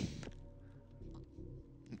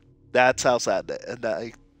 That's how sad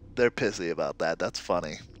they're pissy about that. That's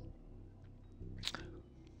funny.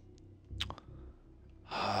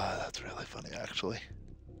 That's really funny, actually.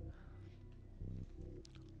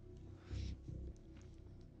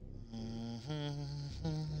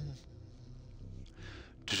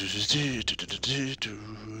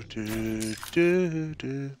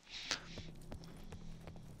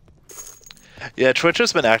 Yeah, Twitch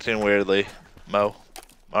has been acting weirdly.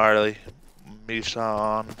 Marley,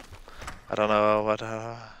 Mishon, I don't know what.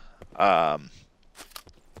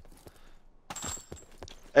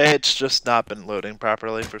 It's just not been loading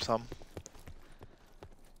properly for some.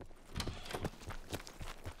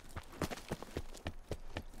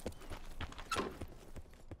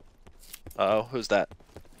 Uh-oh, who's that?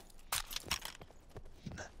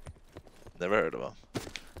 Never heard of him.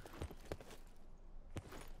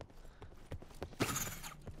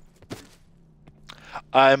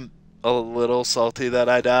 I'm a little salty that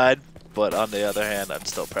I died, but on the other hand, I'm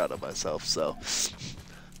still proud of myself, so.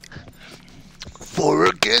 4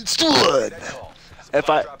 against 1! If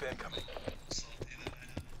I...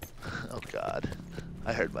 Oh god.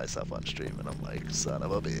 I heard myself on stream and I'm like, son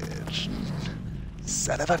of a bitch.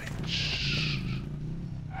 Son of a bitch.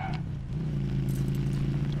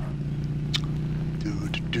 Do,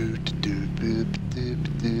 do, do, do.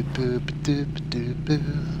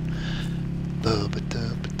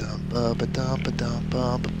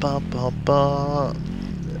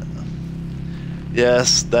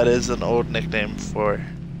 Yes, that is an old nickname for,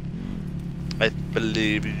 I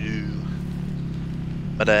believe you,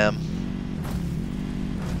 madame.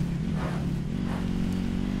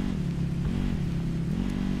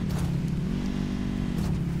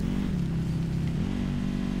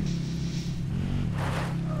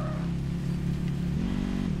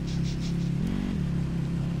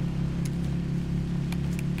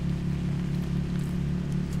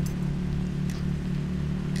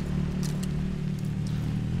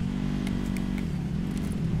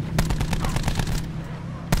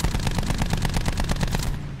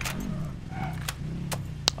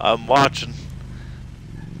 I'm watching.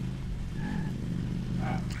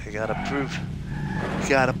 I gotta prove. You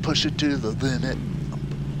gotta push it to the limit.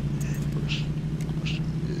 Push, push,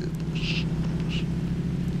 yeah, push, push.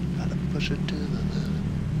 Gotta push it to the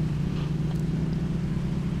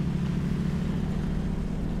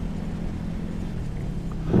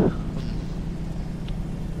limit.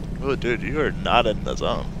 Oh, dude, you are not in the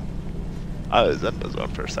zone. I was in the zone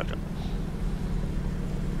for a second.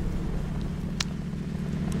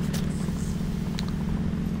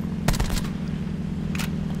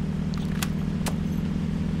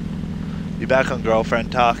 You back on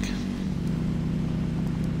girlfriend talk?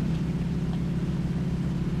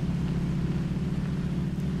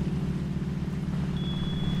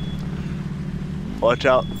 Watch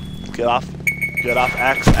out. Get off. Get off.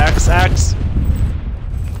 Axe, axe, axe.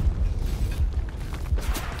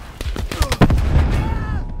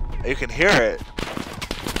 You can hear it.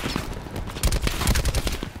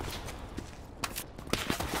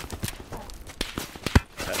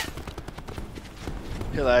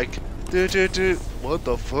 You're like, dude, what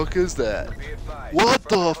the fuck is that? What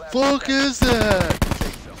the fuck is that?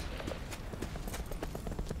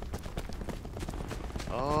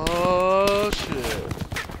 Oh shit.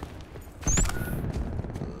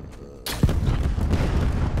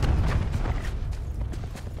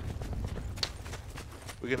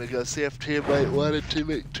 We're gonna go see if teammate 1 and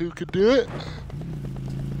teammate 2 can do it.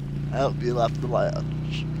 I hope you left the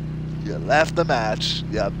lounge. You left the match.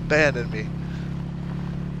 You abandoned me.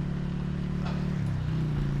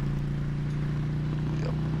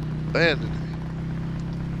 Abandoned me.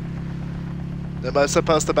 Am I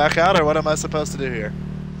supposed to back out, or what am I supposed to do here?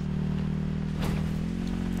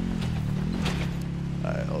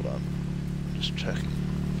 Alright, hold on. I'm just checking.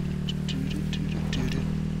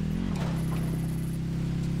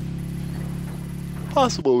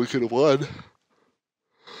 Possible we could have won.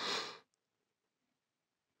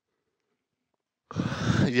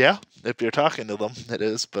 Yeah, if you're talking to them, it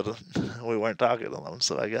is, but we weren't talking to them,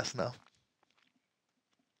 so I guess no.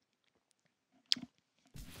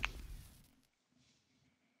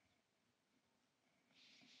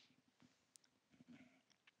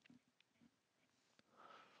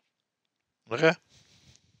 Okay.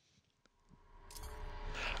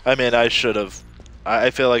 I mean, I should have. I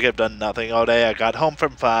feel like I've done nothing all day. I got home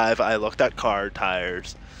from 5. I looked at car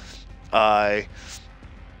tires. I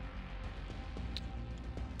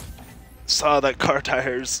saw that car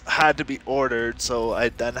tires had to be ordered, so I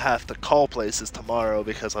then have to call places tomorrow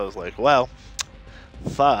because I was like, well,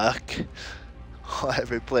 fuck.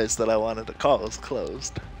 Every place that I wanted to call is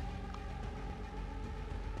closed.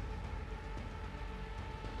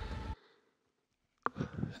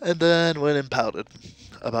 And then went and pouted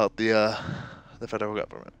about the federal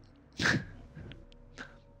government.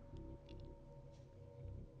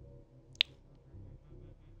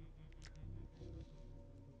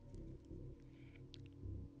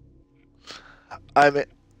 I mean,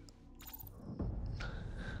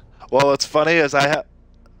 well, what's funny is I have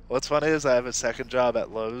a second job at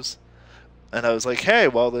Lowe's, and I was like, hey,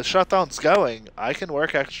 while the shutdown's going, I can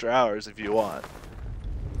work extra hours if you want.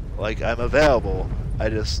 Like, I'm available. I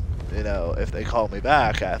just, you know, if they call me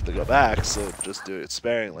back, I have to go back, so just do it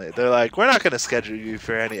sparingly. They're like, we're not going to schedule you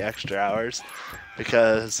for any extra hours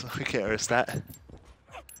because we can't risk that.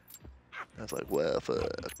 I was like, well,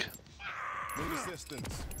 fuck. Need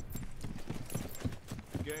assistance.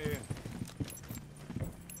 Get in.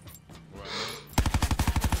 Right.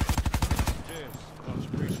 Cheers. Much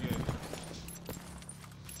appreciated.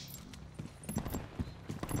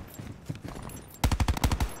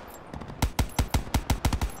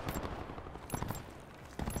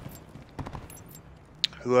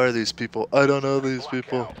 Who are these people? I don't know these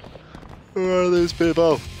people. Who are these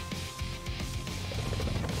people?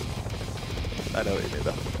 I know what you mean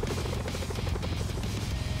though.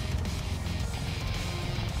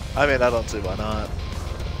 I mean, I don't see why not.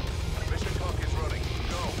 Mission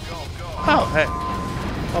Oh, hey.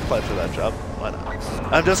 I'll apply for that job. Why not?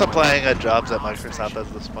 I'm just applying at jobs at Microsoft at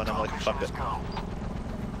this point. I'm like, fuck it.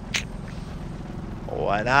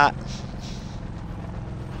 Why not?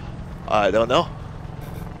 I don't know.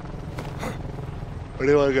 Where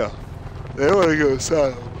do you want to go? They want to go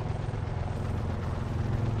south.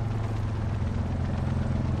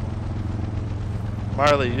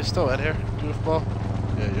 Marley, you still in here, goofball?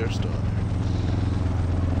 Yeah, you're still in here.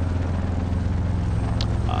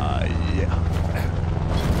 Yeah.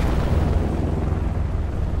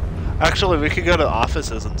 Actually, we could go to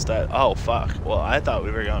offices instead. Oh, fuck. Well, I thought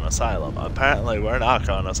we were going asylum. Apparently, we're not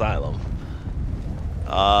going asylum.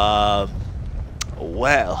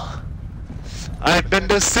 Well. I've been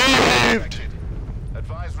deceived!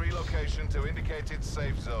 Advise relocation to indicated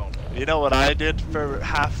safe zone. You know what I did for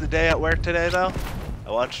half the day at work today, though?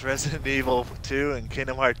 I watched Resident Evil 2 and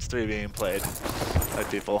Kingdom Hearts 3 being played by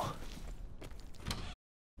people.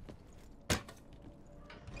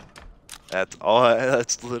 That's all.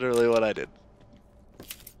 That's literally what I did.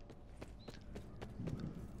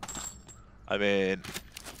 I mean,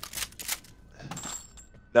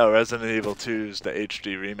 no, Resident Evil 2 is the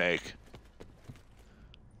HD remake.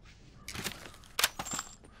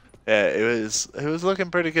 Yeah, it was looking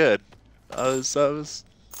pretty good. I was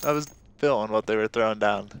feeling what they were throwing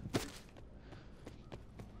down.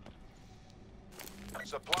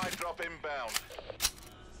 Supply drop inbound.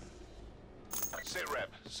 Sit rep.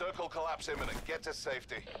 Circle collapse imminent. Get to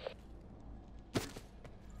safety.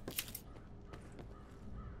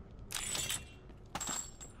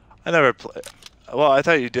 I never played. Well, I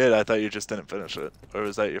thought you did. I thought you just didn't finish it. Or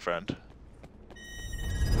was that your friend?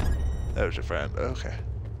 That was your friend. Okay.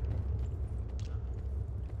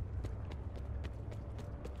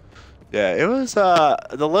 Yeah, it was,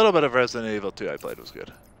 the little bit of Resident Evil 2 I played was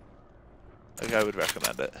good. Like, I would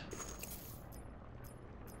recommend it.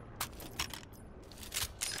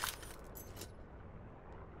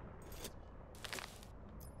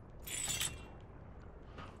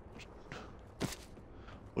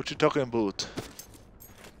 What you talking about?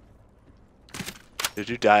 Did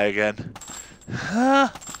you die again? Huh?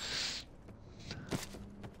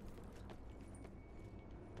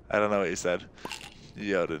 I don't know what you said. You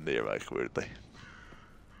yelled into your mic weirdly.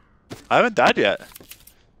 I haven't died yet.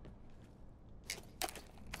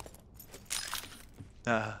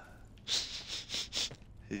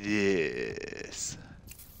 Yes.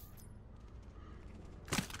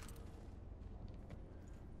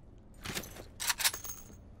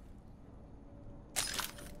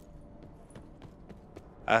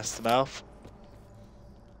 Ass to mouth.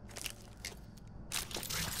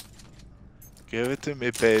 Give it to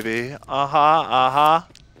me, baby. Uh-huh, uh-huh.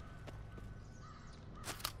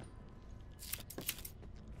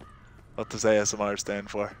 What does ASMR stand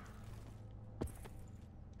for?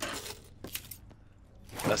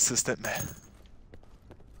 Assistant man.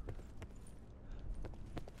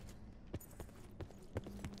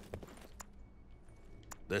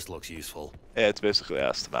 This looks useful. Yeah, it's basically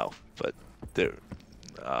ass to mouth, but there,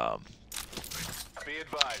 Be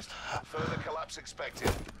advised. Further collapse expected.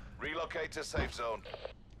 Relocate to safe zone.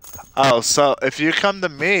 Oh, so if you come to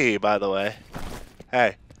me, by the way,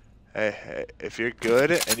 hey, if you're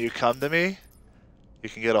good and you come to me, you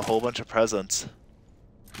can get a whole bunch of presents.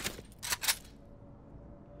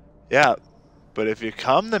 Yeah, but if you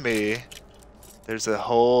come to me, there's a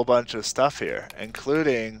whole bunch of stuff here,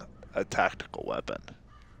 including a tactical weapon.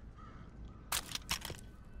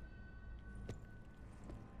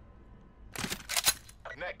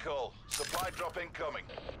 Net call. Supply drop incoming.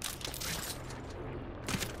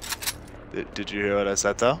 Did you hear what I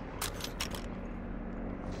said, though?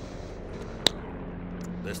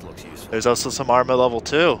 This looks useful. There's also some armor level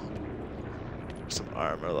 2. Some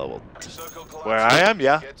armor level 2. Where I am,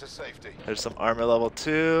 yeah. Get to safety. There's some armor level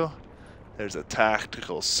 2. There's a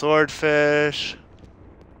tactical swordfish.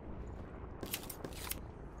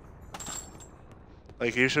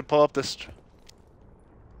 Like, you should pull up this.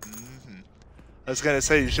 I was gonna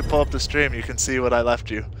say, you should pull up the stream. You can see what I left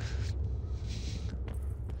you.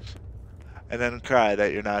 And then cry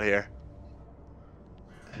that you're not here.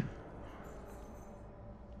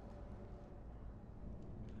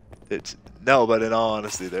 No, but in all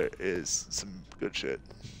honesty, there is some good shit.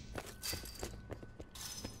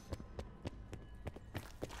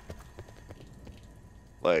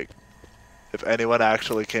 Like, if anyone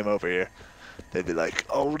actually came over here, they'd be like,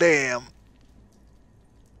 oh damn.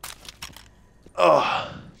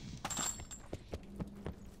 Oh.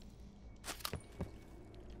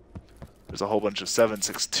 There's a whole bunch of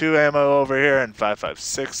 7.62 ammo over here and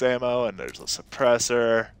 5.56 ammo, and there's a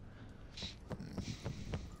suppressor.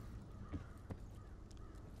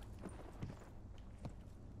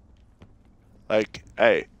 Like,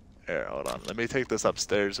 hey, here, hold on. Let me take this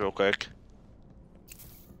upstairs real quick.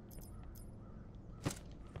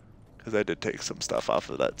 Because I did take some stuff off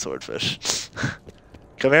of that swordfish.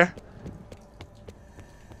 Come here.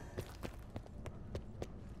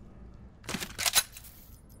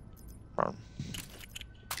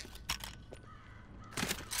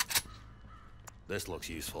 This looks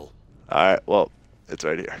useful. Alright, well, it's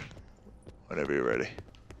right here. Whenever you're ready.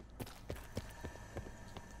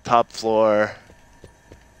 Top floor.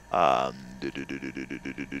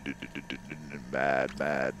 Mad.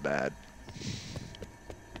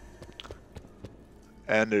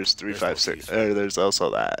 And there's 356. There's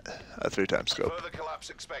also that. A 3x scope. Further collapse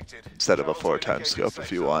expected. Instead of a Travel to 4x indicated scope safe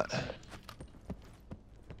if you zone. want.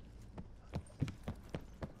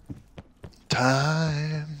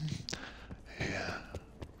 Time. Yeah.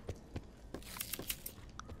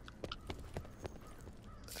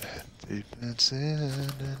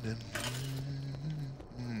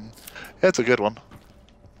 Yeah, it's a good one.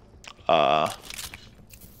 Alright,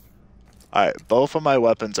 both of my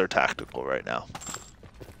weapons are tactical right now.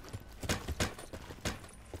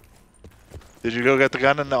 Did you go get the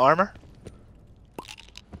gun and the armor?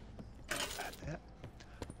 Yeah.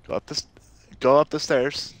 Go up the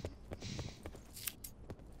stairs.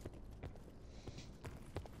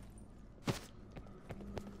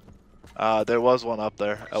 There was one up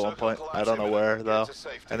there at one point. I don't know where though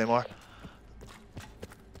anymore.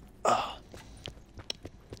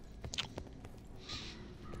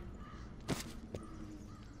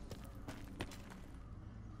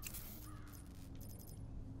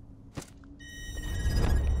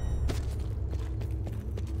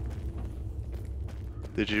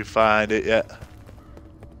 Did you find it yet?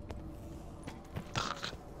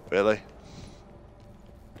 Really?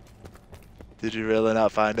 Did you really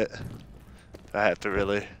not find it? I have to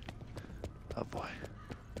really... Oh boy.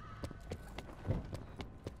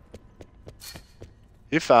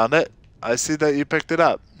 You found it. I see that you picked it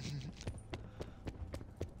up.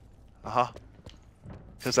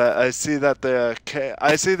 Because I see that the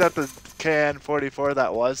KN-44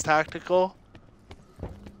 that was tactical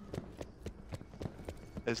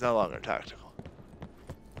is no longer tactical.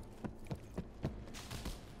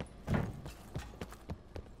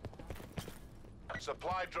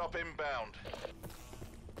 Supply drop inbound.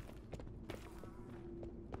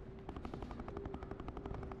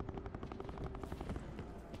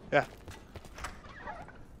 Yeah.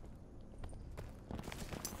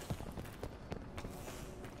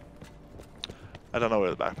 I don't know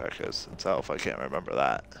where the backpack is itself. I can't remember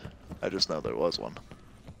that. I just know there was one.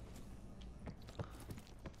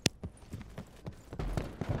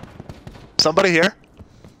 Somebody here?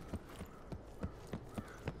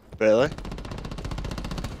 Really?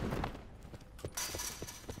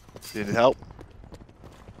 Do you need help?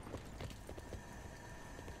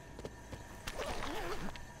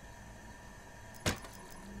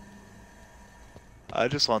 I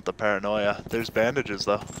just want the paranoia. There's bandages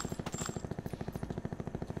though.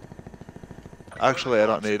 Actually, I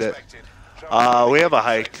don't need it. We have a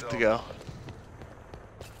hike to go.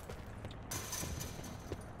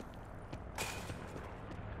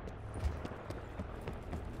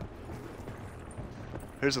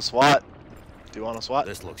 Here's a SWAT. Do you want a SWAT?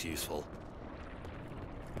 This looks useful.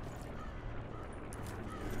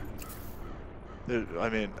 Dude, I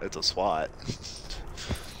mean, it's a SWAT.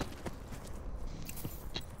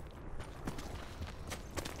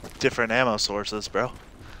 Different ammo sources, bro.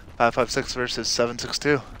 5.56 versus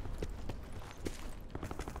 7.62.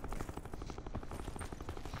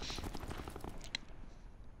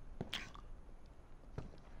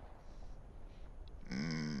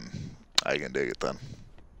 I can dig it then.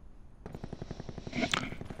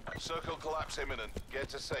 Circle collapse imminent. Get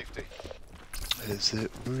to safety. Is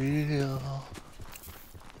it real?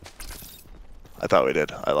 I thought we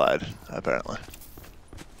did. I lied, apparently.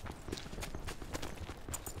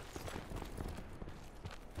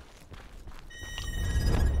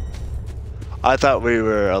 I thought we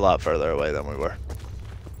were a lot further away than we were.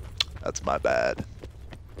 That's my bad.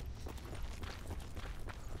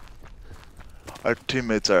 Our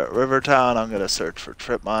teammates are at Rivertown. I'm going to search for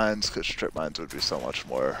trip mines because trip mines would be so much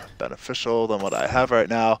more beneficial than what I have right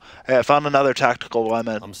now. Hey, I found another tactical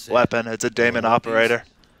weapon. It's a Damon operator.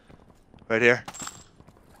 Right here.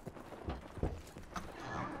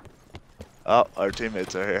 Oh, our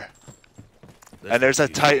teammates are here. And there's a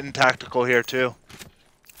Titan tactical here too.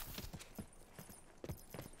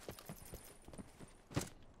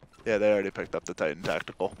 Yeah, they already picked up the Titan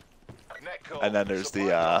tactical. And then there's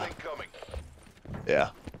the, yeah.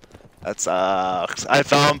 That sucks. I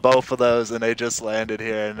found both of those and they just landed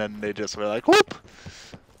here and then they just were like, whoop!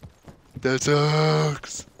 That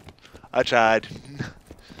sucks. I tried.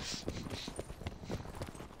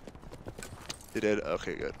 You did?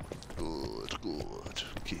 Okay, good. Good, good.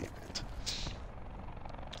 Keep it.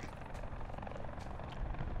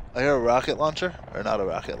 I hear a rocket launcher. Or not a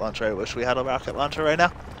rocket launcher. I wish we had a rocket launcher right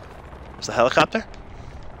now. There's a helicopter.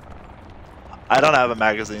 I don't have a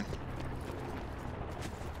magazine.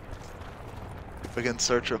 We can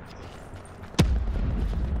search a...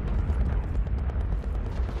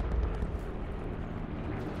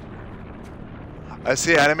 I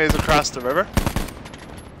see enemies across the river.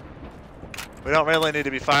 We don't really need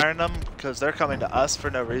to be firing them because they're coming to us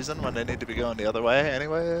for no reason when they need to be going the other way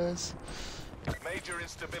anyways. Major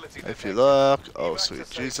instability If you detected. look, oh Evac to sweet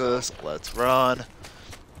safe Jesus, zone. let's run.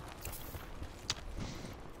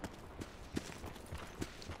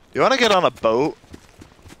 You want to get on a boat?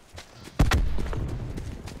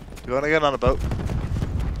 You want to get on a boat?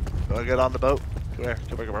 You want to get on the boat? Come here,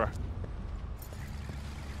 come here, come here.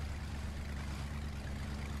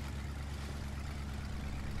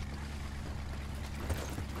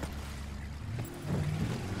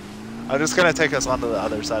 I'm just gonna take us onto the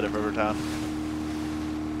other side of Rivertown.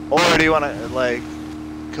 Or do you want to, like,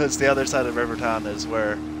 because the other side of Rivertown is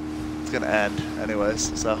where it's gonna end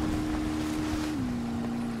anyways, so.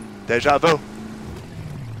 Deja vu.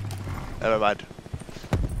 Never mind.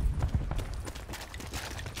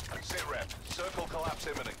 Sit rep. Circle collapse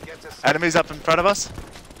imminent. Get to safe. Enemies up in front of us.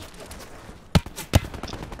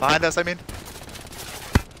 Behind us, I mean.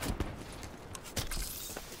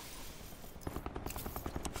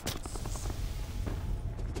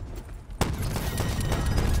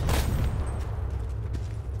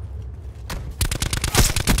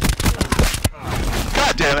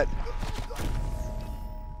 God damn it.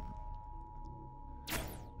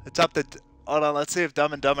 It's up to... Hold on, let's see if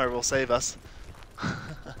Dumb and Dumber will save us.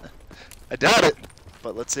 I doubt it,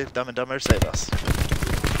 but let's see if Dumb and Dumber save us.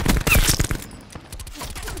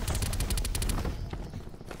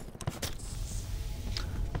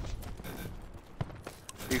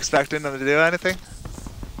 You expecting them to do anything?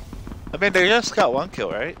 I mean, they just got one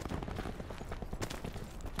kill, right?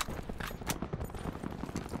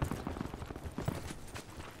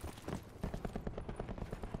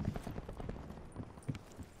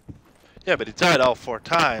 Yeah, but he died all 4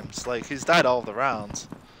 times. Like, he's died all the rounds.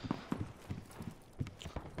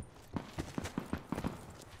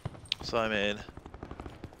 So, I mean...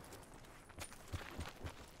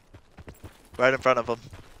 Right in front of them.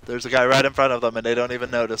 There's a guy right in front of them and they don't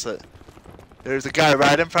even notice it. There's a guy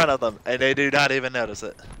right in front of them and they do not even notice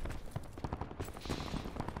it.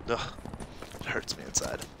 Ugh. It hurts me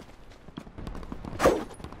inside.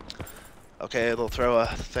 Okay, it'll throw a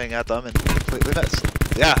thing at them and completely miss.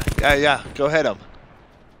 Yeah. Go hit him.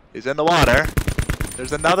 He's in the water.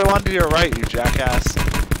 There's another one to your right, you jackass.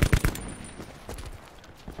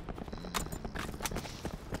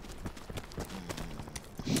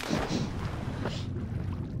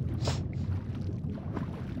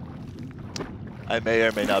 I may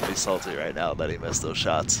or may not be salty right now that he missed those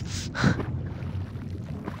shots.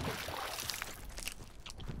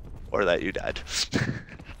 Or that you died.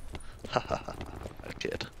 A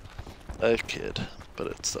kid. A kid. But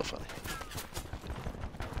it's so funny.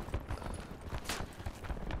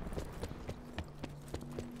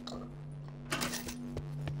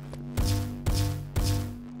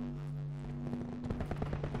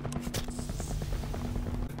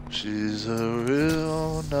 She's a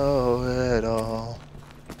real know-it-all.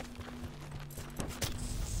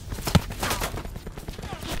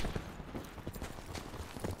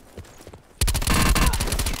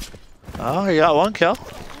 Oh, he got 1 kill.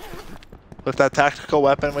 With that tactical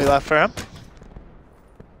weapon we left for him.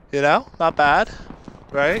 You know, not bad,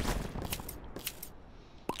 right?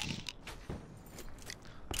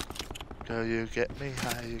 Girl, you get me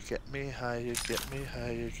high, you get me high, you get me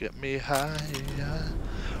high, you get me high. Yeah.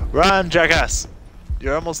 Run, jackass!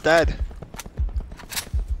 You're almost dead.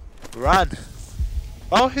 Run!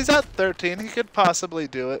 Oh, he's at 13. He could possibly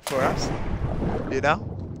do it for us. You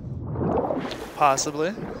know?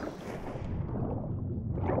 Possibly.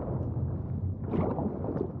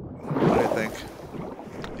 What do you think?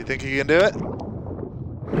 You think he can do it?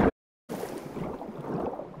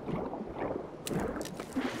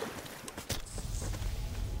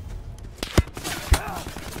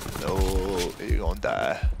 No, you're gonna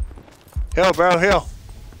die. Heal, bro, heal.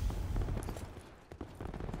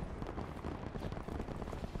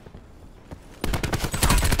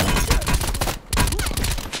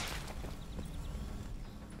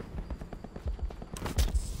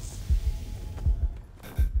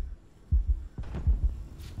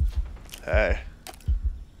 Hey.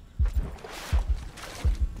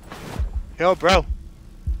 Yo, bro.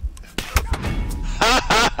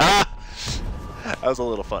 That was a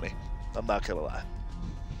little funny. I'm not gonna lie.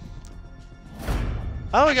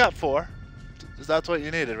 I only got 4. That's what you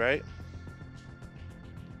needed, right?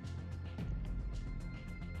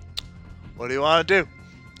 What do you want to do?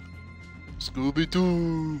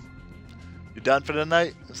 Scooby-Doo. You done for the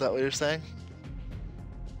night? Is that what you're saying?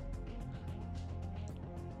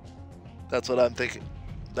 That's what I'm thinking.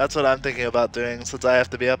 That's what I'm thinking about doing since I have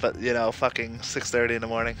to be up at, you know, fucking 6:30 in the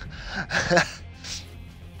morning.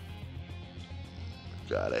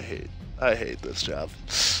 God, I hate this job.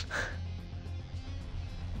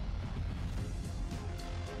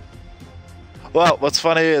 Well, what's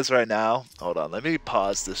funny is right now, hold on, let me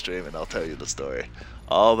pause the stream and I'll tell you the story.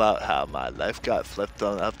 All about how my life got flipped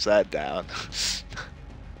on upside down.